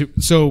Fighter Yeah. 2.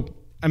 So,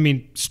 I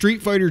mean,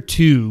 Street Fighter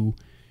 2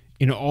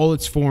 in all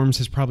its forms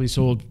has probably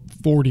sold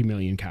 40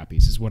 million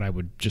copies is what I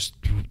would just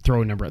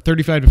throw a number at.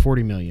 35 to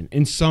 40 million.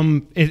 In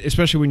some,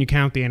 especially when you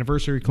count the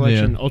Anniversary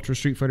Collection, Ultra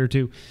Street Fighter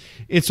 2,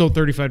 it sold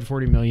 35 to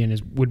 40 million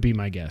would be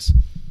my guess.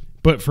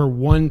 But for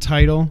one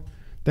title,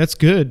 That's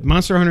good.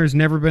 Monster Hunter has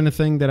never been a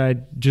thing that I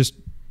just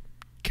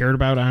cared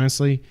about,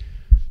 honestly.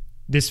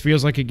 This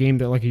feels like a game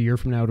that like a year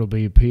from now it'll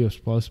be a PS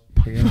Plus.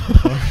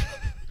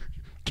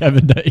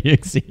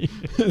 Kevin.exe.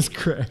 It's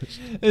crashed.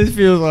 It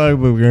feels like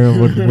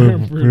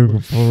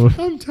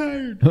I'm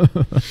tired.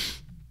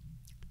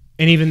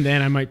 And even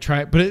then, I might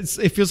try it. But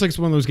it feels like it's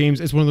one of those games.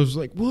 It's one of those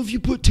like, well, if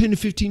you put 10 to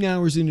 15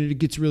 hours in it, it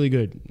gets really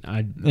good.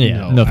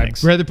 No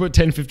thanks. I'd rather put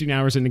 10 to 15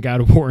 hours into God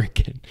of War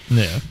again.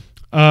 Yeah.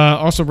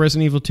 Also,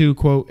 Resident Evil 2,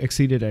 quote,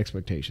 exceeded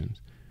expectations.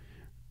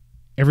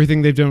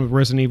 Everything they've done with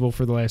Resident Evil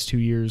for the last 2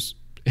 years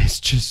has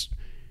just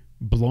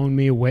blown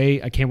me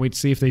away. I can't wait to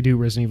see if they do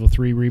Resident Evil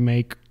 3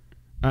 remake.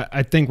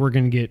 I think we're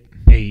going to get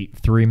 8.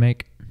 3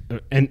 make?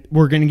 And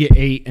we're going to get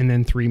 8 and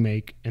then 3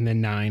 make and then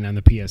 9 on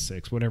the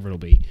PS6, whatever it'll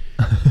be.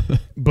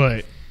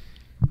 But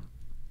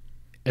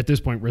at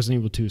this point, Resident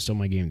Evil 2 is still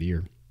my game of the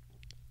year.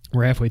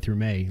 We're halfway through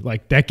May.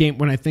 Like that game,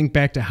 when I think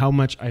back to how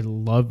much I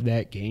love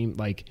that game,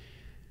 like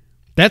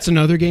that's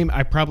another game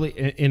I probably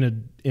in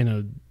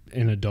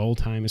a dull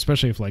time,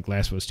 especially if like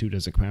Last of Us 2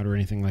 doesn't come out or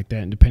anything like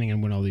that, and depending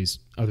on when all these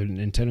other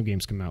Nintendo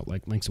games come out,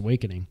 like Link's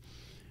Awakening,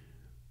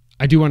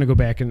 I do want to go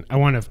back and I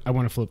want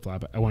to flip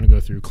flop it. I want to go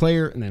through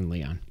Claire and then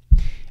Leon.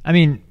 I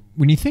mean,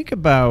 when you think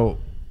about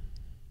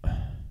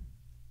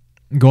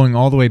going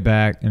all the way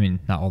back, I mean,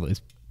 not all.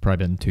 It's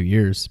probably been 2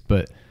 years,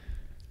 but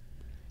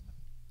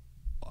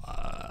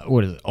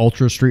what is it?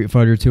 Ultra Street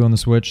Fighter 2 on the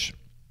Switch.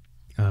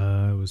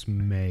 It was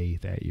May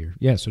that year.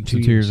 Yeah, so 2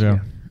 years ago.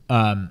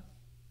 Yeah.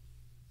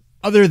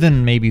 Other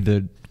than maybe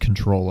the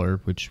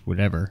controller, which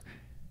whatever.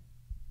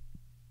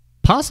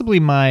 Possibly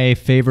my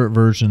favorite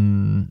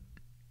version.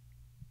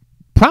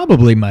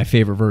 Probably my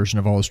favorite version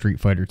of all the Street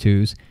Fighter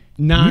 2s.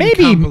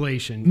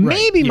 Non-compilation.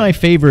 Maybe my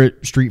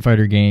favorite Street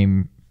Fighter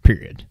game,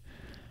 period.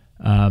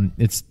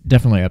 It's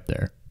definitely up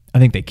there. I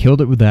think they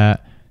killed it with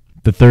that.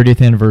 The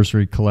 30th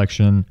anniversary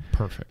collection.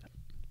 Perfect.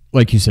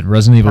 Like you said,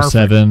 Resident Evil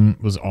 7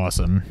 was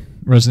awesome.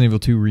 Resident Evil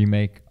 2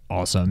 remake,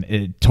 awesome.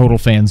 Total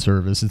fan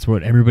service. It's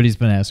what everybody's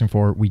been asking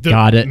for. We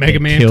got it.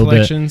 Mega Man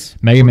collections.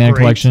 Mega Man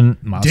collection.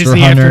 Monster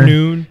Disney Hunter.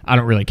 Afternoon. I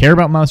don't really care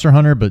about Monster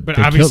Hunter, but they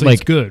obviously killed,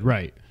 it's good,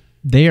 right?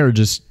 They are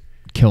just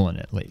killing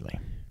it lately.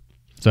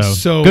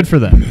 So good for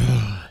them.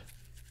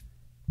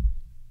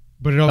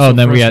 But it also and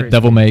then we got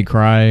Devil May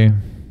Cry,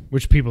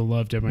 which people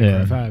loved. Devil May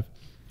Cry 5,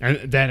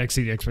 and that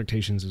exceeded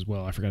expectations as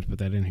well. I forgot to put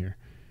that in here.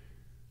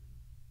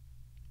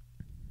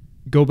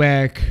 Go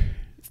back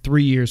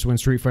 3 years when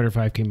Street Fighter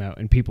 5 came out,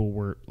 and people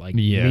were like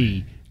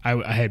me.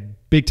 I had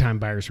big time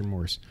buyer's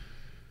remorse.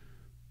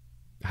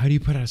 How do you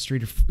put out a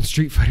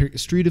Street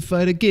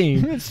Fighter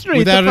game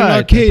without an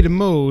arcade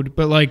mode?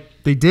 But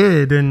like they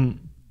did, and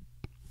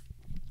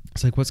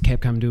it's like, what's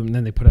Capcom doing? And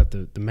then they put out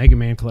the Mega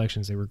Man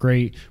collections. They were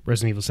great.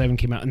 Resident Evil 7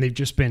 came out, and they've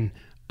just been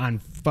on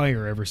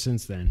fire ever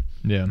since then.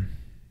 Yeah.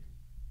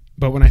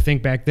 But when I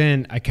think back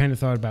then, I kind of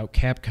thought about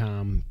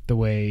Capcom the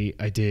way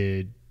I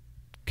did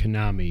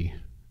Konami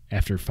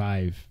after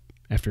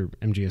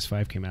MGS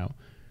 5 came out.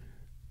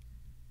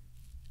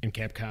 And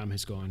Capcom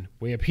has gone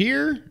way up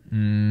here.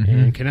 Mm-hmm.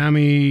 And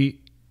Konami,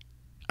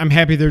 I'm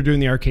happy they're doing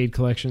the arcade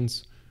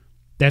collections.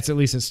 That's at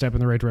least a step in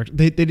the right direction.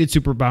 They did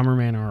Super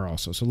Bomberman R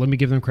also, so let me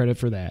give them credit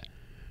for that.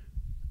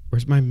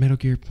 Where's my Metal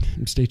Gear?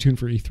 Stay tuned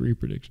for E3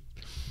 prediction.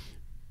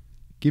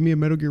 Give me a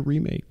Metal Gear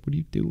remake. What are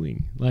you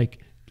doing? Like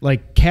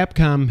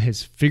Capcom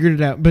has figured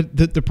it out, but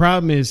the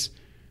problem is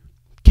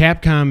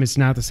Capcom is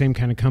not the same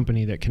kind of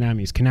company that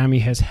Konami is.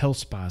 Konami has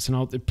Hellspace and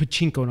all the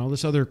Pachinko and all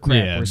this other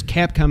crap, whereas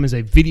Capcom is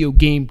a video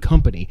game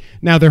company.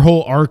 Now their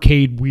whole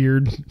arcade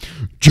weird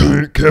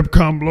giant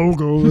Capcom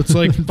logo that's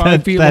like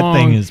 5 feet long. That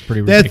thing is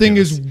pretty ridiculous. That thing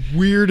is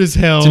weird as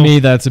hell. To me,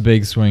 that's a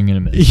big swing and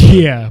a miss.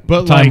 Yeah,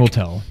 but time will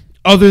tell.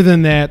 Other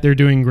than that, they're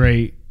doing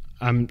great.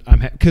 I'm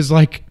because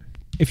like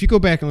if you go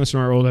back and listen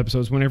to our old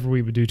episodes, whenever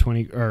we would do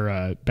 20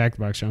 or back to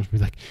box challenge, we'd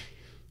be like,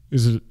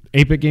 is it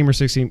 8-bit game or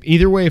 16?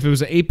 Either way, if it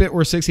was an 8-bit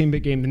or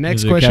 16-bit game, the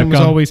next question was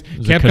always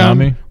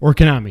Capcom or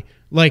Konami.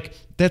 Like,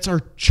 that's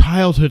our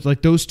childhood.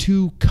 Like, those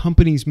two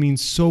companies mean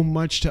so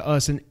much to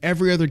us and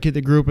every other kid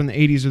that grew up in the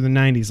 80s or the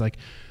 90s. Like,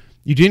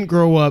 you didn't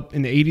grow up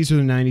in the 80s or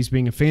the 90s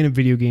being a fan of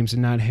video games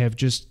and not have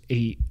just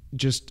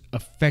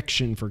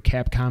affection for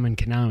Capcom and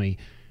Konami.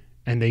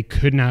 And they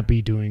could not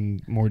be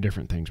doing more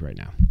different things right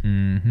now.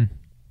 Mm-hmm.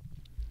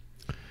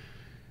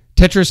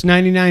 Tetris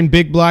 99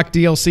 Big Block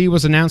DLC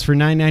was announced for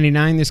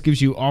 $9.99. This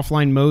gives you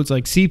offline modes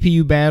like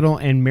CPU Battle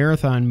and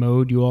Marathon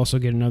mode. You also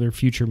get another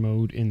future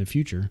mode in the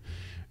future.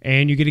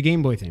 And you get a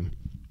Game Boy theme.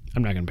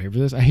 I'm not going to pay for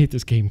this. I hate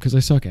this game because I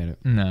suck at it.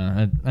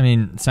 No, I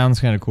mean, it sounds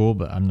kind of cool,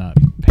 but I'm not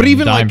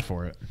paying a dime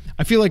for it.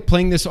 I feel like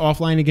playing this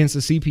offline against the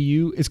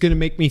CPU is going to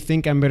make me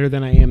think I'm better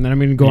than I am. Then I'm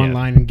going to go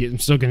online and I'm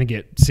still going to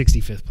get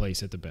 65th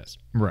place at the best.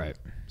 Right.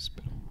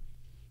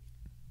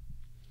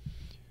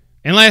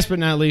 And last but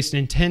not least,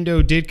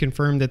 Nintendo did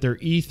confirm that their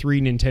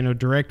E3 Nintendo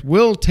Direct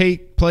will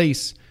take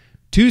place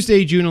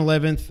Tuesday, June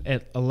 11th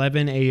at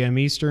 11 a.m.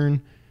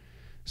 Eastern.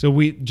 So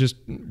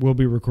we'll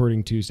be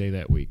recording Tuesday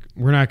that week.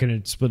 We're not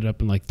going to split it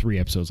up in like 3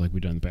 episodes like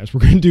we've done in the past. We're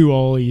going to do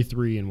all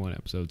E3 in one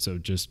episode. So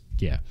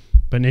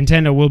But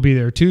Nintendo will be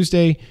there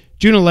Tuesday,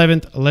 June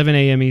 11th, 11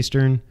 a.m.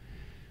 Eastern.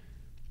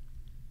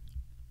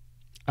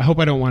 I hope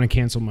I don't want to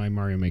cancel my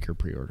Mario Maker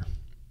pre-order.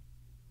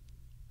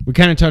 We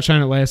kind of touched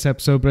on it last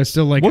episode, but I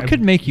still like... What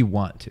could make you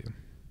want to?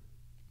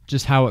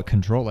 Just how it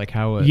control, like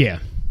how it... Yeah.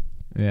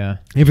 Yeah.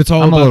 If it's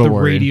all I'm a about little the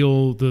worried.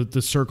 radial,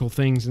 the circle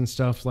things and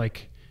stuff,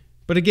 like...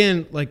 But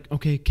again, like,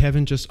 okay,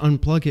 Kevin, just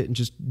unplug it and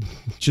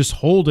just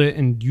hold it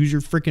and use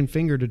your freaking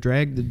finger to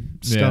drag the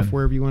stuff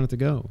wherever you want it to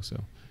go.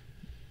 So,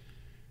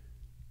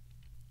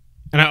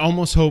 and I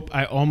almost hope,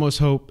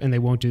 and they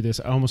won't do this.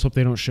 I almost hope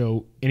they don't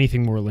show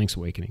anything more Link's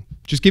Awakening.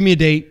 Just give me a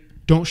date.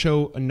 Don't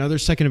show another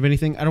second of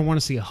anything. I don't want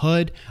to see a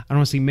HUD. I don't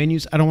want to see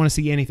menus. I don't want to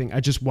see anything. I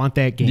just want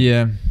that game.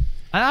 Yeah.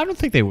 I don't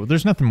think they will.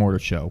 There's nothing more to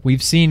show.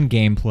 We've seen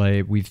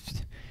gameplay.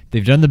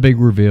 They've done the big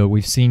reveal.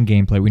 We've seen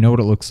gameplay. We know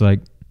what it looks like.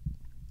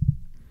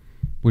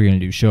 What are you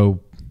going to do? Show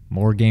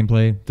more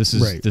gameplay? This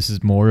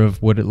is more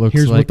of what it looks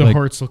Here's like. Here's what the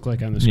hearts look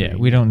like on the screen. Yeah,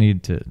 we don't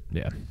need to...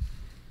 Yeah.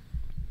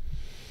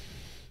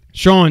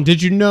 Sean,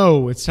 did you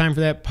know it's time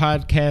for that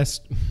podcast...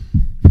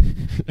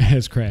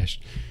 has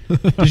crashed.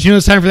 Did you know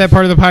it's time for that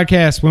part of the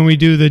podcast when we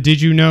do the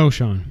Did You Know,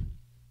 Sean?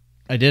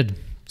 I did.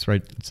 That's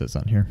right. It says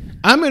on here.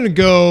 I'm going to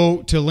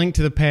go to Link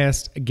to the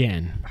Past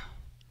again.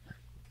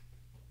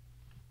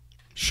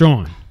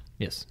 Sean.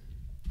 Yes.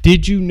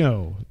 Did you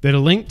know that A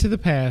Link to the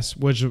Past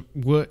was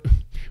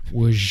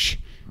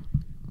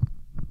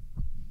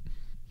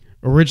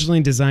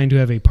originally designed to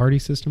have a party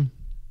system?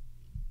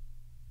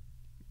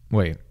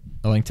 Wait,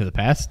 A Link to the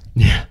Past?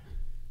 Yeah.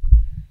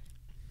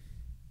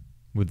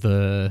 With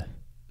the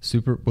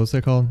super, what's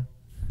that called?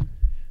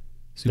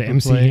 The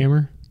MC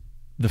Hammer?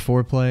 The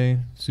 4-play?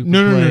 Super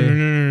No.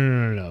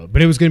 play?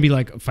 But it was going to be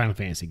like a Final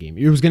Fantasy game.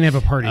 It was going to have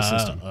a party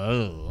system.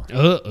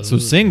 So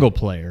single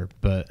player,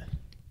 but...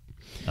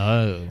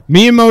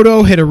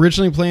 Miyamoto had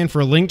originally planned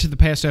for A Link to the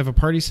Past to have a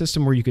party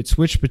system where you could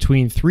switch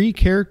between 3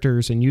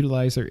 characters and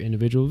utilize their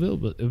individual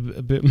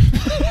ability.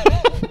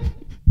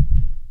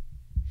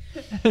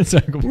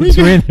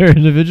 Between their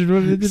individual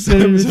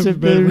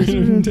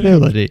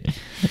ability.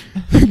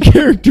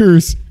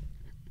 Characters.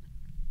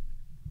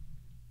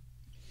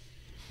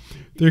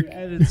 They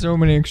added so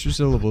many extra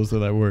syllables to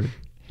that word.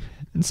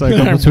 It's like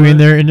between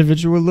their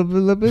individual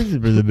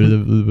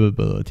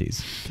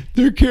abilities.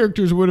 Their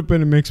characters would have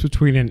been a mix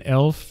between an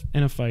elf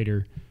and a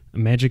fighter, a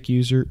magic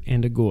user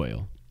and a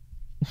Goyle.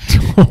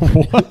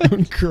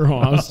 What?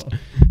 Crossed.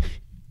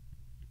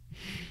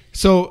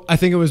 So I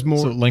think it was more...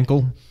 So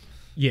Linkle?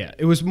 Yeah,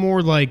 it was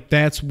more like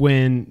that's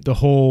when the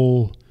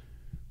whole...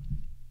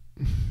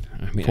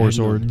 Four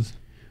Swords?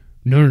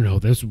 No,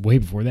 that's way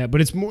before that.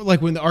 But it's more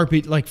like when the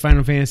RPG, like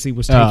Final Fantasy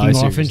was taking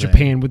off in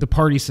Japan with the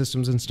party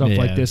systems and stuff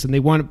like this, and they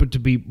wanted it to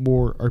be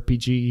more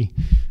RPG,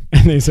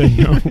 and they said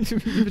no.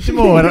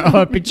 More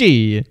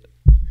RPG.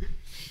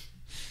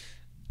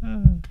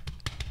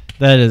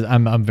 That is,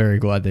 I'm very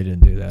glad they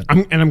didn't do that.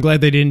 I'm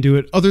glad they didn't do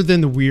it. Other than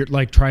the weird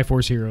like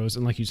Triforce Heroes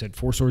and like you said,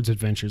 Four Swords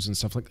Adventures and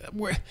stuff like that.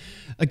 Where,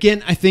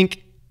 again, I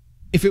think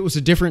if it was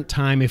a different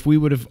time, if we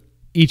would have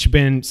each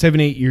been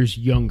 7-8 years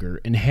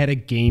younger and had a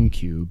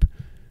GameCube.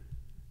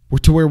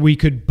 To where we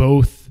could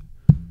both,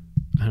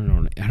 I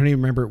don't even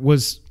remember. It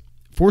was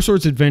Four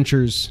Swords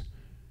Adventures.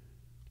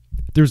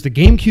 There was the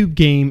GameCube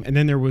game, and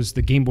then there was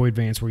the Game Boy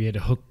Advance where you had to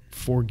hook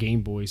 4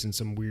 Game Boys in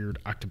some weird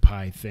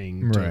octopi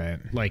thing. Right.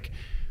 Like,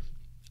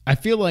 I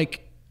feel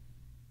like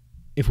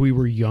if we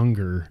were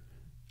younger,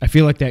 I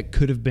feel like that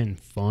could have been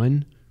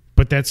fun,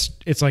 but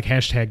it's like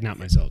hashtag not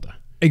my Zelda.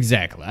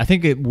 Exactly. I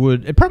think it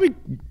probably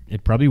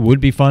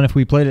would be fun if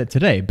we played it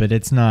today, but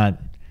it's not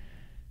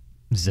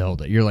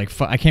Zelda. You're like,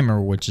 I can't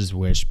remember which is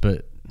which,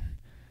 but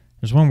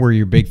there's one where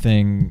your big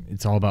thing,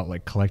 it's all about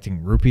like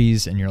collecting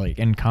rupees and you're like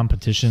in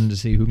competition to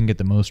see who can get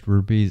the most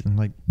rupees. And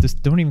like, this,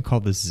 don't even call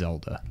this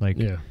Zelda. Like,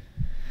 yeah,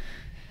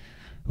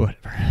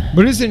 whatever.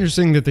 But it's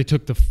interesting that they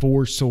took the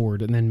 4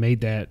 sword and then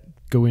made that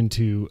go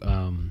into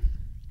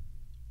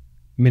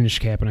Minish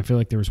Cap. And I feel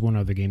like there was one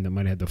other game that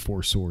might have had the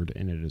 4 sword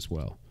in it as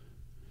well.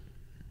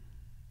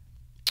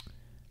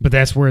 But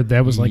that's where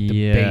that was like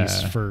the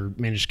base for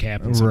Minish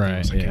Cap and something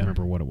else. I can't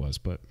remember what it was,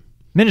 but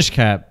Minish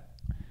Cap,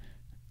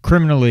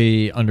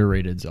 criminally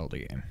underrated Zelda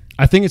game.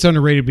 I think it's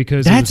underrated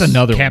because that's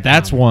another Capcom. one.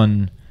 That's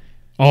one.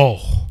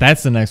 Oh,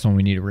 that's the next one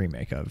we need a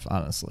remake of.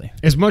 Honestly,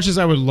 as much as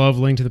I would love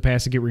Link to the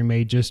Past to get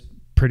remade, just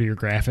prettier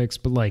graphics,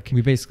 but like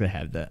we basically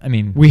have that. I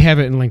mean, we have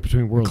it in Link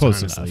Between Worlds.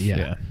 Close honestly.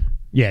 enough.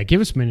 Yeah.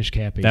 Give us Minish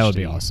Cap. That would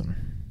be awesome.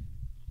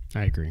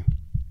 I agree.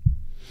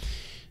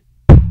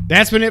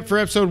 That's been it for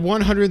episode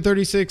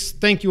 136.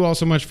 Thank you all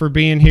so much for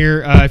being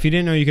here. If you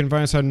didn't know, you can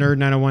find us on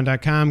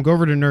nerd901.com. Go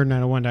over to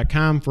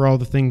nerd901.com for all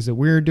the things that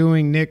we're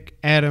doing. Nick,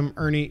 Adam,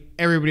 Ernie,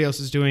 everybody else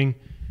is doing.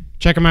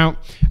 Check them out.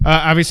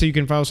 Obviously, you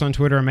can follow us on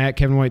Twitter. I'm at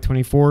Kevin White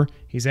 24.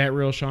 He's at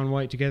Real Sean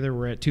White. Together,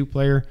 we're at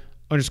 2Player.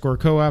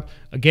 2player_co-op.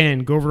 Again,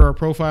 go over to our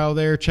profile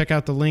there. Check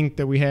out the link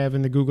that we have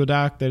in the Google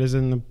Doc that is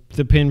in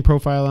the pinned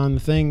profile on the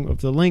thing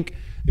of the link.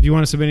 If you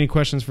want to submit any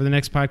questions for the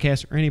next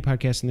podcast or any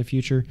podcast in the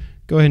future,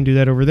 go ahead and do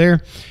that over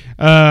there.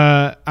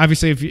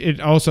 Obviously,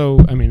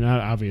 not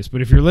obvious,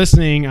 but if you're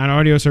listening on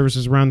audio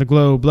services around the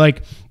globe,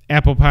 like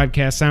Apple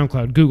Podcasts,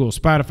 SoundCloud, Google,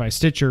 Spotify,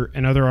 Stitcher,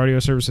 and other audio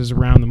services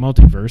around the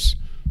multiverse,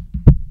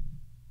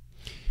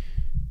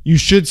 you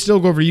should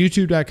still go over to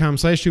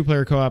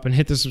youtube.com/2player_co-op and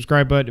hit the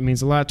subscribe button. It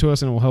means a lot to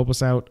us and it will help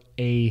us out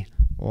a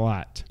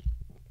lot.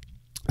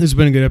 This has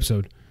been a good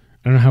episode.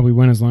 I don't know how we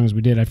went as long as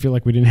we did. I feel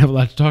like we didn't have a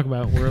lot to talk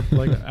about. We're up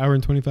like an hour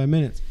and 25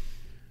 minutes.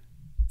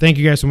 Thank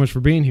you guys so much for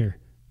being here.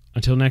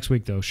 Until next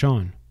week, though,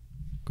 Sean,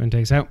 go ahead and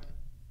take us out.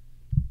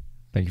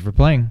 Thank you for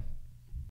playing.